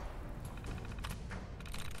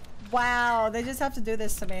 Wow, they just have to do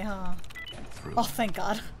this to me, huh? Oh, thank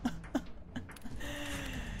God.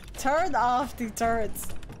 Turn off the turrets.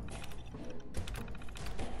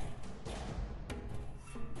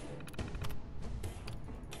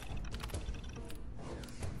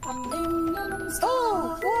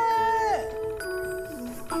 Oh, what?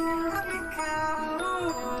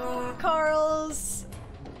 Carl's.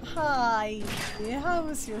 Hi. How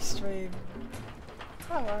was your stream?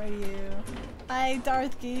 How are you? Hi,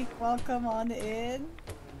 Darth Geek. Welcome on in.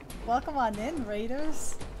 Welcome on in,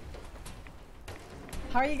 Raiders.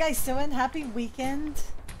 How are you guys doing? Happy weekend.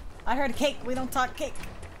 I heard cake. We don't talk cake.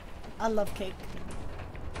 I love cake.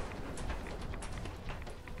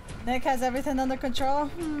 Nick has everything under control?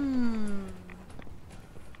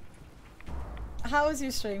 How was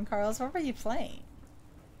your stream, Carlos? What were you playing?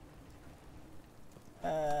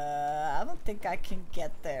 I don't think I can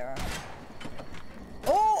get there.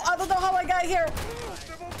 Oh, I don't know how I got here.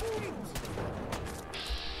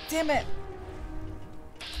 Damn it.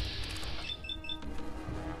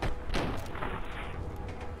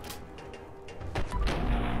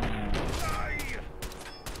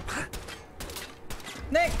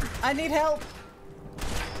 Nick. I need help.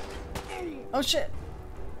 Oh shit.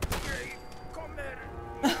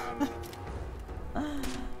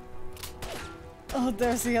 Oh,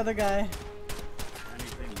 there's the other guy.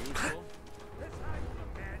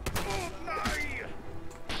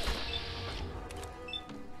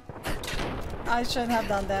 I shouldn't have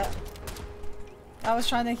done that. I was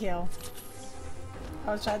trying to heal.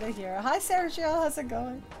 I was trying to heal. Hi Sergio, how's it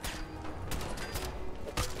going?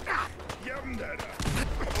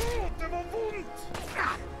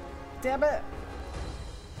 Damn it.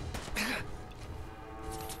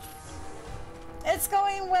 It's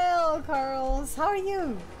going well, Carls. How are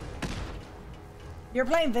you? You're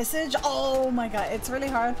playing Visage? Oh my god, it's really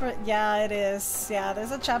hard for... Yeah, it is. Yeah,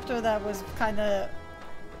 there's a chapter that was kind of...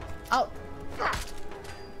 out.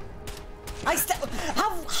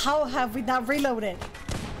 How have we not reloaded?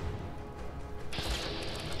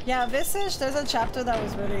 Yeah, Visage, there's a chapter that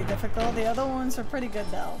was really difficult. The other ones are pretty good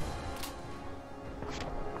though.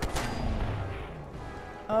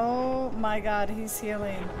 Oh my god, he's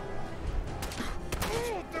healing.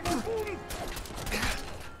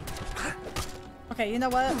 Okay, you know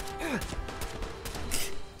what?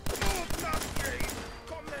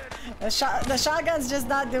 The shotgun's just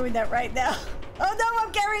not doing that right now. Oh no,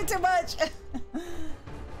 I'm carrying too much!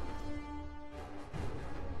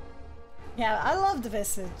 Yeah, I love the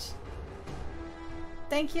Visage.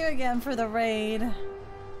 Thank you again for the raid.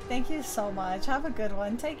 Thank you so much. Have a good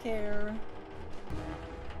one. Take care.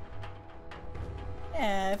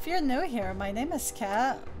 Yeah, if you're new here, my name is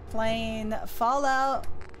Kat. Playing Fallout.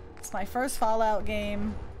 It's my first Fallout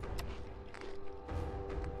game.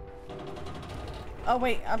 Oh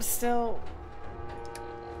wait, I'm still...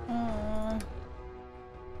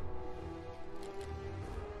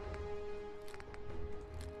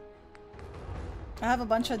 I have a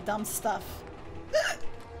bunch of dumb stuff.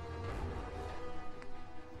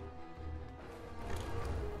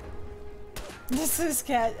 This is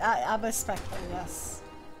Cat. I'm a spectre, yes.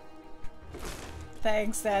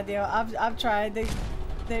 Thanks, Daniel. I've tried.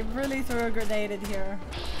 They really threw a grenade in here.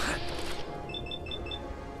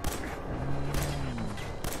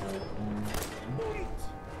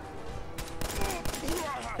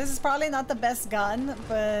 This is probably not the best gun,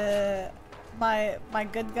 but my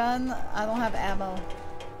good gun, I don't have ammo.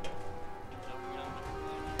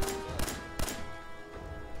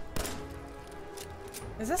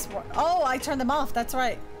 Is this what? Oh, I turned them off. That's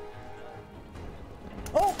right.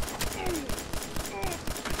 Oh!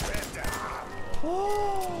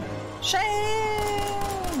 Oh! Shame!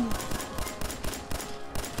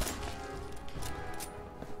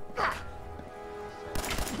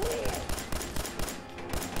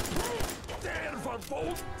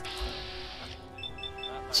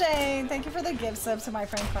 Shane, thank you for the gift sub to my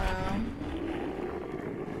friend Carl.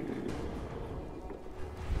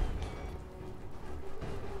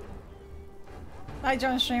 I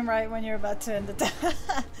joined stream right when you're about to end the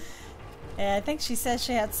yeah, I think she said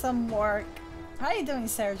she had some work. How are you doing,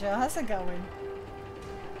 Sergio? How's it going?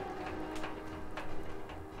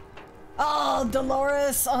 Oh,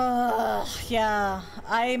 Dolores! Yeah.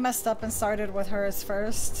 I messed up and started with hers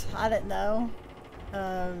first. I didn't know.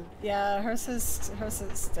 Yeah, hers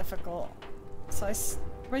is difficult. So I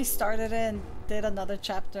restarted it and did another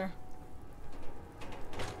chapter.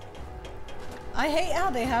 I hate how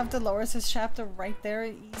they have Dolores' chapter right there,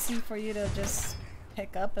 easy for you to just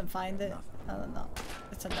pick up and find it. I don't know.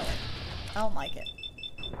 It's annoying. I don't like it.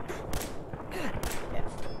 Yeah.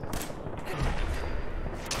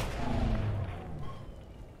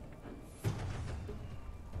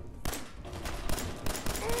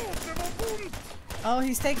 Oh,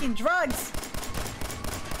 he's taking drugs!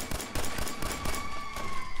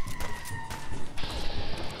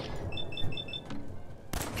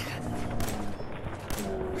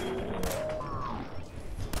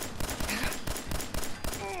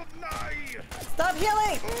 Stop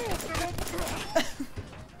healing!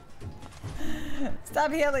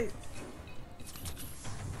 Stop healing!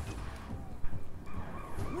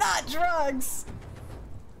 Not drugs!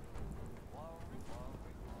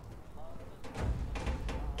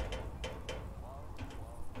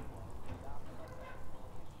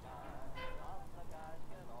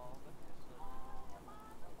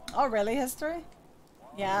 Oh, really? History?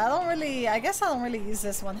 Yeah, I guess I don't really use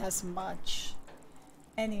this one as much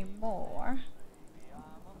anymore.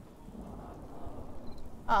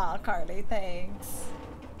 Aw, Carly, thanks.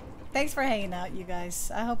 Thanks for hanging out, you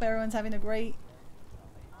guys. I hope everyone's having a great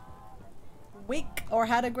week or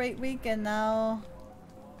had a great week, and now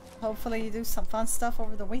hopefully you do some fun stuff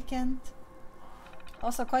over the weekend.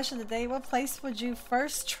 Also, question today, what place would you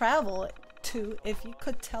first travel to if you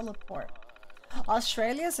could teleport?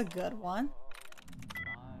 Australia's a good one.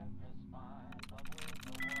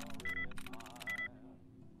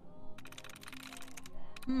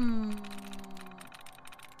 Hmm.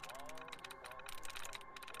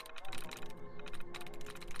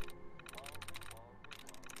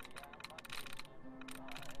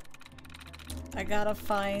 I gotta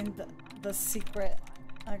find the secret.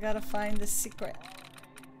 I gotta find the secret.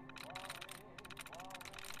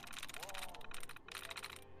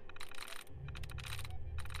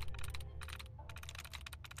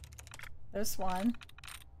 There's one.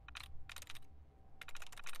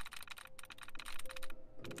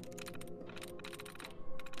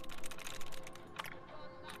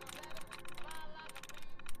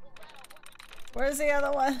 Where's the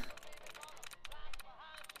other one?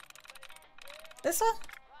 This one?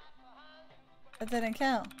 That didn't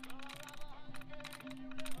count.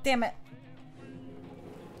 Damn it.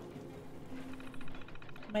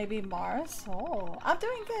 Maybe Mars? Oh, I'm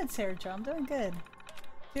doing good, Sergio. I'm doing good.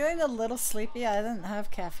 Feeling a little sleepy. I didn't have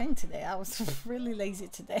caffeine today. I was really lazy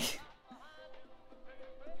today.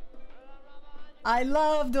 I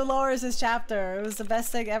love Dolores' chapter. It was the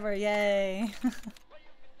best thing ever. Yay.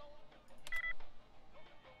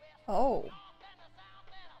 Oh.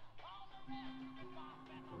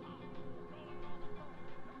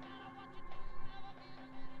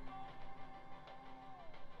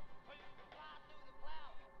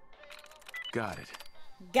 Got it.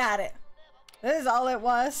 Got it. This is all it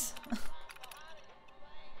was.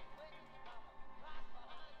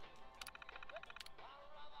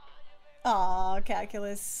 Aw,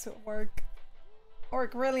 calculus work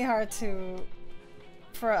really hard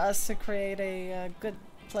for us to create a good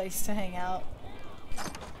place to hang out.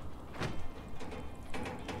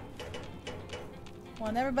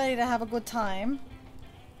 Want everybody to have a good time.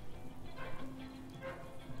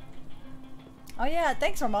 Oh yeah,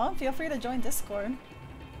 thanks Ramon. Feel free to join Discord.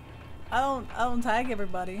 I don't tag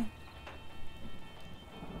everybody.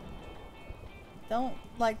 Don't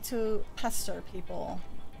like to pester people.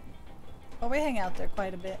 But we hang out there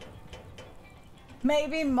quite a bit.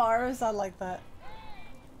 Maybe Mars, I like that.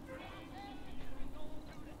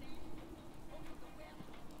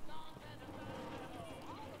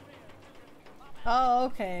 Oh,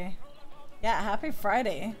 okay. Yeah, happy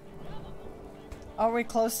Friday. Are we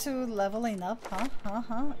close to leveling up?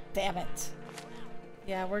 Huh? Damn it.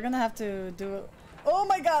 Yeah, we're gonna have to do it. Oh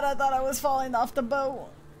my god, I thought I was falling off the boat.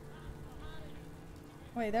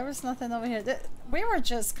 Wait, there was nothing over here. We were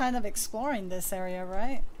just kind of exploring this area,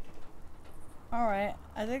 right? Alright,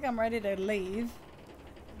 I think I'm ready to leave.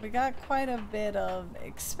 We got quite a bit of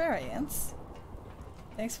experience.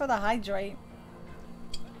 Thanks for the hydrate.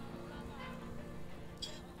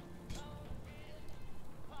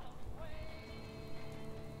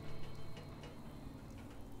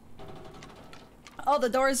 Oh, the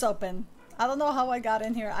door is open. I don't know how I got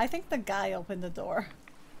in here. I think the guy opened the door.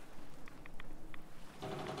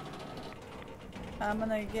 I'm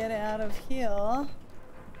gonna get out of here.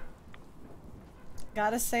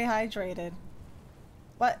 Gotta stay hydrated.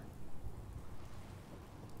 What?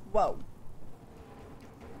 Whoa.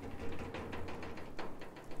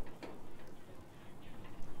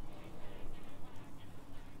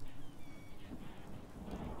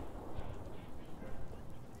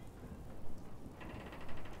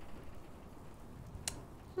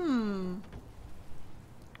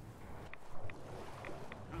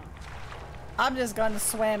 I'm just gonna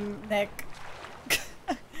swim, Nick.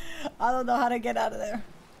 I don't know how to get out of there.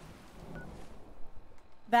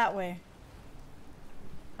 That way.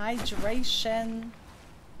 Hydration.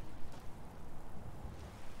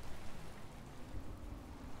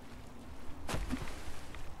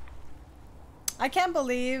 I can't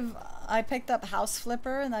believe I picked up House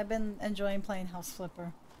Flipper and I've been enjoying playing House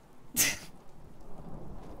Flipper.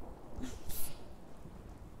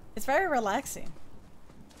 It's very relaxing.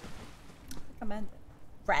 Recommend it.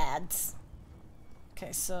 Rads.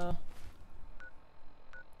 Okay, so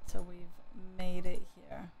we've made it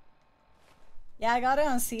here. Yeah, I got it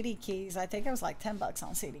on CD keys. I think it was like 10 bucks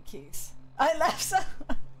on CD keys. I left so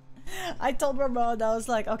I told Ramon, I was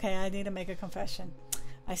like, okay, I need to make a confession.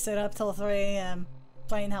 I stayed up till 3 a.m.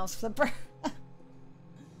 playing House Flipper.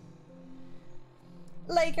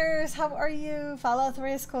 Lakers, how are you? Fallout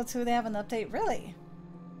 3 is cool too. They have an update. Really?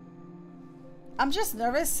 I'm just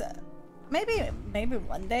nervous. Maybe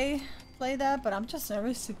one day play that, but I'm just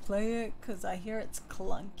nervous to play it because I hear it's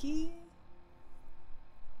clunky.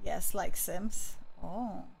 Yes, like Sims.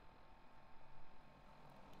 Oh.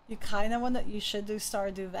 You kind of want to, you should do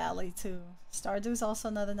Stardew Valley too. Stardew's also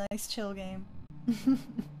another nice chill game.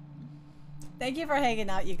 Thank you for hanging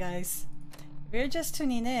out, you guys. If you're just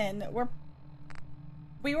tuning in, we're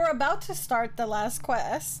We were about to start the last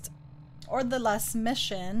quest, or the last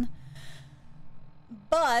mission,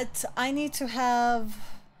 but I need to have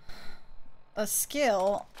a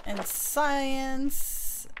skill in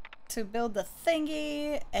science to build the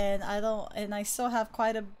thingy, and I still have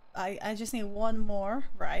quite a, I just need one more,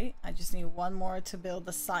 right? I just need one more to build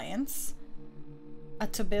the science,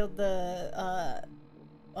 to build the,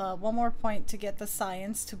 one more point to get the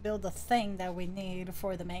science to build the thing that we need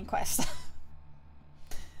for the main quest.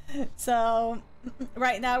 So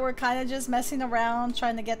right now we're kind of just messing around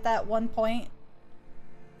trying to get that 1 point,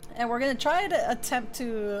 and we're gonna try to attempt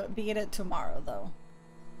to beat it tomorrow though.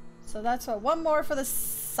 So that's what, one more for the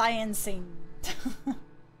sciencing.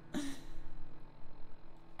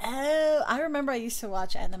 Oh, I remember I used to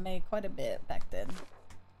watch anime quite a bit back then.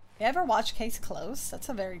 You ever watch Case Close? That's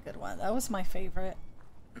a very good one. That was my favorite.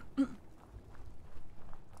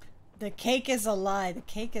 The cake is a lie. The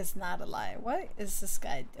cake is not a lie. What is this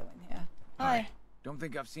guy doing here? Hi. Don't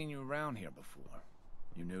think I've seen you around here before.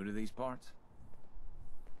 You new to these parts?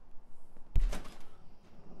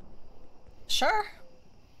 Sure.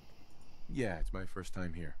 Yeah, it's my first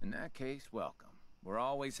time here. In that case, welcome. We're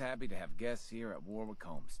always happy to have guests here at Warwick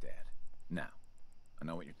Homestead. Now, I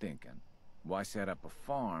know what you're thinking. Why set up a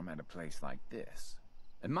farm at a place like this?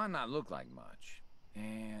 It might not look like much,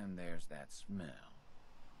 and there's that smell.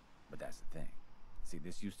 But that's the thing. See,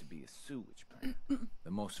 this used to be a sewage plant. The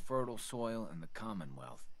most fertile soil in the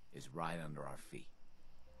Commonwealth is right under our feet.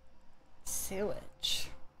 Sewage.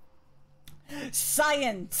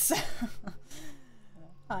 Science!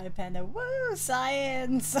 Hi, Panda. Woo!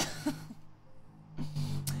 Science!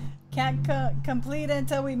 Can't complete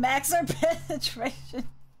until we max our penetration.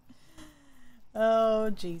 Oh,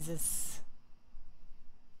 Jesus.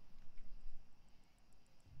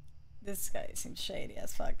 This guy seems shady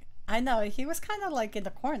as fuck. I know, he was kind of like in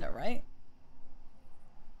the corner, right?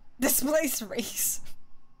 Displaced race.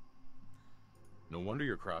 No wonder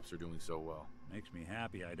your crops are doing so well. Makes me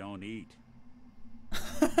happy I don't eat.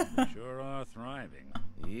 They sure are thriving.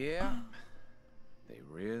 Yeah, they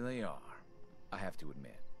really are. I have to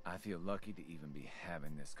admit, I feel lucky to even be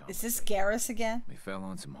having this conversation. Is this Garrus again? We fell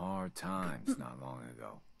on some hard times not long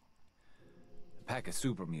ago. A pack of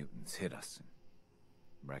super mutants hit us and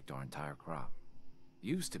wrecked our entire crop.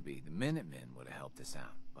 Used to be the Minutemen would have helped us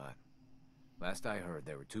out, but last I heard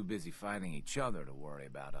they were too busy fighting each other to worry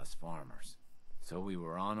about us farmers. So we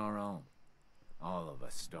were on our own. All of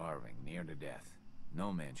us starving near to death.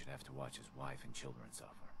 No man should have to watch his wife and children suffer.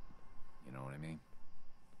 You know what I mean?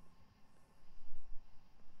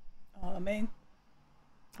 Oh, I mean,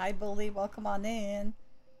 hi, Bully. Welcome on in.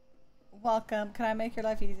 Welcome. Can I make your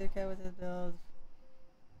life easier with this build?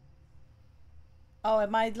 Oh,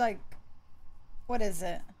 am I like... What is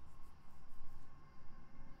it?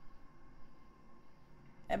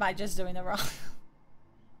 Am I just doing it wrong?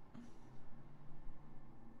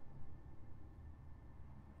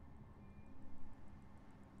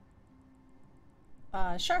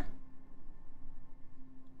 Sure.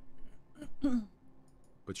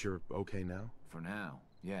 But you're okay now? For now,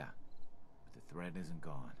 yeah. But the threat isn't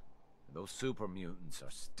gone. Those super mutants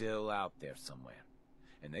are still out there somewhere.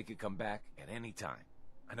 And they could come back at any time.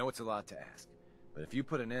 I know it's a lot to ask, but if you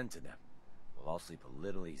put an end to them, we'll all sleep a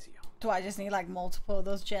little easier. Do I just need like multiple of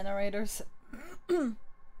those generators?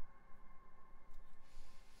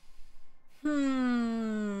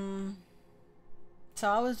 So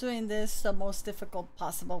I was doing this the most difficult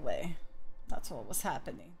possible way. That's what was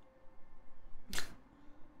happening.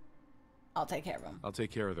 I'll take care of them. I'll take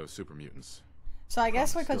care of those super mutants. So I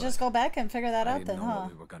guess we could just go back and figure that out then, huh?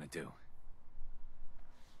 What we were gonna do.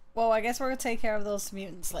 Well, I guess we're gonna take care of those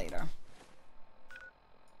mutants later.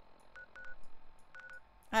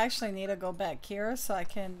 I actually need to go back here so I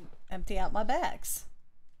can empty out my bags.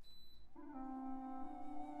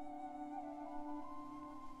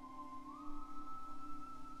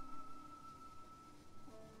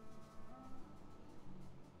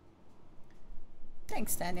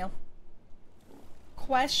 Thanks, Daniel.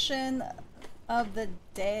 Question of the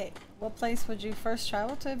day. What place would you first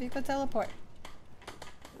travel to if you could teleport?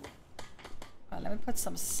 Alright, let me put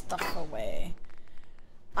some stuff away.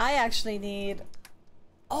 I actually need...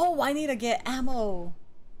 Oh, I need to get ammo.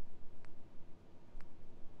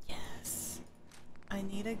 Yes. I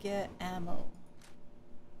need to get ammo.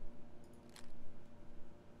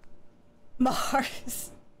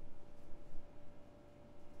 Mars.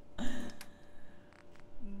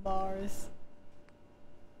 Mars.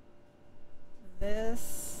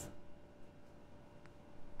 This.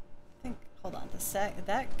 I think, hold on,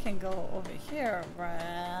 that can go over here,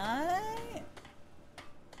 right?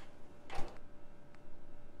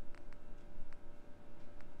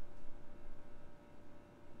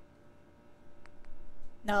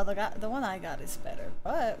 No, the one I got is better,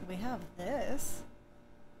 but we have this.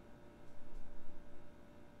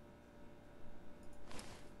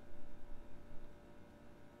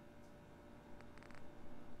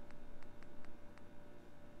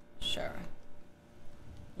 Sure.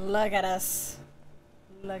 Look at us.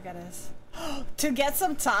 Look at us. To get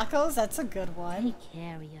some tacos? That's a good one. Take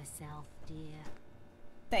care of yourself, dear.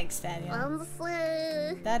 Thanks, Daniel.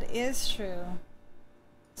 That is true.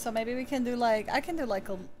 So maybe we can do like, I can do like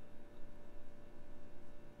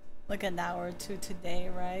an hour or two today,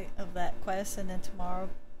 right? Of that quest, and then tomorrow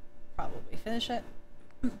probably finish it.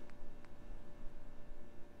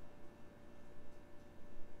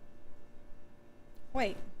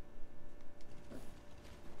 Wait.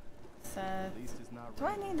 Do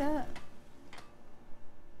I need that?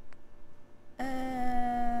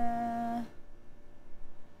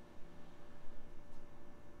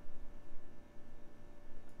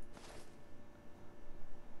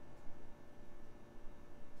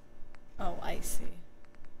 Oh, I see.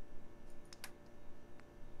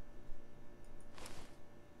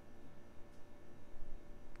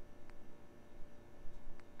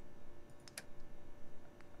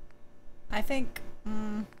 I think,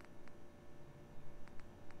 nah,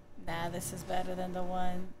 this is better than the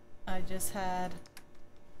one I just had.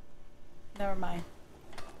 Never mind.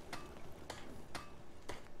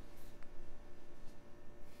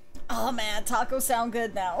 Oh man, tacos sound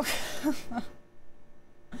good now.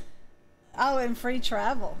 Oh, and free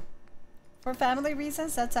travel. For family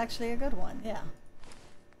reasons, that's actually a good one, yeah.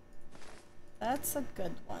 That's a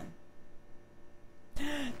good one.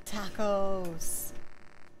 Tacos.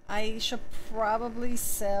 I should probably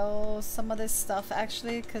sell some of this stuff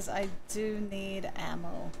actually, because I do need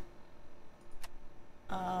ammo.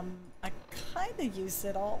 I kind of used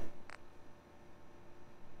it all.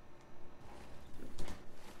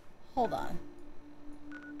 Hold on.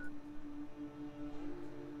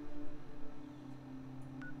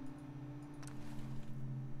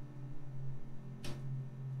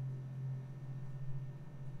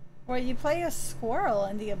 Where you play a squirrel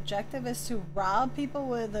and the objective is to rob people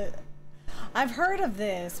with a... I've heard of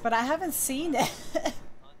this, but I haven't seen it.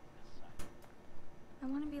 I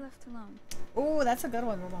want to be left alone. Oh, that's a good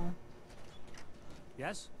one, Ramon.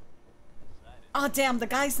 Yes? Oh, damn, the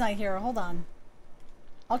guy's not here. Hold on.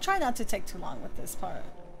 I'll try not to take too long with this part.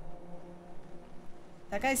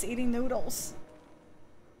 That guy's eating noodles.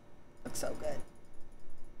 Looks so good.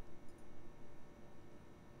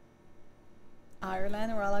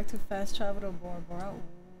 Ireland, where I like to fast travel to Bora Bora. Ooh,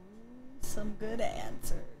 some good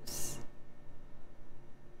answers.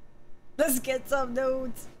 Let's get some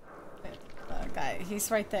notes. Guy, he's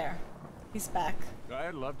right there. He's back.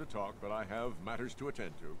 I'd love to talk, but I have matters to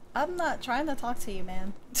attend to. I'm not trying to talk to you,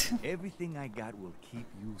 man. Everything I got will keep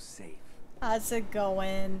you safe. How's it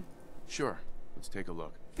going? Sure. Let's take a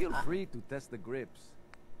look. Feel free to test the grips.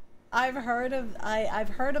 I've heard of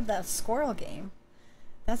that squirrel game.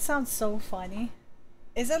 That sounds so funny.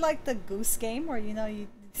 Is it like the goose game where you know you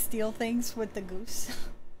steal things with the goose?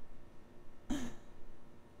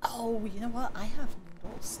 Oh, you know what? I have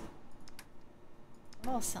noodles.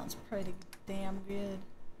 That all sounds pretty damn good.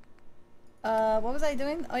 What was I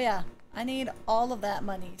doing? Oh yeah, I need all of that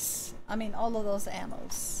monies. I mean all of those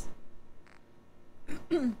ammos.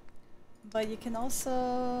 But you can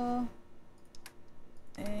also...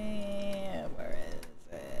 where is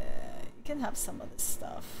it? You can have some of this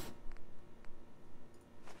stuff.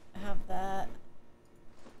 I have that.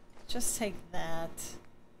 Just take that.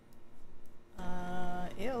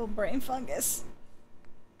 Ew, brain fungus.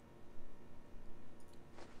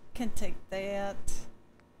 Can take that.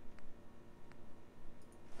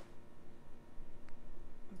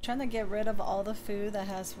 I'm trying to get rid of all the food that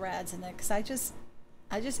has rads in it, because I just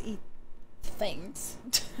eat things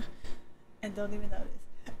and don't even notice.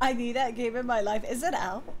 I need that game in my life. Is it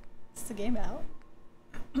out? Is the game out?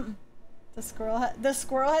 The squirrel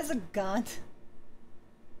has a gun.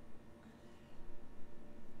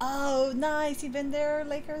 Oh, nice. You've been there,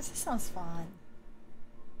 Lakers? This sounds fun.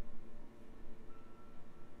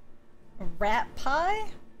 Rat pie?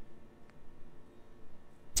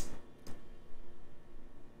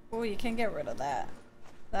 Oh, you can get rid of that.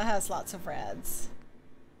 That has lots of rads.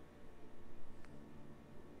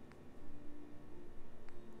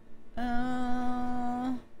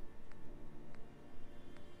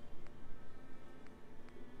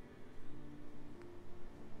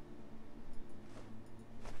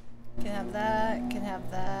 Can have that, can have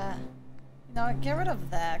that. You know what, get rid of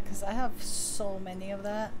that, because I have so many of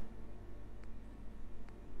that.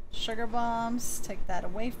 Sugar bombs, take that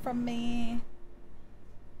away from me.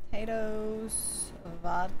 Potatoes,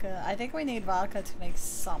 vodka. I think we need vodka to make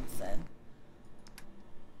something.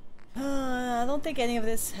 I don't think any of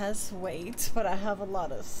this has weight, but I have a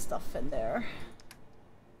lot of stuff in there.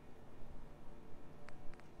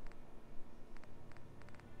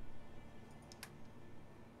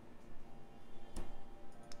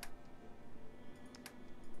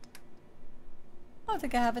 I don't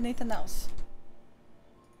think I have anything else.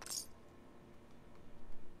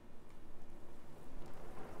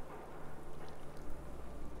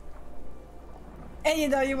 And you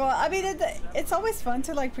know you want. I mean, it's always fun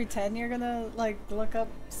to like pretend you're gonna like look up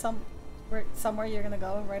somewhere you're gonna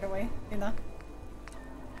go right away. You know.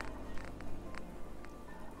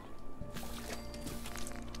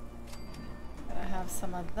 Gonna have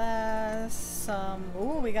some of that. Some.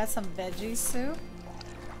 Ooh, we got some veggie soup.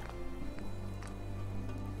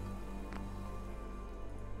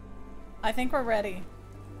 I think we're ready.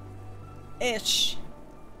 Ish.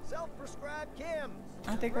 Self-prescribed chems.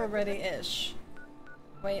 I think we're ready-ish.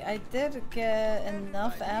 Wait, I did get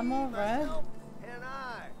enough ammo, right? And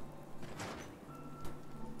I.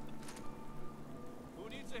 Who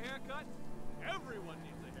needs a haircut? Everyone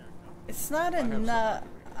needs a haircut. It's not enough.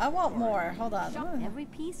 I want more. Hold on. Shop, every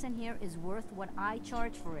piece in here is worth what I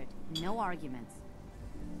charge for it. No arguments.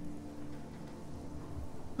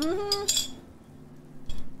 Mm-hmm.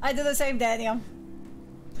 I do the same, Daniel.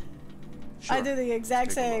 Sure. I do the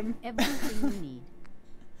exact same. Everything you need.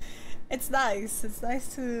 It's nice. It's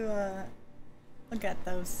nice to look at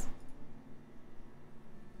those.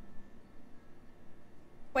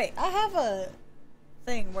 Wait, I have a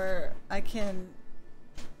thing where I can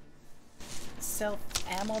sell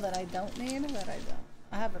ammo that I don't need, that I don't.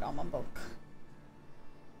 I have it on my book.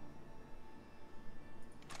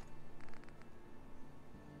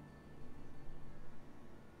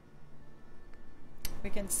 We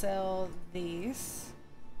can sell these.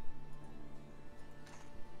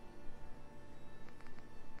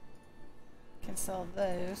 Can sell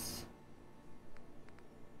those.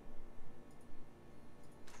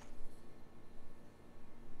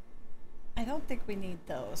 I don't think we need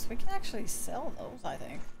those. We can actually sell those, I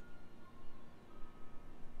think.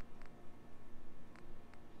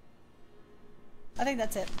 I think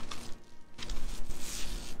that's it.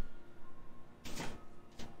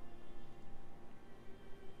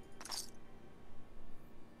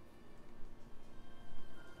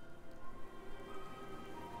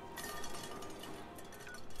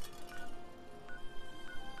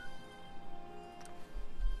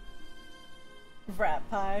 Rat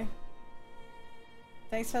pie.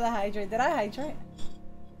 Thanks for the hydrate. Did I hydrate?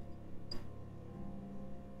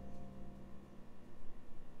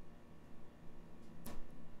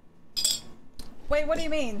 Wait, what do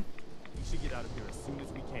you mean? We should get out of here as soon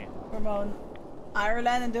as we can. We're going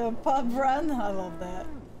Ireland and do a pub run? I love that.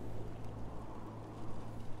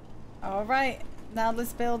 Alright, now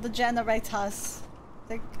let's build the generators.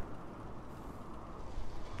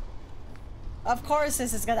 Of course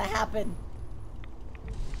this is gonna happen.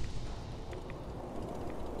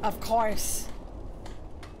 Of course.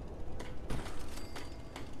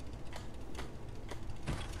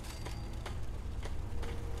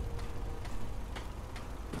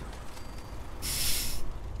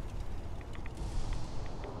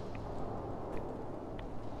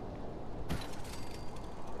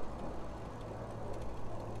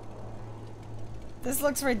 This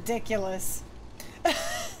looks ridiculous.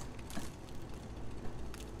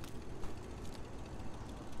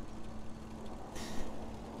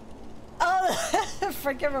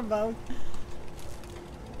 Freaking remote.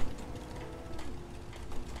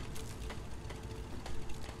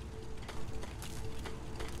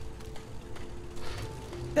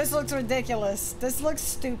 This looks ridiculous. This looks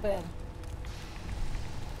stupid.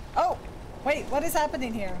 Oh, wait, what is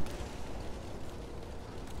happening here?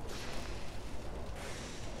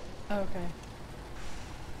 Okay.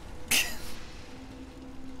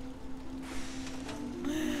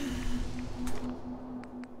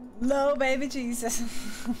 No, baby Jesus.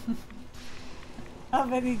 How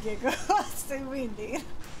many gigawatts do we need?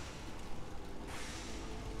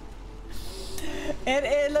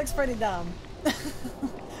 It looks pretty dumb.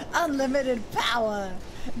 Unlimited power.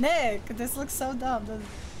 Nick, this looks so dumb,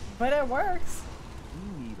 but it works.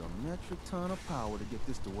 We need a metric ton of power to get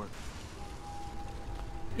this to work.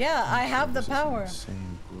 Yeah, I have the power. This is on the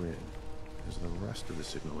same grid as the rest of the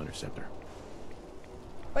signal interceptor.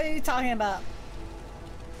 What are you talking about?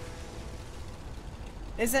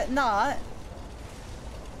 Is it not?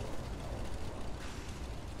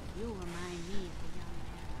 You remind me of the young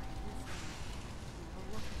man I used to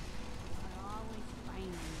know. You're always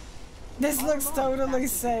finding me. This looks totally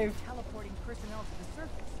safe. Teleporting personnel to the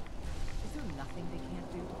surface.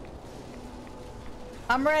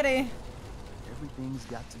 I'm ready. Everything's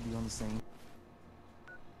got to be on the same.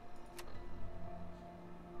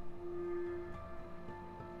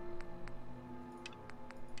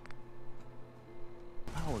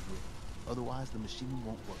 Power grid. Otherwise, the machine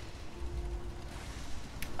won't work.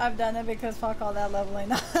 I've done it because fuck all that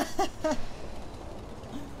leveling.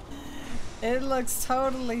 It looks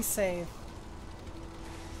totally safe.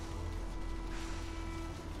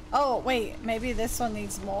 Oh, wait, maybe this one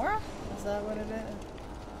needs more? Is that what it is?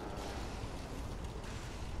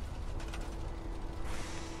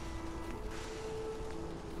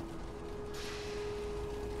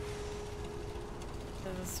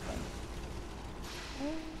 This one.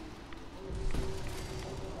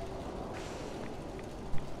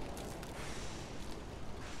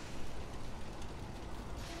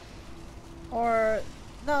 Or,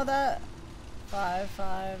 no, that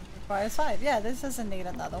 5 requires 5. Yeah, this doesn't need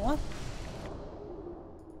another one.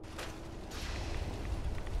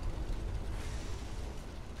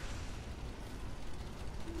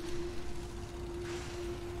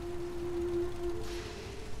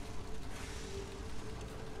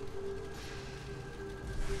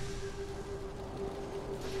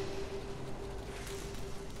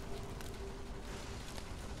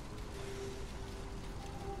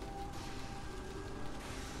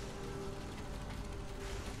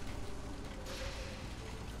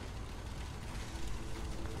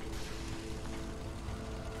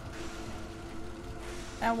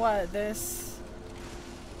 And what, this?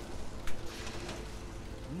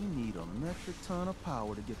 We need a metric ton of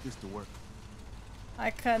power to get this to work.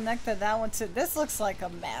 I connected that one to... This looks like a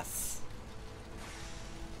mess.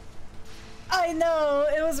 I know!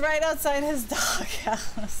 It was right outside his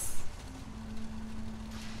doghouse.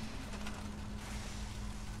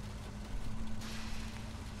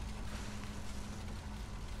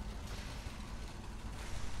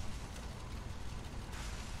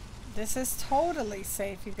 This is totally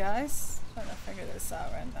safe, you guys. Trying to figure this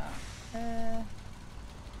out right now.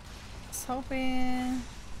 Just hoping.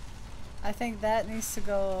 I think that needs to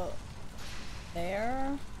go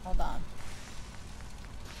there. Hold on.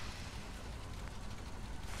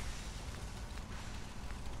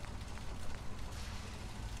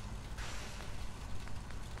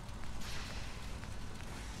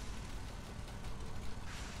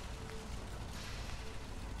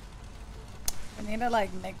 I need to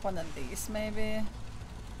like make one of these maybe.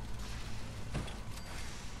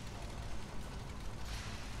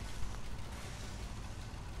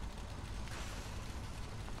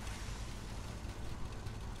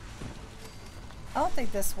 I don't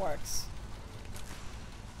think this works.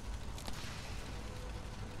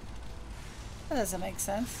 That doesn't make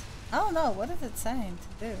sense. I don't know. What is it saying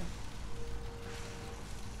to do?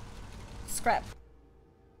 Scrap.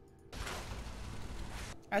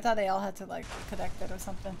 I thought they all had to like connect it or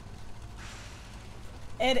something.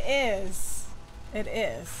 It is. It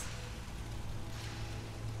is.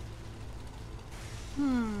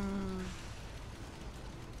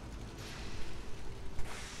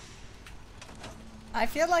 I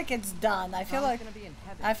feel like it's done. I feel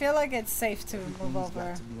like it's safe to move over.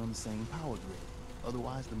 Got to be on the same power grid.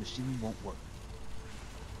 Otherwise, the machine won't work.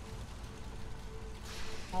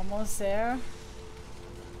 Almost there.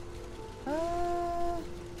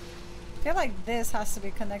 I feel like this has to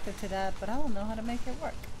be connected to that, but I don't know how to make it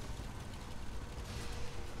work.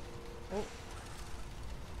 Oh.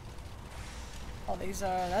 Oh, these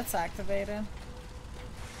are, that's activated.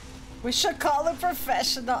 We should call a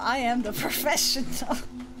professional. I am the professional.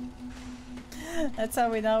 That's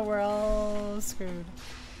how we know we're all screwed.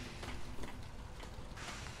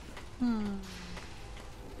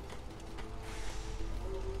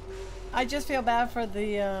 I just feel bad for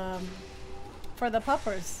the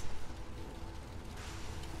puppers.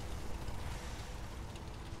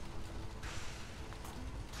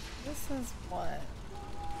 This is what?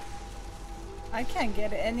 I can't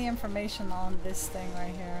get any information on this thing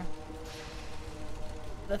right here.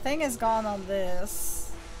 The thing is gone on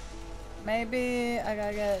this. Maybe I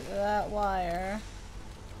gotta get that wire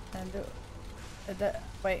and do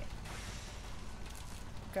wait.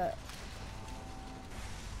 Good.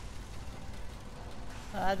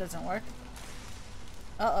 Oh, that doesn't work.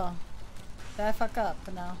 Uh-oh. Did I fuck up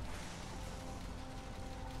now?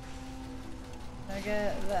 Did I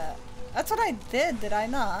get that? That's what I did I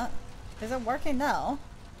not? Is it working now?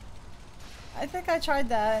 I think I tried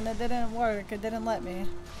that and it didn't work. It didn't let me.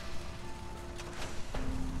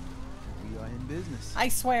 We are in business. I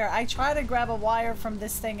swear, I tried to grab a wire from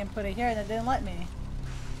this thing and put it here and it didn't let me.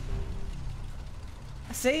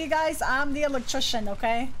 See, you guys, I'm the electrician,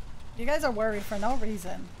 okay? You guys are worried for no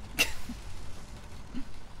reason.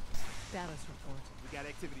 Status report. We got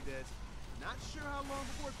activity, Des. Not sure how long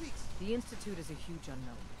before it peaks. The Institute is a huge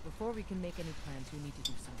unknown. Before we can make any plans, we need to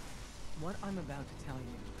do something. What I'm about to tell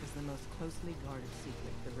you is the most closely guarded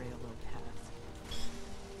secret the Railroad has.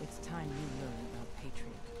 It's time you learn about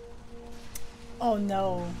Patriot. Oh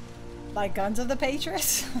no. Like Guns of the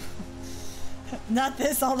Patriots? Not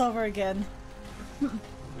this all over again.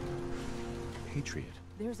 Patriot.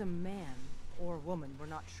 There's a man, or woman, we're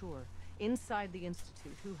not sure, inside the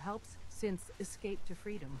Institute who helps synths escape to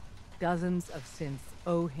freedom. Dozens of synths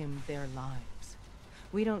owe him their lives.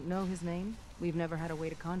 We don't know his name. We've never had a way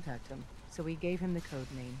to contact him. So we gave him the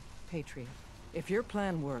code name, Patriot. If your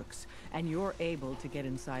plan works, and you're able to get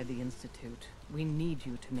inside the Institute, we need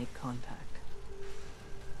you to make contact.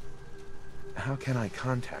 How can I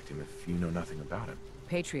contact him if you know nothing about him?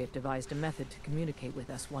 Patriot devised a method to communicate with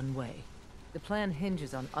us one way. The plan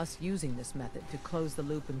hinges on us using this method to close the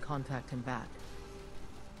loop and contact him back.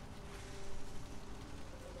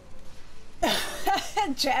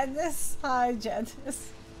 Janice. Hi,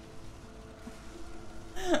 Janice.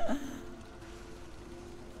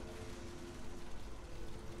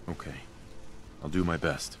 Okay. I'll do my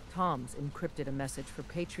best. Tom's encrypted a message for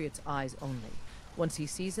Patriot's eyes only. Once he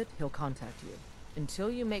sees it, he'll contact you.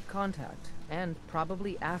 Until you make contact, and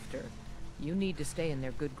probably after, you need to stay in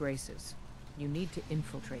their good graces. You need to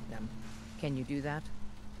infiltrate them. Can you do that?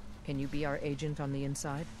 Can you be our agent on the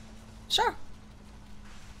inside? Sure.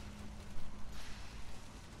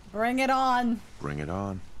 Bring it on. Bring it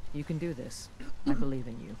on. You can do this. I believe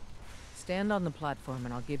in you. Stand on the platform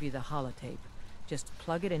and I'll give you the holotape. Just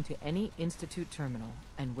plug it into any Institute terminal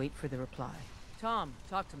and wait for the reply. Tom,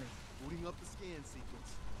 talk to me. Booting up the scan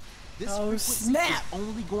sequence. This Oh, frequency snap. is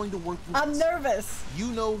only going to work once. I'm nervous. You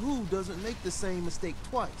know who doesn't make the same mistake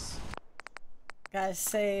twice. Gotta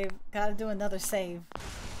save. Gotta do another save.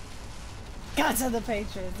 Gods of the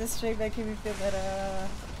Patriots. This stream making me feel better.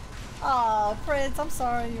 Oh, Prince, I'm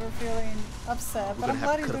sorry you were feeling upset, We're but gonna I'm have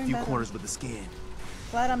glad to you're cut a doing few better. corners with the scan.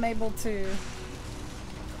 Glad I'm able to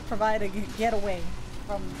provide a getaway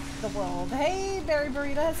from the world. Hey, Berry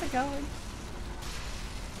Burrito, how's it going?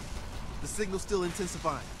 The signal's still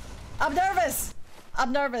intensifying. I'm nervous.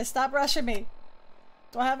 I'm nervous. Stop rushing me.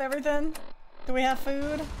 Do I have everything? Do we have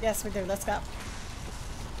food? Yes, we do. Let's go.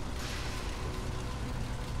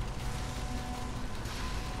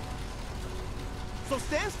 So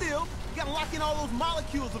stand still. You gotta lock in all those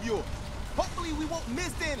molecules of yours. Hopefully we won't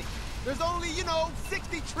miss any. There's only,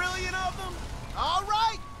 60 trillion of them. All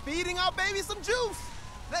right, feeding our baby some juice.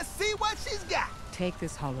 Let's see what she's got. Take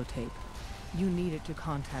this holotape. You need it to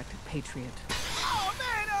contact Patriot. Oh,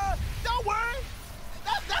 man, don't worry.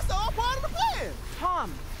 That's all part of the plan.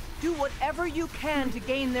 Tom, do whatever you can to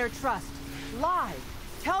gain their trust. Lie.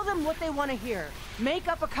 Tell them what they want to hear. Make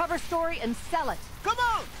up a cover story and sell it. Come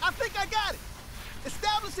on, I think I got it.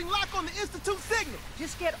 Establishing lock on the Institute signal.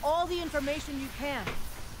 Just get all the information you can.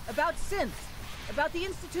 About synths, about the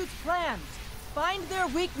Institute's plans. Find their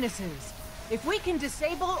weaknesses. If we can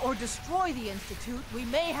disable or destroy the Institute, we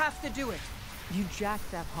may have to do it. You jack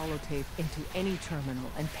that holotape into any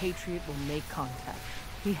terminal and Patriot will make contact.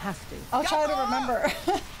 He has to. I'll try to remember.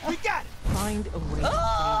 We got it. Find a way to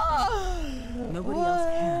save them. Nobody else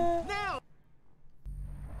can. Now.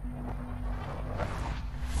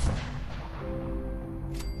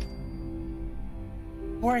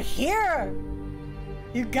 We're here!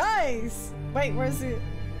 You guys! Wait, where's it?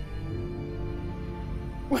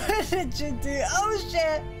 What did you do? Oh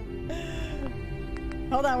shit!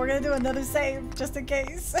 Hold on, we're gonna do another save just in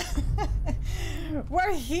case.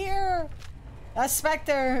 We're here! That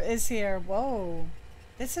Spectre is here. Whoa.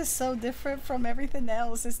 This is so different from everything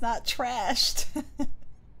else. It's not trashed.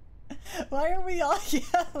 Why are we all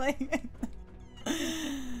yelling?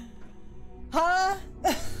 Huh?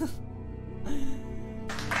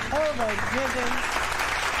 Oh my goodness.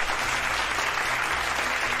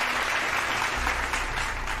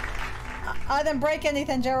 I didn't break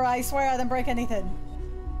anything, Jerry. I swear I didn't break anything.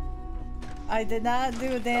 I did not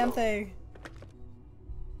do a damn thing.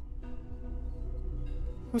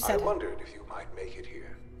 Who said I wondered if you might make it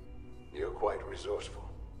here. You're quite resourceful.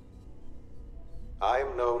 I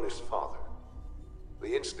am known as Father.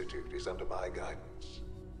 The Institute is under my guidance.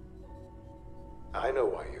 I know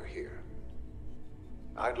why you're here.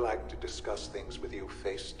 I'd like to discuss things with you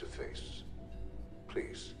face to face.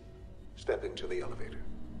 Please, step into the elevator.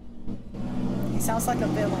 He sounds like a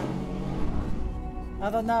villain. I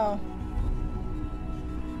don't know.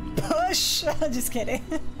 Push! Just kidding.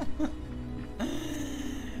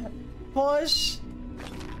 Push.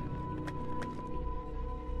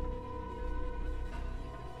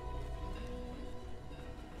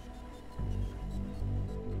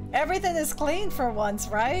 Everything is clean for once,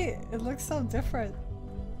 right? It looks so different.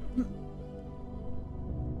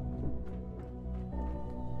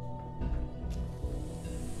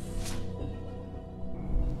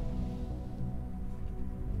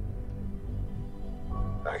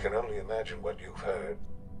 I can only imagine what you've heard,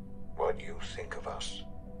 what you think of us.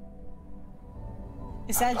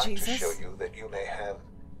 Is that I'd like Jesus? to show you that you may have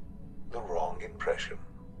the wrong impression.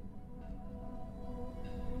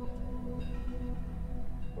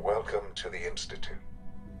 Welcome to the Institute.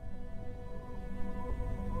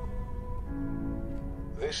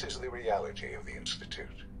 This is the reality of the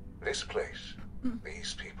Institute. This place,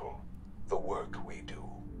 these people, the work we do.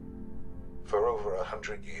 For over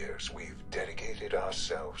 100 years, we've dedicated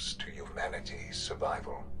ourselves to humanity's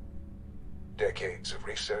survival. Decades of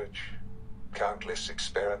research, countless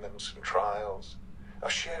experiments and trials, a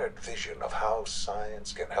shared vision of how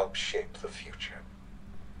science can help shape the future.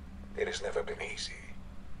 It has never been easy,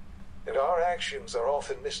 and our actions are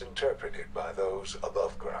often misinterpreted by those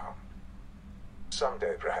above ground.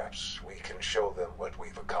 Someday, perhaps, we can show them what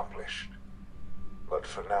we've accomplished. But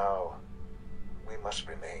for now, we must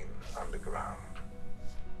remain underground.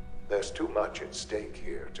 There's too much at stake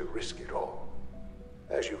here to risk it all.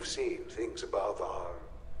 As you've seen, things above are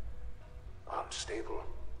unstable.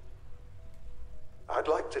 I'd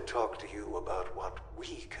like to talk to you about what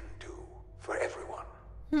we can do for everyone.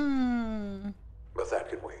 But that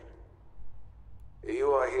can wait.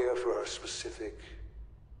 You are here for a specific,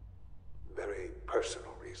 very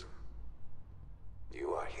personal reason.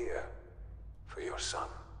 You are here for your son.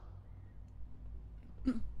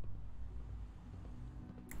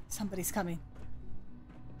 Somebody's coming.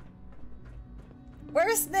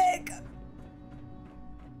 Where's Nick?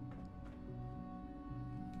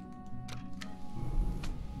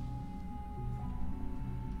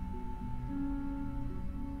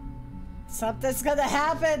 Something's gonna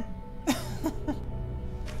happen.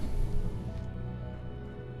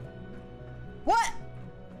 What?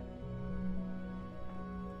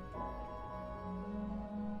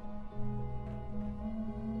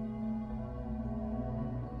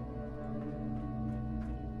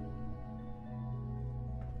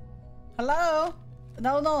 Hello?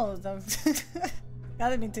 No. I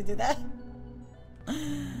didn't mean to do that.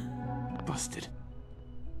 Busted.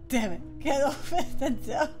 Damn it. Get open the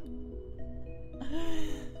door.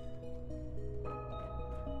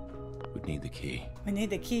 Would need the key. We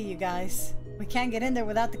need the key, you guys. We can't get in there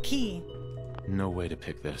without the key. No way to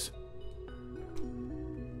pick this.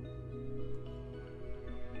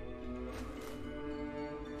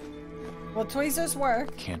 Well, tweezers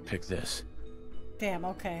work. Can't pick this. Damn,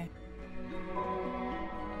 okay.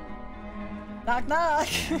 Knock, knock.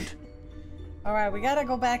 Alright, we gotta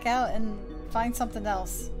go back out and find something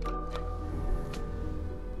else.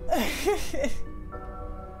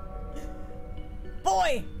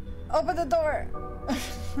 Boy! Open the door!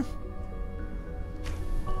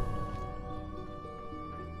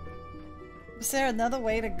 Is there another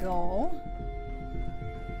way to go?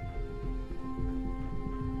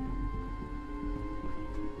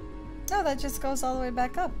 No, that just goes all the way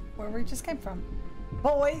back up where we just came from.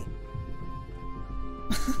 Boy!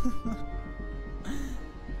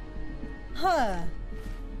 Huh.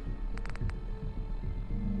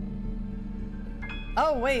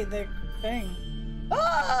 Oh, wait, the thing.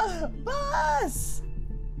 Ah! Buzz!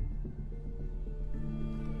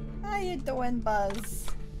 How you doing, Buzz?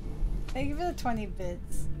 Thank you for the 20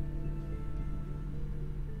 bits.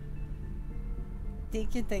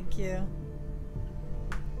 Thank you.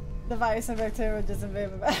 The virus and bacteria just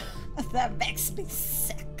invaded. That makes me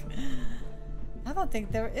sick. I don't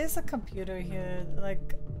think there is a computer here,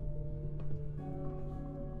 like...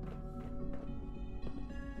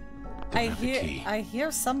 I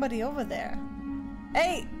hear somebody over there.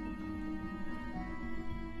 Hey!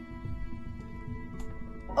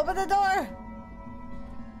 Open the door!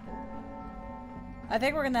 I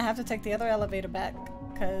think we're gonna have to take the other elevator back,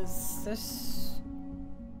 because this...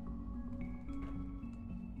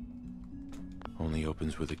 Only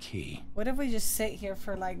opens with a key. What if we just sit here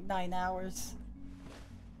for like 9 hours?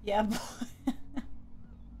 Yeah, boy.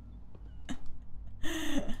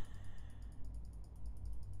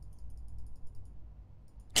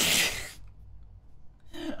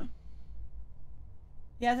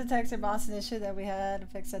 You have to text your boss an issue that we had to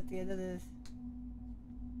fix at the end of this.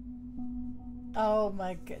 Oh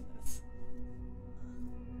my goodness.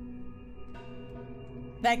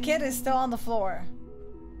 That kid is still on the floor.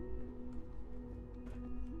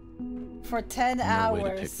 For 10 hours. No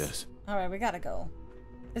way to pick this. Alright, we gotta go.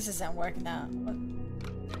 This isn't working out.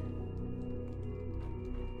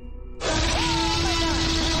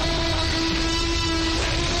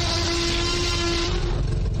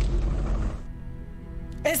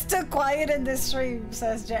 It's too quiet in this stream,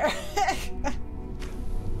 says Jared.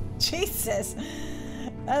 Jesus.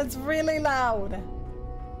 That's really loud.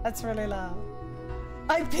 That's really loud.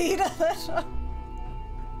 I peed a little.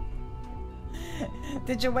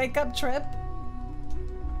 Did you wake up, Trip?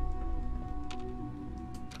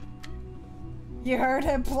 You heard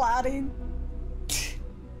him plotting?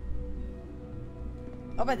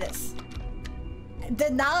 Open this.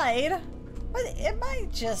 Denied? What? It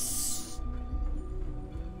might just...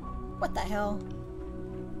 What the hell?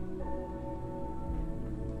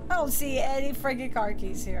 I don't see any freaking car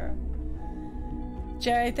keys here.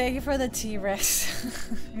 Jerry, thank you for the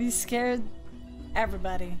T-Rex. You scared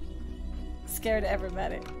everybody. Scared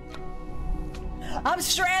everybody. I'm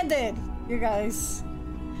stranded, you guys.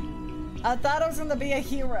 I thought I was gonna be a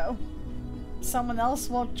hero. Someone else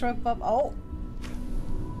will trip up. Oh.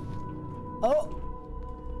 Oh.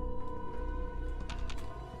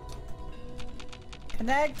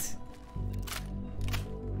 Connect.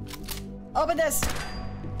 Open this.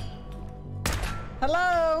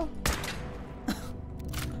 Hello.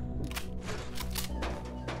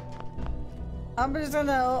 I'm just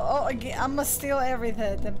gonna, I'm gonna steal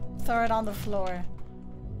everything and throw it on the floor.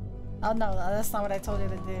 Oh no, that's not what I told you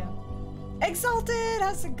to do. Exalted,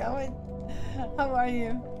 how's it going? How are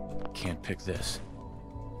you? Can't pick this.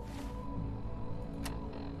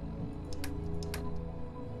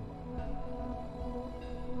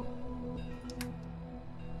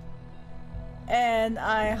 And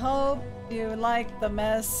I hope you like the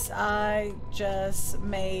mess I just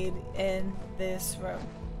made in this room.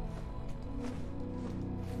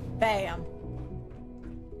 Bam.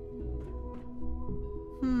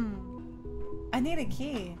 I need a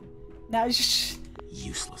key. Now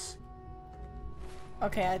Useless.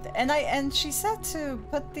 Okay, and she said to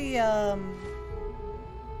put the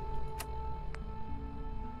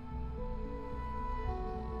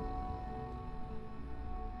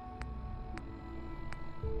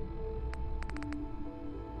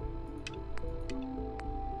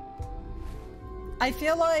I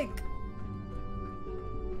feel like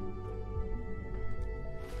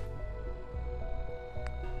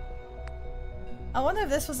I wonder if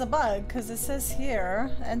this was a bug, because it says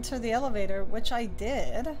here, enter the elevator, which I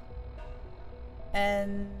did.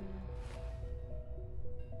 And...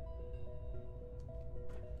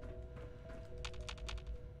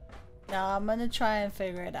 now I'm gonna try and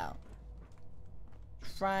figure it out.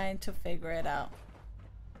 Trying to figure it out.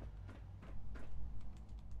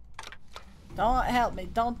 Don't help me,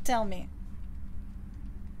 don't tell me.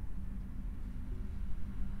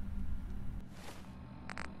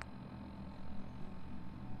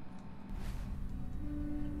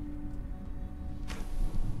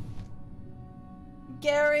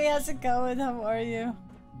 Gary, how's it going? How are you?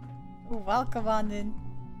 Welcome on in.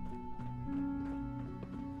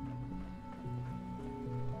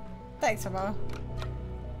 Thanks, Ramon.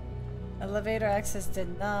 Elevator access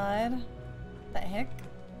denied. What the heck?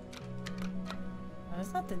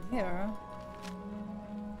 There's nothing here.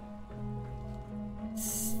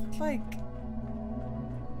 It's like...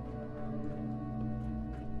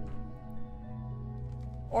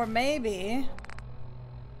 or maybe...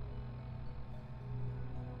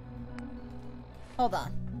 hold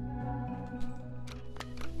on.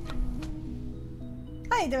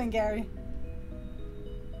 How you doing, Gary?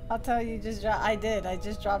 I'll tell you, I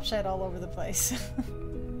just dropped shit all over the place.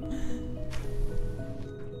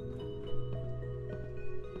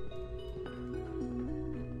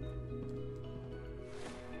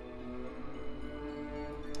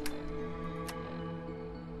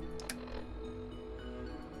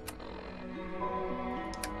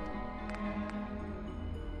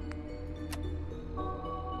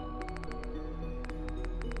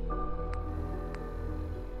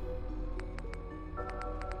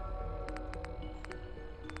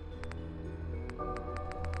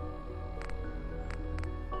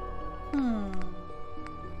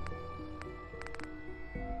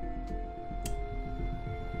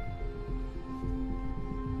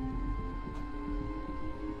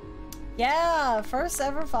 Yeah, first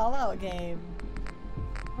ever Fallout game.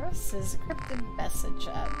 First is encrypted message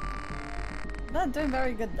chat. Not doing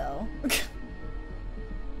very good though.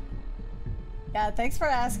 Yeah, thanks for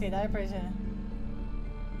asking. I appreciate it.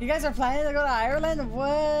 You guys are planning to go to Ireland?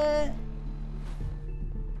 What?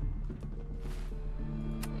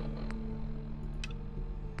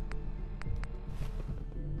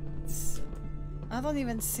 I don't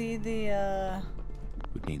even see the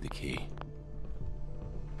Would need the key.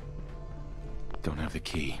 Don't have the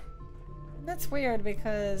key. That's weird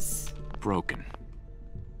because... broken.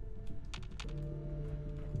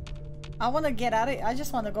 I want to get out of here. I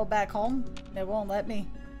just want to go back home. They won't let me.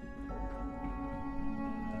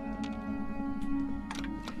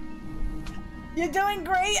 You're doing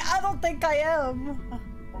great? I don't think I am.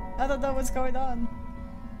 I don't know what's going on.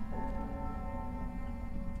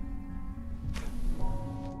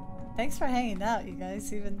 Thanks for hanging out, you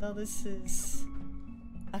guys, even though this is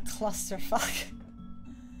a clusterfuck.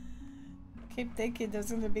 Keep thinking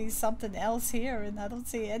there's gonna be something else here, and I don't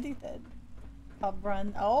see anything. Pub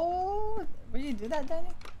run. Oh, will you do that, Danny?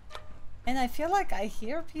 And I feel like I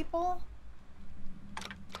hear people.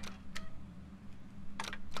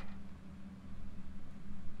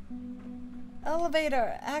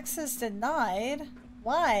 Elevator access denied.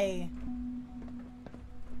 Why?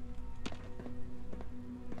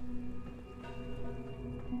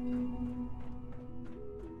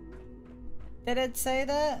 Did it say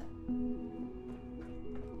that?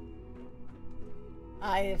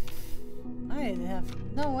 I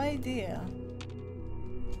have no idea.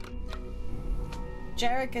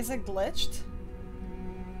 Jarek, is it glitched?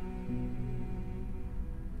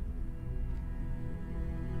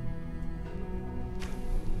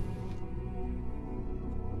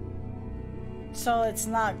 So it's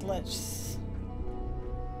not glitched.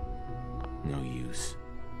 No use.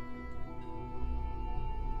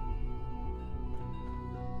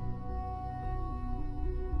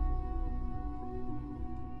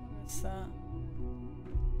 What's that?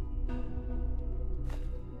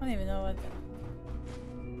 I don't even know what.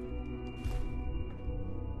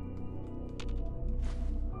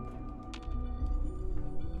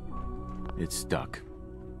 It's stuck.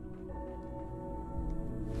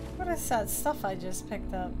 What is that stuff I just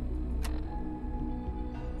picked up?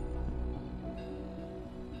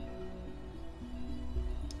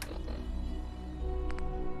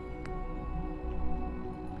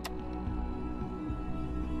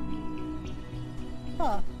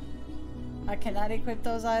 Huh. I cannot equip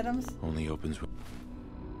those items? Only opens with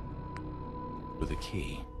a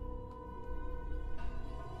key.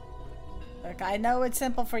 Look, I know it's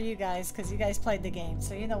simple for you guys because you guys played the game,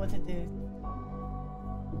 so you know what to do.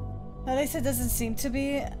 At least it doesn't seem to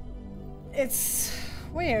be. It's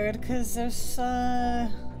weird because there's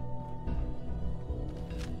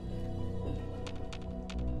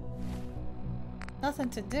nothing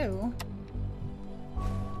to do.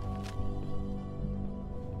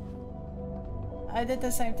 I did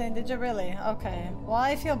the same thing. Did you really? Okay. Well,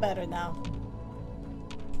 I feel better now.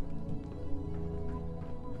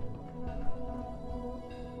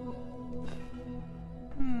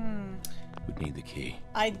 Would need the key.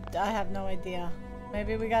 I have no idea.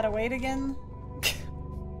 Maybe we gotta wait again?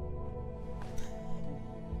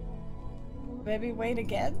 Maybe wait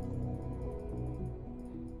again?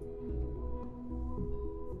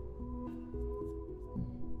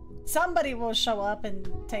 Somebody will show up and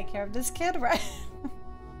take care of this kid, right?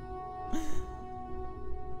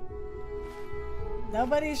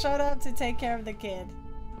 Nobody showed up to take care of the kid.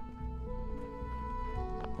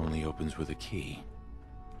 Only opens with a key.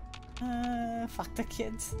 Fuck the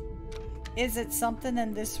kids. Is it something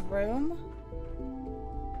in this room?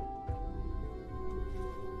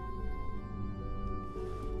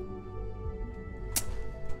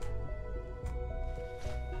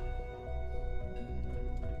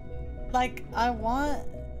 Like, I want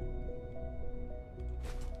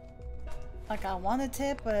a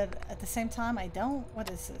tip, but at the same time, I don't. What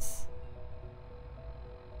is this?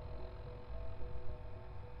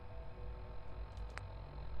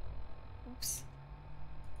 Oops.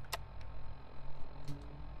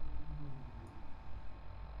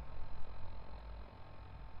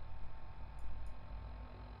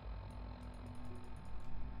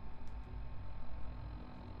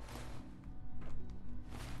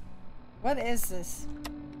 What is this?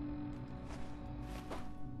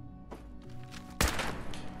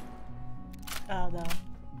 Oh no.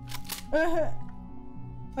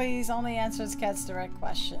 Please only answers Cat's direct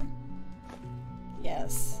question.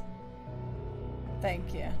 Yes.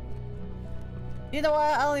 Thank you. You know what?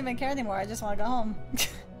 I don't even care anymore. I just want to go home.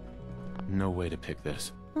 No way to pick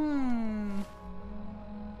this.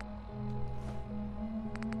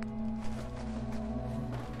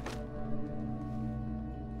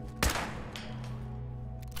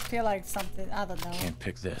 Feel like something, I don't know. Can't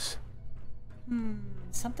pick this.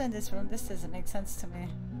 Something in this room, this doesn't make sense to me.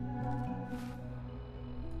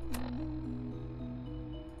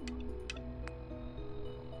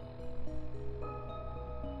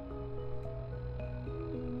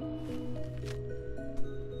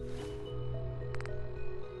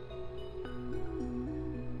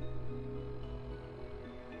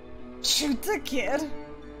 Shoot the kid!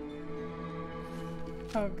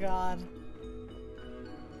 Oh god.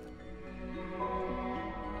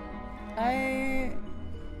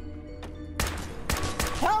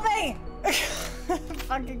 Help me!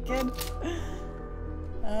 Fucking kid.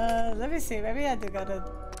 Let me see. Maybe I do gotta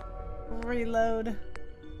reload.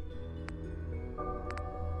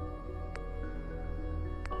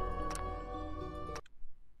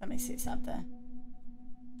 Let me see something.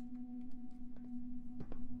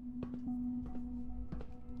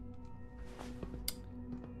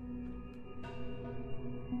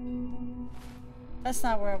 That's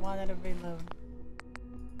not where I wanted to reload.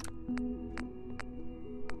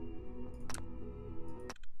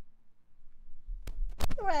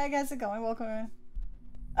 Where I guess it going? Welcome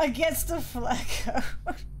against the flag.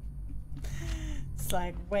 It's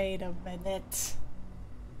like, wait a minute.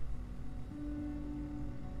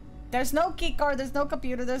 There's no key card, there's no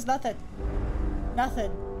computer, there's nothing.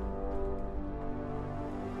 Nothing.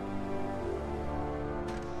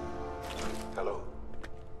 Hello.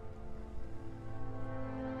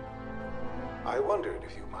 I wondered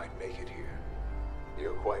if you might make it here.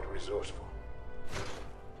 You're quite resourceful.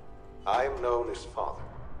 I'm known as Father.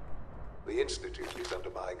 The Institute is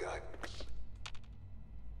under my guidance.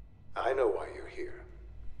 I know why you're here.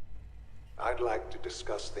 I'd like to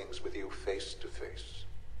discuss things with you face to face.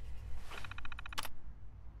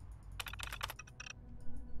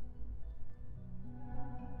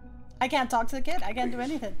 I can't talk to the kid. I can't do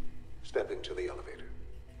anything. Step into the elevator.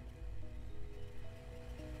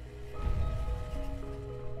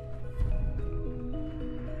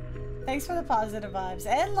 Thanks for the positive vibes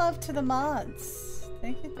and love to the mods.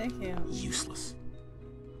 Thank you, thank you. Useless.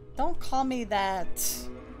 Don't call me that.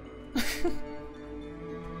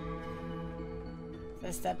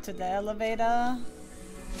 Let's step to the elevator.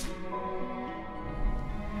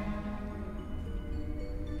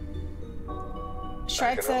 Shrek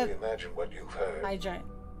I can said, only imagine what you've heard. hydrate.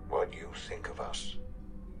 What you think of us.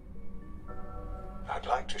 I'd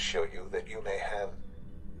like to show you that you may have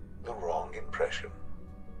the wrong impression.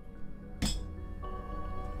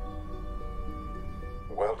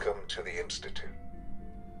 Welcome to the Institute.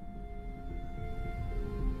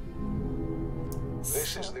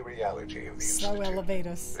 This is the reality of the Slow Institute.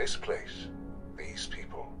 elevators. This place, these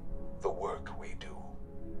people, the work we do.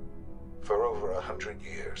 For over 100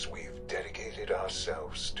 years, we've dedicated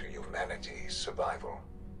ourselves to humanity's survival.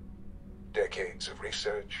 Decades of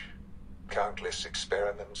research, countless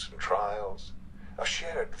experiments and trials, a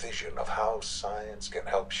shared vision of how science can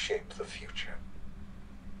help shape the future.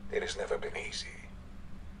 It has never been easy,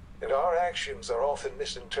 and our actions are often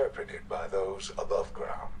misinterpreted by those above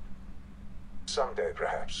ground. Someday,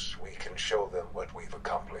 perhaps, we can show them what we've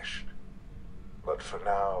accomplished. But for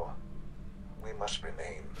now, we must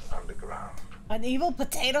remain underground. An evil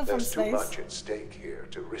potato from There's space. too much at stake here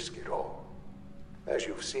to risk it all. As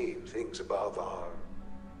you've seen, things above are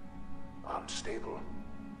unstable.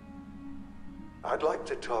 I'd like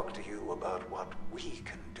to talk to you about what we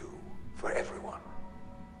can do for everyone.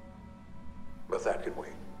 But that can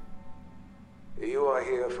wait. You are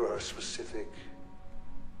here for a specific,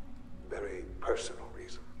 very personal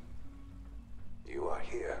reason. You are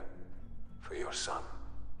here for your son.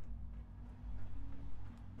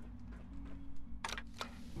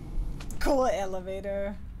 Cool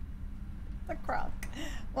elevator. The Croc.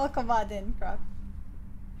 Welcome on in, Croc.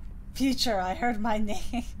 Future, I heard my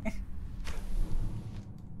name.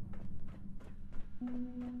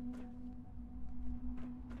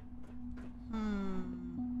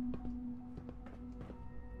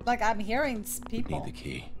 Like, I'm hearing people. Need the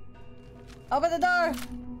key. Open the door!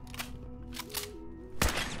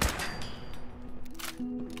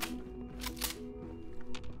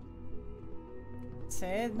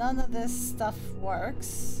 See, none of this stuff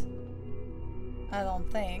works. I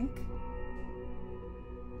don't think.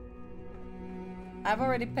 I've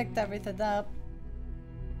already picked everything up.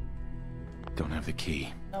 Don't have the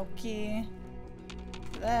key. No key.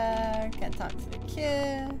 There. Can't talk to the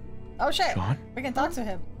kid. Oh shit! Sean? We can talk to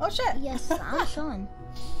him. Oh shit! Yes, I'm Sean.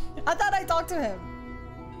 I thought I talked to him.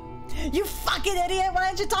 You fucking idiot! Why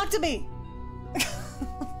didn't you talk to me?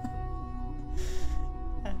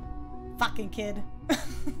 Fucking kid.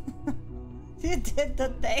 You did the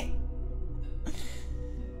thing.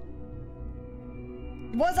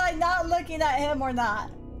 Was I not looking at him or not?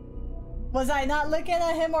 Was I not looking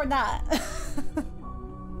at him or not?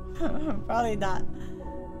 Probably not.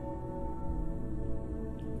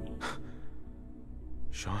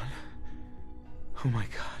 Sean? Oh my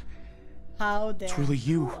god. How dare It's really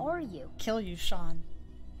you. Who are you? Kill you, Sean.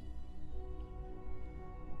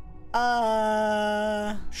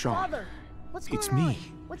 Sean. Father, what's going It's on? me.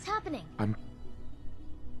 What's happening? I'm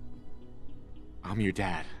your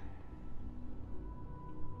dad.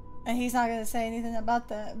 And he's not gonna say anything about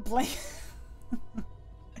that. Blame.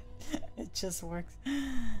 It just works.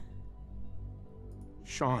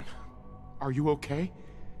 Sean, are you okay?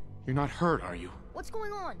 You're not hurt, are you? What's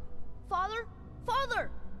going on? Father?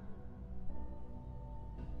 Father!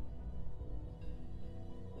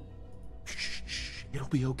 Shh. It'll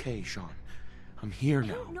be okay, Sean. I'm here I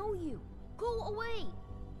now. don't know you. Go away.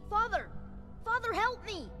 Father! Father, help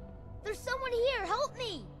me! There's someone here. Help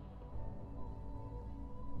me!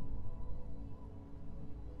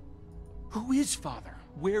 Who is Father?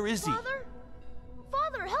 Where is he? Father?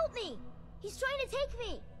 Father, help me! He's trying to take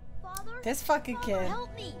me! Father? This fucking Father, kid.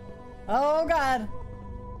 help me! Oh god.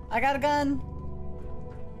 I got a gun.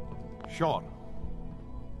 Sean.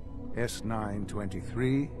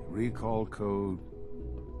 S923, recall code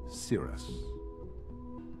Cirrus.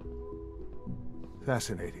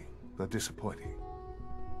 Fascinating, but disappointing.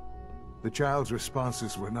 The child's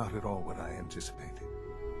responses were not at all what I anticipated.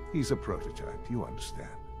 He's a prototype, you understand.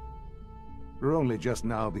 We're only just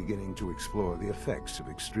now beginning to explore the effects of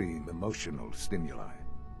extreme emotional stimuli.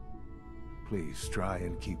 Please try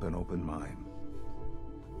and keep an open mind.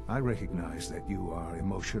 I recognize that you are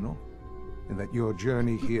emotional, and that your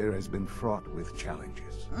journey here has been fraught with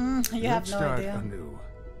challenges. You have Let's no start idea. anew.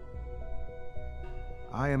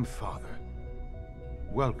 I am Father.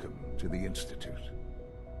 Welcome to the Institute.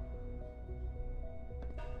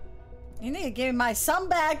 You need to give me my son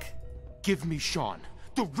back. Give me Sean.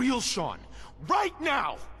 The real Sean. Right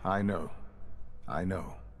now! I know. I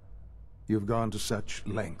know. You've gone to such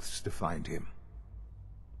lengths to find him.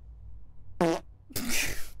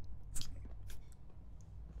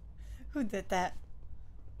 Who did that?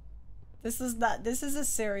 This is a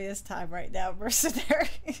serious time right now, mercenary.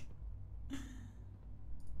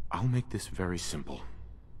 I'll make this very simple.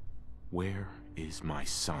 Where is my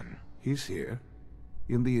son? He's here,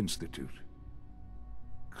 in the Institute.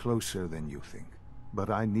 Closer than you think. But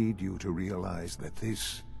I need you to realize that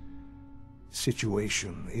this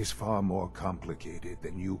situation is far more complicated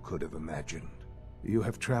than you could have imagined. You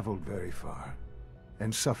have traveled very far,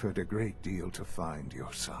 and suffered a great deal to find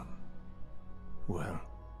your son. Well,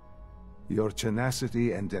 your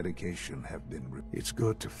tenacity and dedication have been It's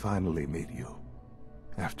good to finally meet you,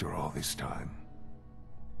 after all this time.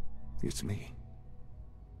 It's me.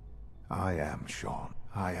 I am Sean.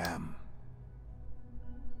 I am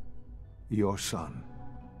your son.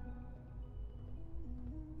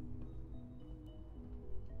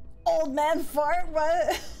 Old man fart?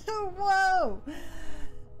 What? Whoa!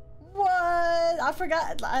 What? I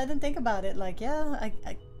forgot. I didn't think about it. Like, yeah,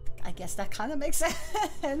 I guess that kind of makes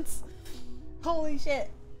sense. Holy shit.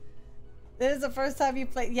 This is the first time you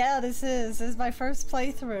play. Yeah, this is my first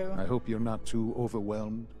playthrough. I hope you're not too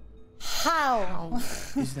overwhelmed. How?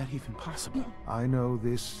 Is that even possible? I know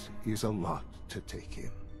this is a lot to take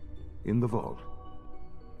in. In the vault,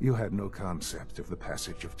 you had no concept of the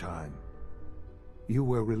passage of time. You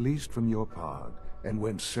were released from your pod and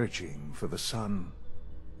went searching for the sun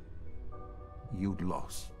you'd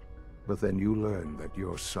lost. But then you learned that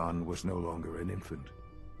your son was no longer an infant,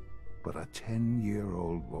 but a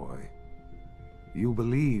 10-year-old boy. You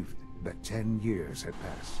believed that 10 years had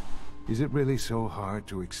passed. Is it really so hard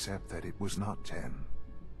to accept that it was not 10,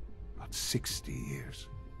 but 60 years?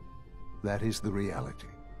 That is the reality.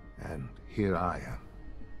 And here I am,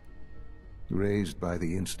 raised by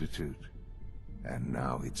the Institute, and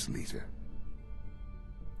now its leader.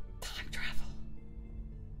 Time travel.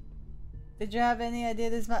 Did you have any idea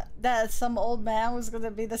that some old man was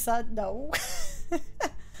gonna be the son? No.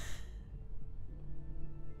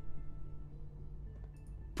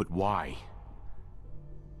 But why?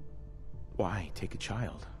 Why take a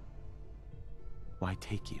child? Why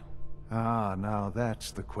take you? Ah, now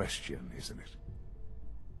that's the question, isn't it?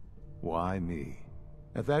 Why me?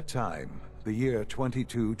 At that time, the year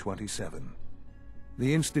 2227,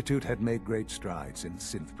 the Institute had made great strides in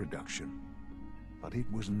synth production. But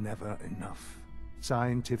it was never enough.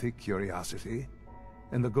 Scientific curiosity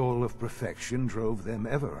and the goal of perfection drove them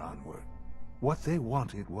ever onward. What they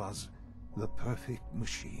wanted was the perfect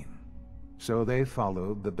machine. So they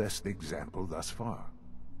followed the best example thus far.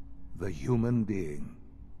 The human being.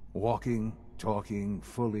 Walking, talking,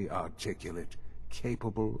 fully articulate,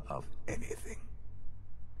 capable of anything.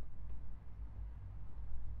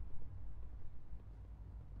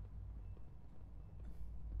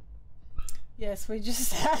 Yes, we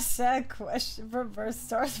just asked that question. Reverse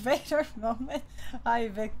Darth Vader moment. Hi,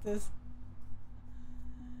 Victus.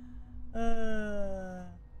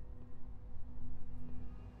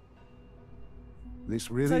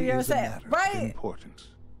 This really So you're is a saying, matter right? of importance.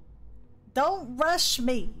 Don't rush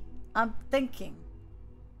me. I'm thinking.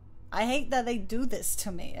 I hate that they do this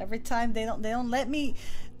to me. Every time they don't let me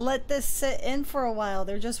let this sit in for a while.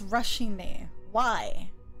 They're just rushing me.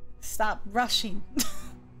 Why? Stop rushing.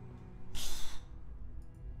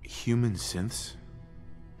 Human synths?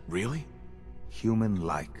 Really?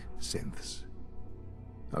 Human-like synths.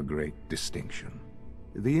 A great distinction.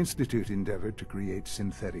 The Institute endeavored to create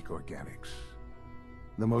synthetic organics.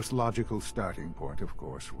 The most logical starting point, of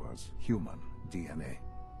course, was human DNA.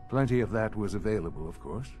 Plenty of that was available, of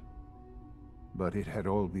course. But it had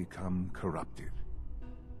all become corrupted.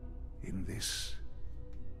 In this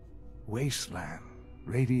wasteland,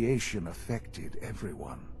 radiation affected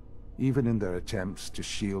everyone. Even in their attempts to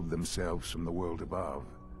shield themselves from the world above,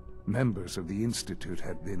 members of the Institute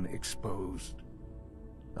had been exposed.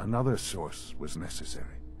 Another source was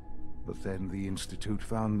necessary. But then the Institute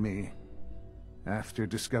found me after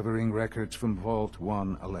discovering records from Vault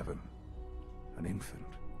 111. An infant,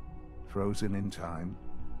 frozen in time,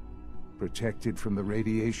 protected from the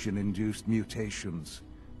radiation-induced mutations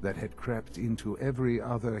that had crept into every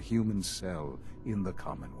other human cell in the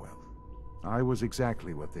Commonwealth. I was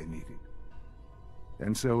exactly what they needed.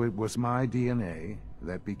 And so it was my DNA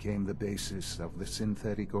that became the basis of the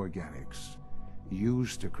synthetic organics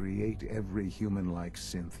used to create every human-like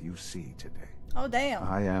synth you see today. Oh, damn.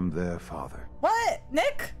 I am their father. What?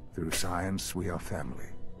 Nick? Through science, we are family.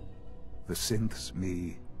 The synths,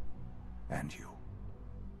 me, and you.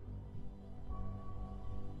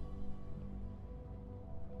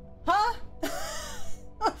 Huh?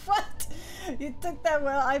 What? You took that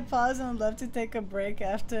well. I paused and left to take a break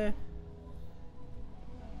after...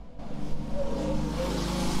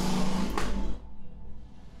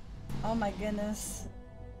 Oh my goodness.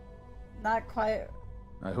 Not quite...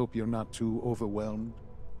 I hope you're not too overwhelmed.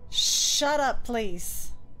 Shut up,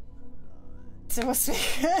 please. So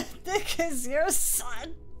Nick is your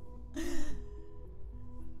son.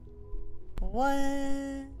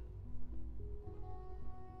 What?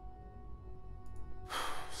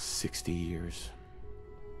 60 years.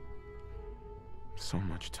 So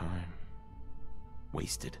much time.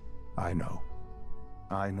 Wasted. I know.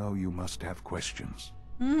 I know you must have questions.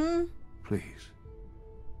 Mm-hmm. Please.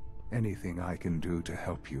 Anything I can do to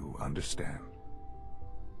help you understand.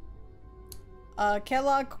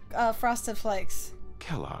 Kellogg, Frosted Flakes.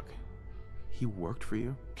 Kellogg? He worked for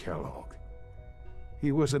you? Kellogg.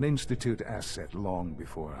 He was an Institute asset long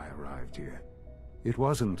before I arrived here. It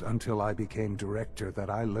wasn't until I became director that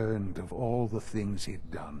I learned of all the things he'd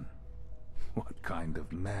done. What kind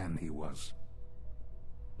of man he was.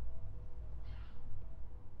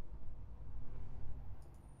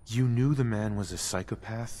 You knew the man was a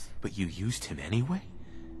psychopath, but you used him anyway?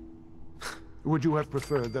 Would you have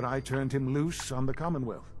preferred that I turned him loose on the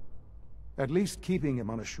Commonwealth? At least keeping him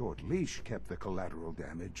on a short leash kept the collateral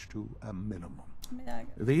damage to a minimum.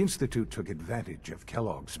 The Institute took advantage of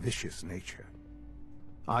Kellogg's vicious nature.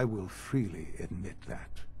 I will freely admit that.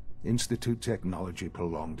 Institute technology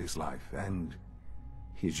prolonged his life, and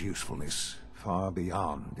his usefulness far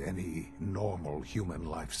beyond any normal human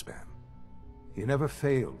lifespan. He never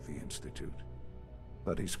failed the Institute,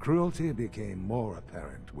 but his cruelty became more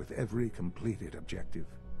apparent with every completed objective.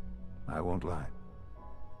 I won't lie.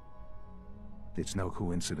 It's no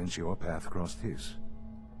coincidence your path crossed his.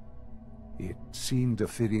 It seemed a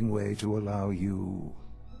fitting way to allow you,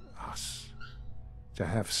 us, to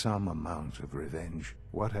have some amount of revenge.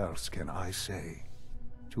 What else can I say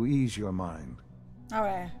to ease your mind?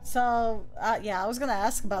 Alright, so, yeah, I was gonna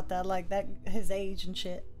ask about that, like, that, his age and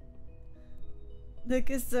shit.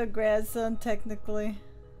 Nick is the grandson, technically.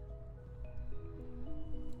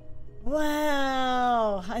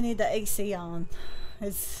 Wow, I need the AC on.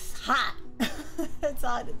 It's hot. It's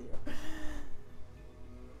hot in here.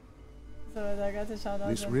 So I got to shout out.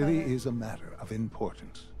 This really is a matter of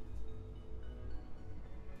importance.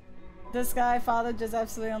 This guy, father, just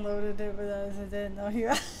absolutely unloaded it, but I didn't know he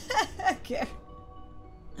cared.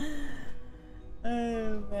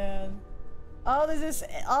 Oh man. All this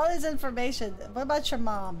information. What about your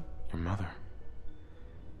mom? Your mother.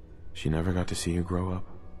 She never got to see you grow up?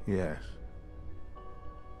 Yes.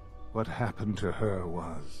 What happened to her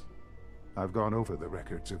was... I've gone over the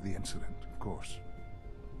records of the incident, of course.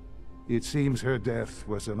 It seems her death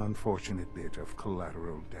was an unfortunate bit of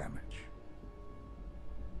collateral damage.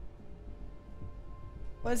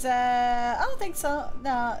 Was I don't think so.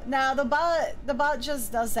 No, the bot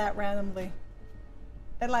just does that randomly.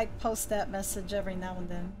 It like posts that message every now and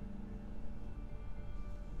then.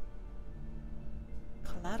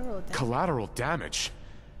 Collateral damage. Collateral damage?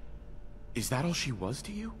 Is that all she was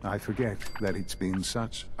to you? I forget that it's been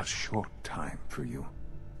such a short time for you.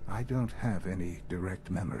 I don't have any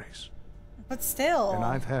direct memories. But still. And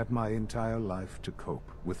I've had my entire life to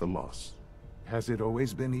cope with the loss. Has it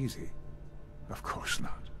always been easy? Of course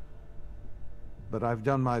not. But I've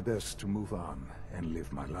done my best to move on and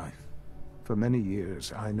live my life. For many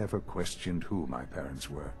years, I never questioned who my parents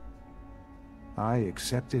were. I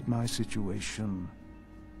accepted my situation,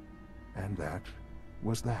 and that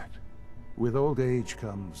was that. With old age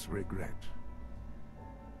comes regret.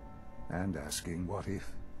 And asking what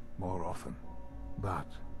if more often. But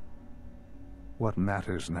what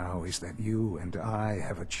matters now is that you and I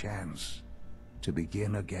have a chance to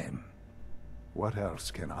begin again. What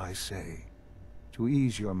else can I say to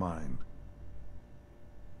ease your mind?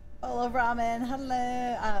 Hello, Ramen.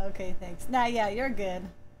 Hello. Ah, okay, thanks. Nah, yeah, you're good.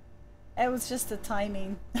 It was just the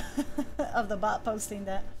timing of the bot posting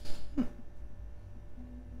that.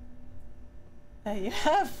 Hey, you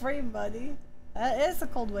have free money. That is a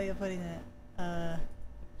cold way of putting it.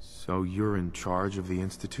 So you're in charge of the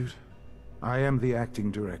Institute? I am the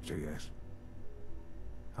acting director, yes.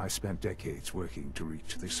 I spent decades working to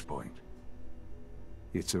reach this point.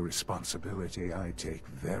 It's a responsibility I take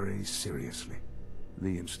very seriously.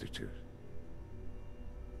 The Institute.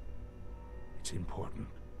 It's important.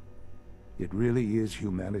 It really is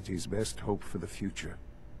humanity's best hope for the future,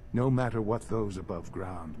 no matter what those above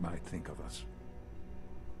ground might think of us.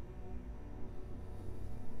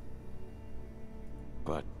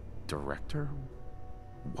 But, Director?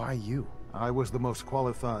 Why you? I was the most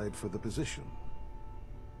qualified for the position.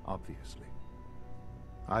 Obviously.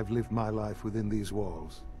 I've lived my life within these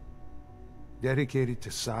walls. Dedicated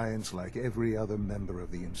to science like every other member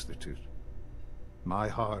of the Institute. My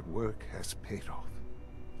hard work has paid off.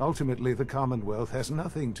 Ultimately, the Commonwealth has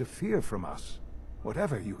nothing to fear from us.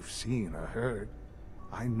 Whatever you've seen or heard,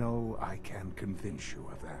 I know I can convince you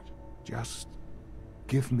of that. Just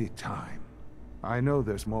give me time. I know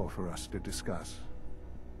there's more for us to discuss.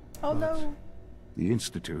 Oh no. The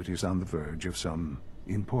Institute is on the verge of some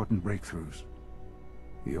important breakthroughs.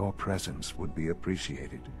 Your presence would be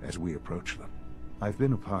appreciated as we approach them. I've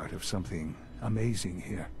been a part of something amazing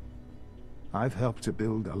here. I've helped to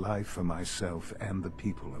build a life for myself and the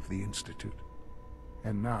people of the Institute.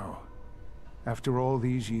 And now, after all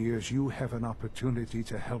these years, you have an opportunity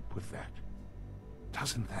to help with that.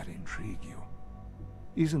 Doesn't that intrigue you?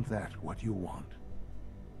 Isn't that what you want?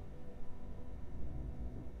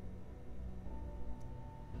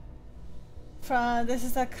 This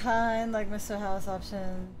is a kind, like Mr. House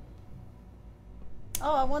option.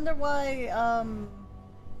 Oh, I wonder why,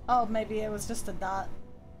 oh, maybe it was just a dot.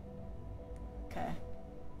 Okay.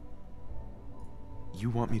 You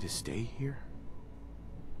want me to stay here?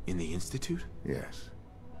 In the Institute? Yes.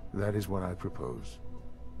 That is what I propose.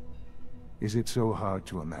 Is it so hard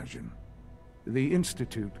to imagine? The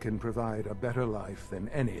Institute can provide a better life than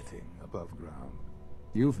anything above ground.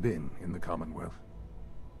 You've been in the Commonwealth.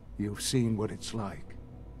 You've seen what it's like.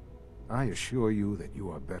 I assure you that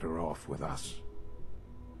you are better off with us.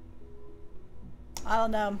 I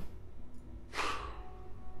don't know.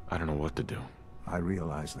 I don't know what to do. I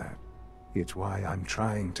realize that. It's why I'm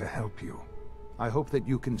trying to help you. I hope that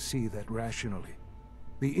you can see that rationally.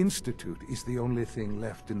 The Institute is the only thing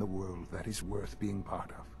left in the world that is worth being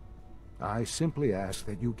part of. I simply ask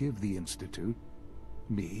that you give the Institute,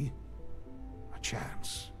 me, a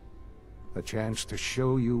chance. A chance to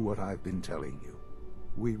show you what I've been telling you.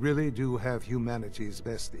 We really do have humanity's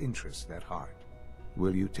best interest at heart.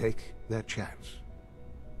 Will you take that chance?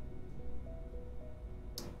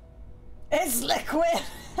 It's liquid!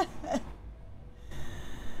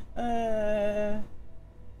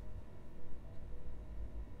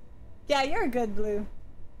 Yeah, you're good, Blue.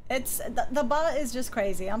 It's the bot is just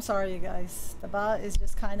crazy. I'm sorry, you guys. The bot is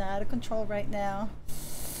just kind of out of control right now.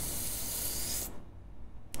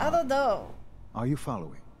 I don't know. Are you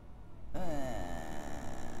following?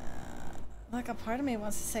 Like a part of me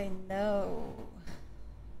wants to say no,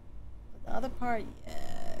 but the other part,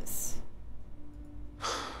 yes.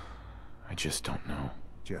 I just don't know.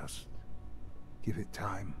 Just give it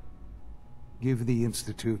time. Give the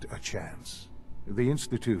Institute a chance. The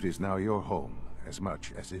Institute is now your home as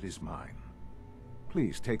much as it is mine.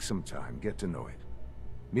 Please take some time, get to know it.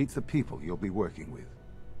 Meet the people you'll be working with.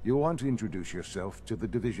 You'll want to introduce yourself to the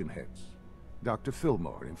division heads. Dr.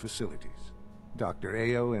 Fillmore in Facilities, Dr.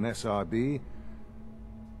 Ayo in SRB,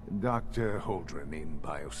 Dr. Holdren in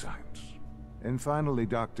Bioscience, and finally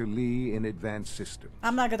Dr. Lee in Advanced Systems.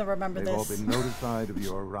 I'm not gonna remember They've this. all been notified of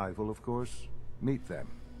your arrival, of course. Meet them,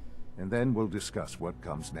 and then we'll discuss what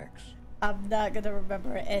comes next. I'm not gonna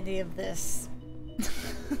remember any of this.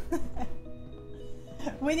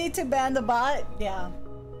 We need to ban the bot? Yeah.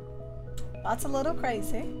 Bot's a little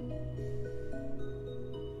crazy.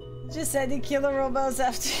 Just any killer robots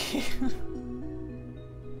after you.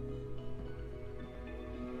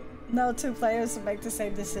 No two players will make the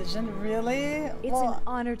same decision. Really? It's an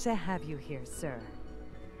honor to have you here, sir.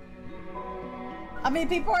 I mean,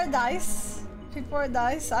 people are nice. People are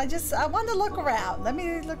nice. I want to look around. Let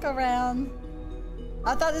me look around.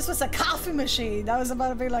 I thought this was a coffee machine. I was about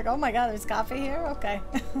to be like, oh my god, there's coffee here? Okay.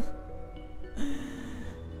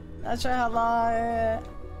 Not sure how long.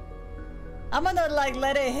 I'm gonna like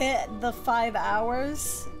let it hit the 5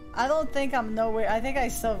 hours. I don't think I'm nowhere. I think I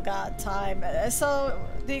still got time. So,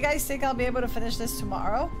 do you guys think I'll be able to finish this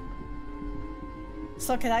tomorrow?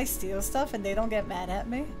 So can I steal stuff and they don't get mad at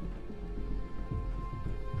me?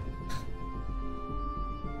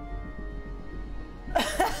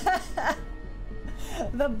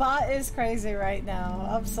 The bot is crazy right now.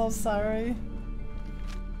 I'm so sorry.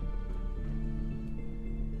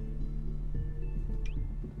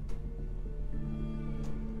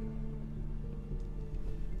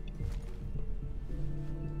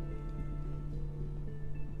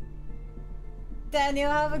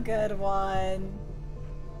 Daniel, have a good one.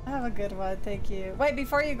 Have a good one, thank you. Wait,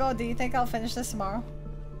 before you go, do you think I'll finish this tomorrow?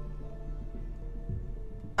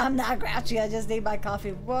 I'm not grouchy, I just need my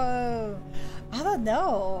coffee. Whoa. I don't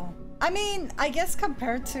know. I mean, I guess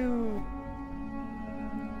compared to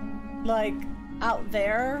like out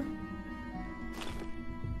there,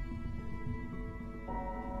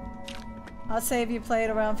 I'll say if you played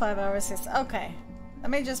around 5 hours, 6. Okay. Let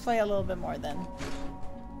me just play a little bit more then.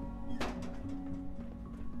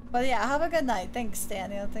 But yeah, have a good night. Thanks,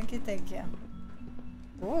 Daniel. Thank you, thank you.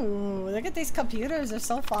 Ooh, look at these computers. They're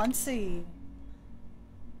so fancy.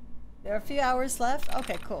 There are a few hours left.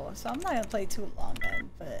 Okay, cool. So I'm not gonna play too long then,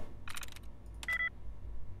 but...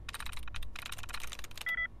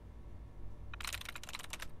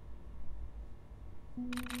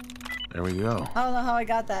 There we go. I don't know how I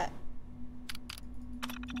got that.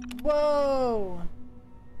 Whoa!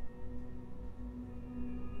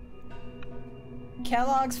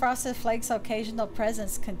 Kellogg's Frosted Flakes' occasional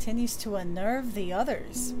presence continues to unnerve the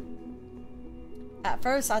others. At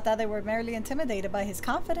first, I thought they were merely intimidated by his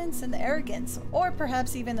confidence and arrogance, or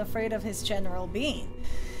perhaps even afraid of his general being.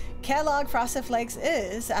 Kellogg Frosted Flakes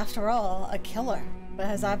is, after all, a killer. But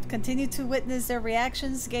as I've continued to witness their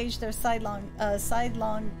reactions, gauge their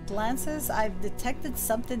sidelong glances, I've detected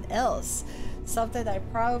something else. Something I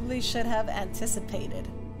probably should have anticipated.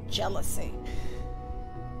 Jealousy.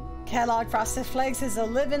 Kellogg Frosted Flakes is a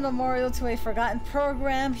living memorial to a forgotten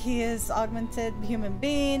program. He is augmented human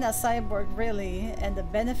being, a cyborg really, and the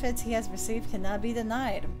benefits he has received cannot be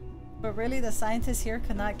denied. But really, the scientists here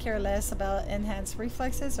could not care less about enhanced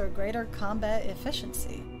reflexes or greater combat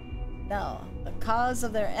efficiency. No, the cause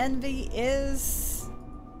of their envy is...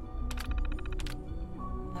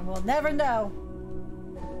 I will never know.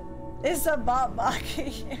 It's a bot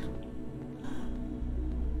mocking.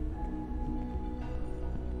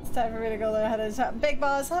 Time for me to go learn how to talk. Big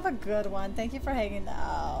Boss, have a good one. Thank you for hanging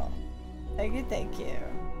out. Thank you, thank you.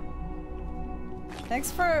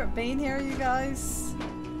 Thanks for being here, you guys.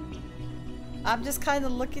 I'm just kind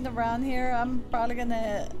of looking around here. I'm probably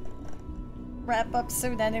gonna wrap up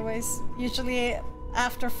soon anyways. Usually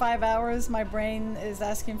after 5 hours, my brain is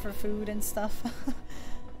asking for food and stuff.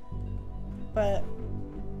 But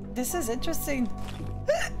this is interesting.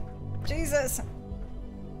 Jesus.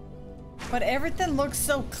 But everything looks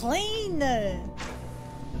so clean.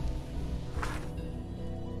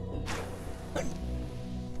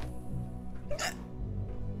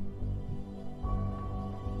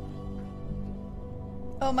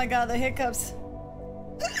 Oh my god, the hiccups.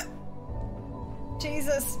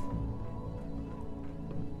 Jesus.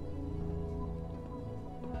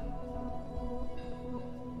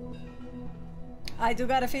 I do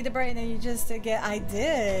gotta feed the brain and you just get... I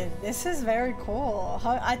did. This is very cool.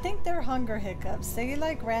 I think they're hunger hiccups. They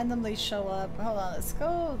like randomly show up. Hold on, let's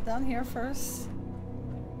go down here first.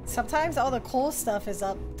 Sometimes all the cool stuff is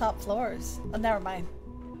up top floors. Oh, never mind.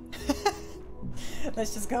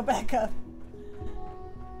 Let's just go back up.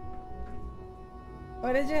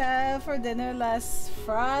 What did you have for dinner last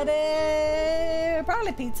Friday?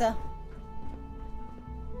 Probably pizza.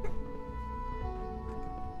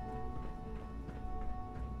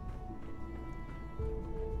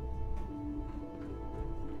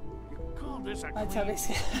 This a My tummy's...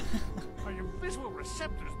 Are your visual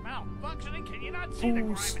receptors malfunctioning? Can you not see the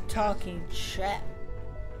grime? Who's talking shit?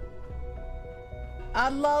 I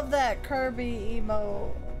love that Kirby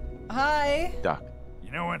emo. Hi. Doc.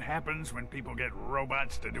 You know what happens when people get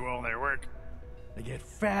robots to do all their work? They get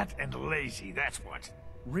fat and lazy, that's what.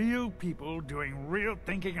 Real people doing real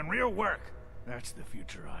thinking and real work. That's the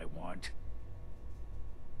future I want.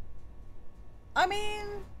 I mean,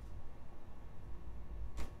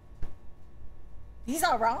 he's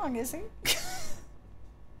not wrong, is he?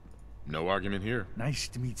 No argument here. Nice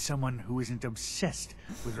to meet someone who isn't obsessed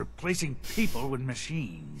with replacing people with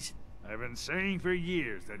machines. I've been saying for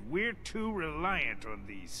years that we're too reliant on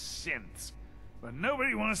these synths, but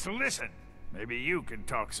nobody wants to listen. Maybe you can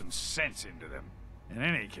talk some sense into them. In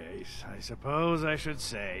any case, I suppose I should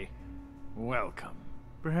say, welcome.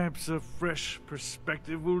 Perhaps a fresh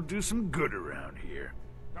perspective will do some good around here.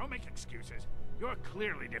 Don't make excuses. You're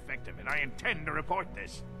clearly defective, and I intend to report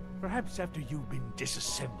this. Perhaps after you've been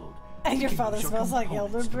disassembled, And your you can father use your smells like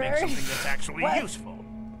components to make elderberry. something that's actually What? useful.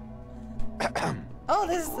 Oh,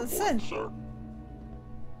 this is the sin.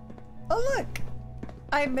 Oh, look.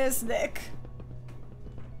 I miss Nick.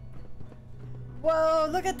 Whoa,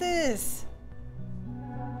 look at this.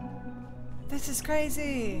 This is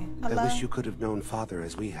crazy. Hello? I wish you could have known Father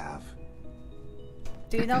as we have.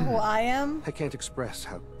 Do you know who I am? I can't express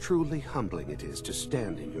how truly humbling it is to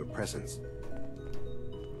stand in your presence.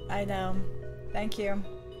 I know. Thank you.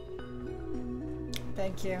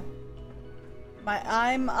 Thank you.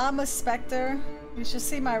 I'm a Spectre. You should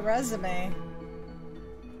see my resume.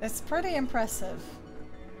 It's pretty impressive.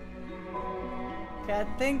 Okay, I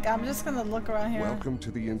think I'm just gonna look around here. Welcome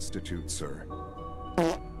to the Institute, sir.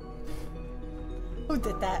 Who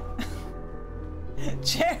did that?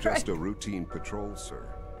 Jared. Just a routine patrol, sir.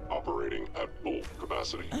 Operating at full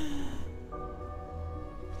capacity.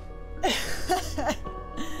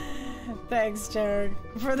 Thanks, Jared,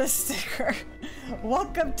 for the sticker.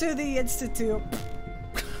 Welcome to the Institute.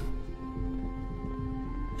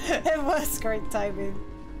 It was great timing.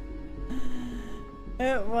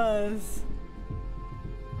 It was.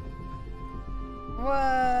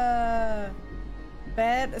 What?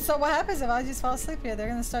 Bad. So what happens if I just fall asleep here? They're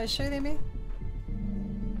gonna start shooting me?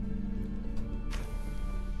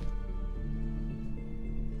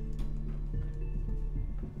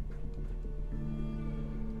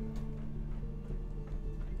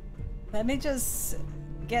 Let me just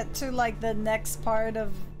get to like the next part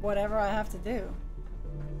of whatever I have to do.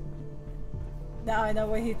 Now I know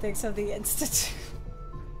what he thinks of the Institute.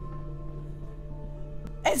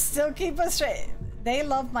 And still keep us straight. They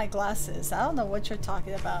love my glasses. I don't know what you're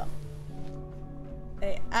talking about.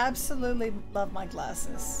 They absolutely love my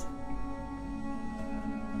glasses.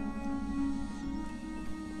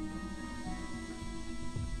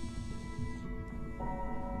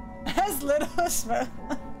 As little as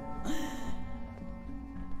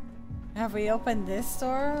Have we opened this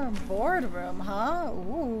door? Boardroom, huh?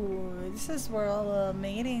 Ooh, this is where all the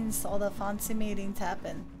meetings, all the fancy meetings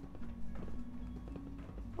happen.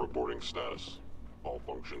 Reporting status. All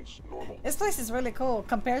functions normal. This place is really cool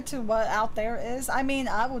compared to what out there is. I mean,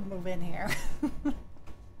 I would move in here.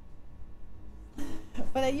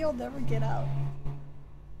 But you'll never get out.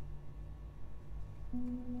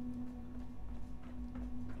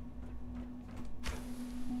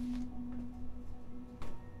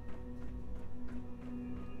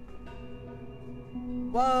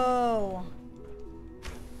 Whoa.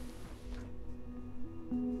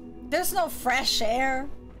 There's no fresh air.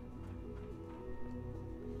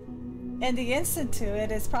 In the Institute,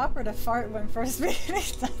 it is proper to fart when first meeting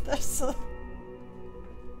others.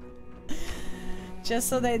 Just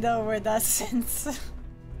so they know we're that sense.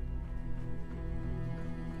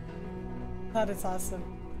 That is awesome.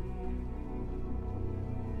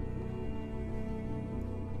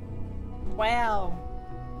 Wow.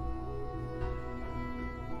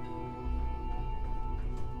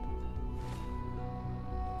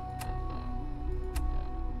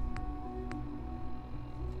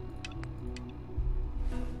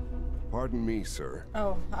 Pardon me, sir.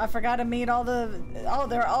 Oh, I forgot to meet all the... Oh,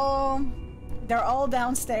 they're all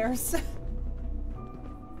downstairs.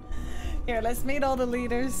 Here, let's meet all the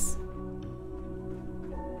leaders.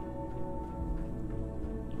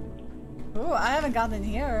 Ooh, I haven't gotten in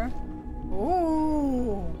here.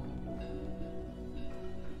 Ooh.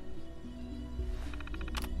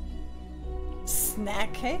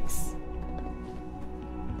 Snack cakes?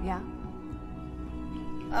 Yeah.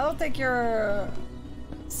 I don't think you're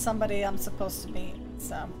somebody I'm supposed to meet,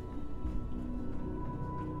 so.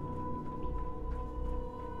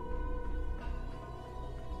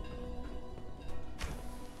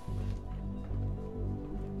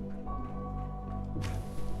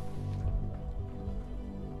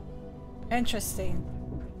 Interesting.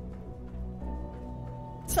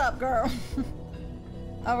 What's up, girl?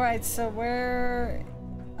 Alright, so we're...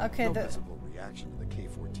 Okay, No visible reaction to the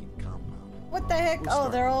K-14 compound. What the heck? We'll Oh,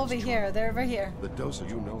 start they're with over this here. They're over here. The dosage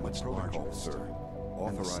you know what's protocol, sir.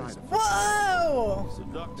 Authorized. Whoa! So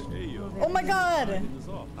Dr. Ayo, Oh my God!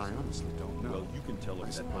 I honestly don't know. Well, you can tell him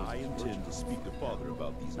that I intend to speak to Father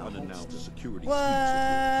about these unannounced security Whoa!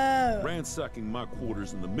 sweeps. Ransacking my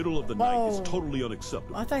quarters in the middle of the night is totally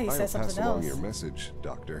unacceptable. I thought he said something pass along else. your message,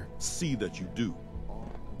 Doctor. See that you do.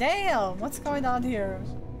 Damn, what's going on here?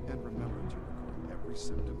 And remember to record every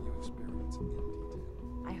symptom you experience in detail.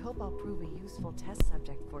 I hope I'll prove a useful test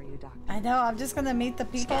subject for you, Doctor. I know, I'm just gonna meet the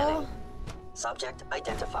people. Scanning. Subject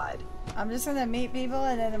identified. I'm just gonna meet people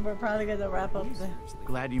and then we're probably gonna wrap up the...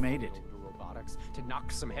 Glad you made it. Robotics to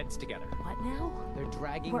knock some heads together. What now? They're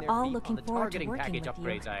dragging We're their all feet looking on the forward to targeting working package with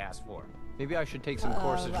upgrades you. I asked for. Maybe I should take some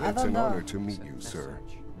courses. It's an honor to meet you, sir.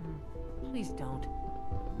 Please don't.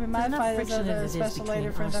 We might enough find friction other as it is special between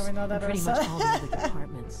lady friends that us we know that and are pretty much all the other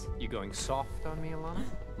departments. You going soft on me, Alana?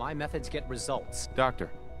 My methods get results. Doctor.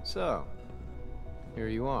 So, here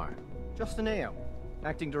you are. Justin Ayo,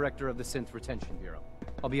 Acting Director of the Synth Retention Bureau.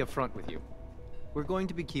 I'll be upfront with you. We're going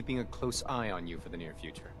to be keeping a close eye on you for the near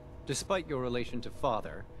future. Despite your relation to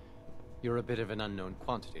Father, you're a bit of an unknown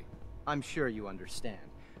quantity. I'm sure you understand.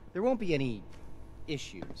 There won't be any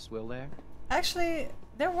issues, will there? Actually,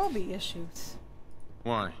 there will be issues.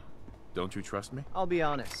 Why? Don't you trust me? I'll be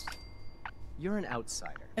honest. You're an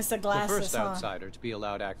outsider. It's the glasses, The first huh? outsider to be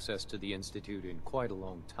allowed access to the Institute in quite a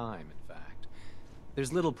long time, in fact.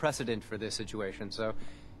 There's little precedent for this situation, so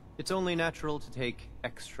it's only natural to take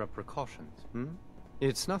extra precautions,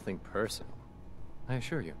 It's nothing personal, I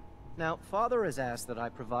assure you. Now, Father has asked that I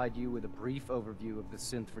provide you with a brief overview of the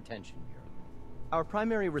Synth Retention Bureau. Our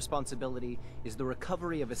primary responsibility is the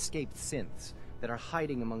recovery of escaped synths that are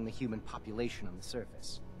hiding among the human population on the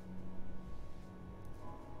surface.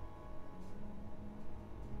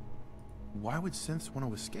 Why would synths want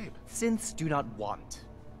to escape? Synths do not want.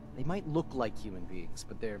 They might look like human beings,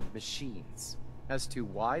 but they're machines. As to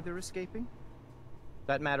why they're escaping?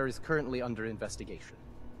 That matter is currently under investigation.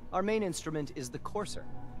 Our main instrument is the Courser,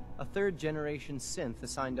 a third-generation synth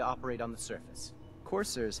assigned to operate on the surface.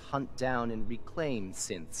 Coursers hunt down and reclaim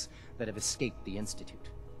synths that have escaped the Institute.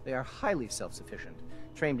 They are highly self-sufficient,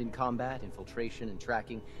 trained in combat, infiltration, and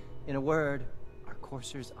tracking. In a word, our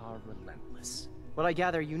Coursers are relentless. But I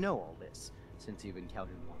gather you know all this, since you've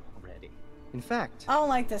encountered one already. In fact, I don't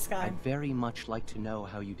like this guy. I'd very much like to know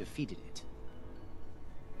how you defeated it.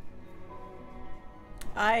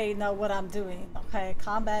 I know what I'm doing. Okay,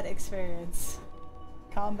 combat experience.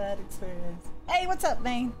 Combat experience. Hey, what's up,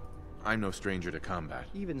 man? I'm no stranger to combat.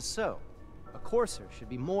 Even so, a Courser should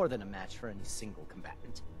be more than a match for any single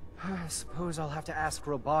combatant. I suppose I'll have to ask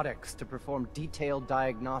robotics to perform detailed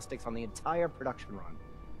diagnostics on the entire production run.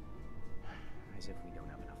 As if we don't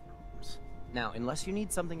have enough problems. Now, unless you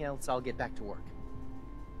need something else, I'll get back to work.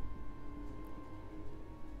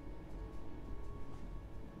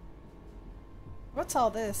 What's all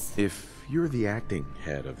this? If you're the acting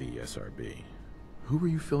head of the SRB, who were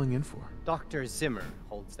you filling in for? Dr. Zimmer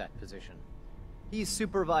holds that position. He's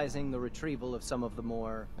supervising the retrieval of some of the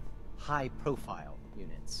more high-profile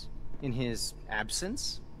units. In his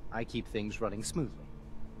absence, I keep things running smoothly.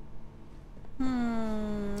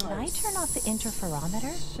 Can I turn off the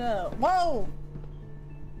interferometer? Sure. Whoa!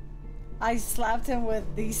 I slapped him with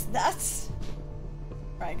these nuts.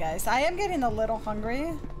 Right, guys. I am getting a little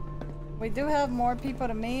hungry. We do have more people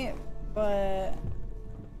to meet, but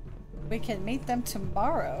we can meet them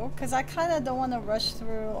tomorrow. Cause I kind of don't want to rush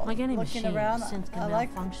through Like any looking machine, around. synths can I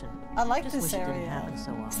like malfunction. Just this wish it didn't area. happen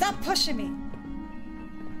so often. Stop pushing me!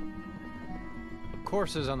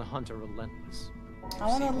 Coursers on the hunt are relentless. I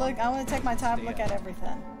want to look. I want to take my time to look at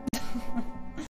everything.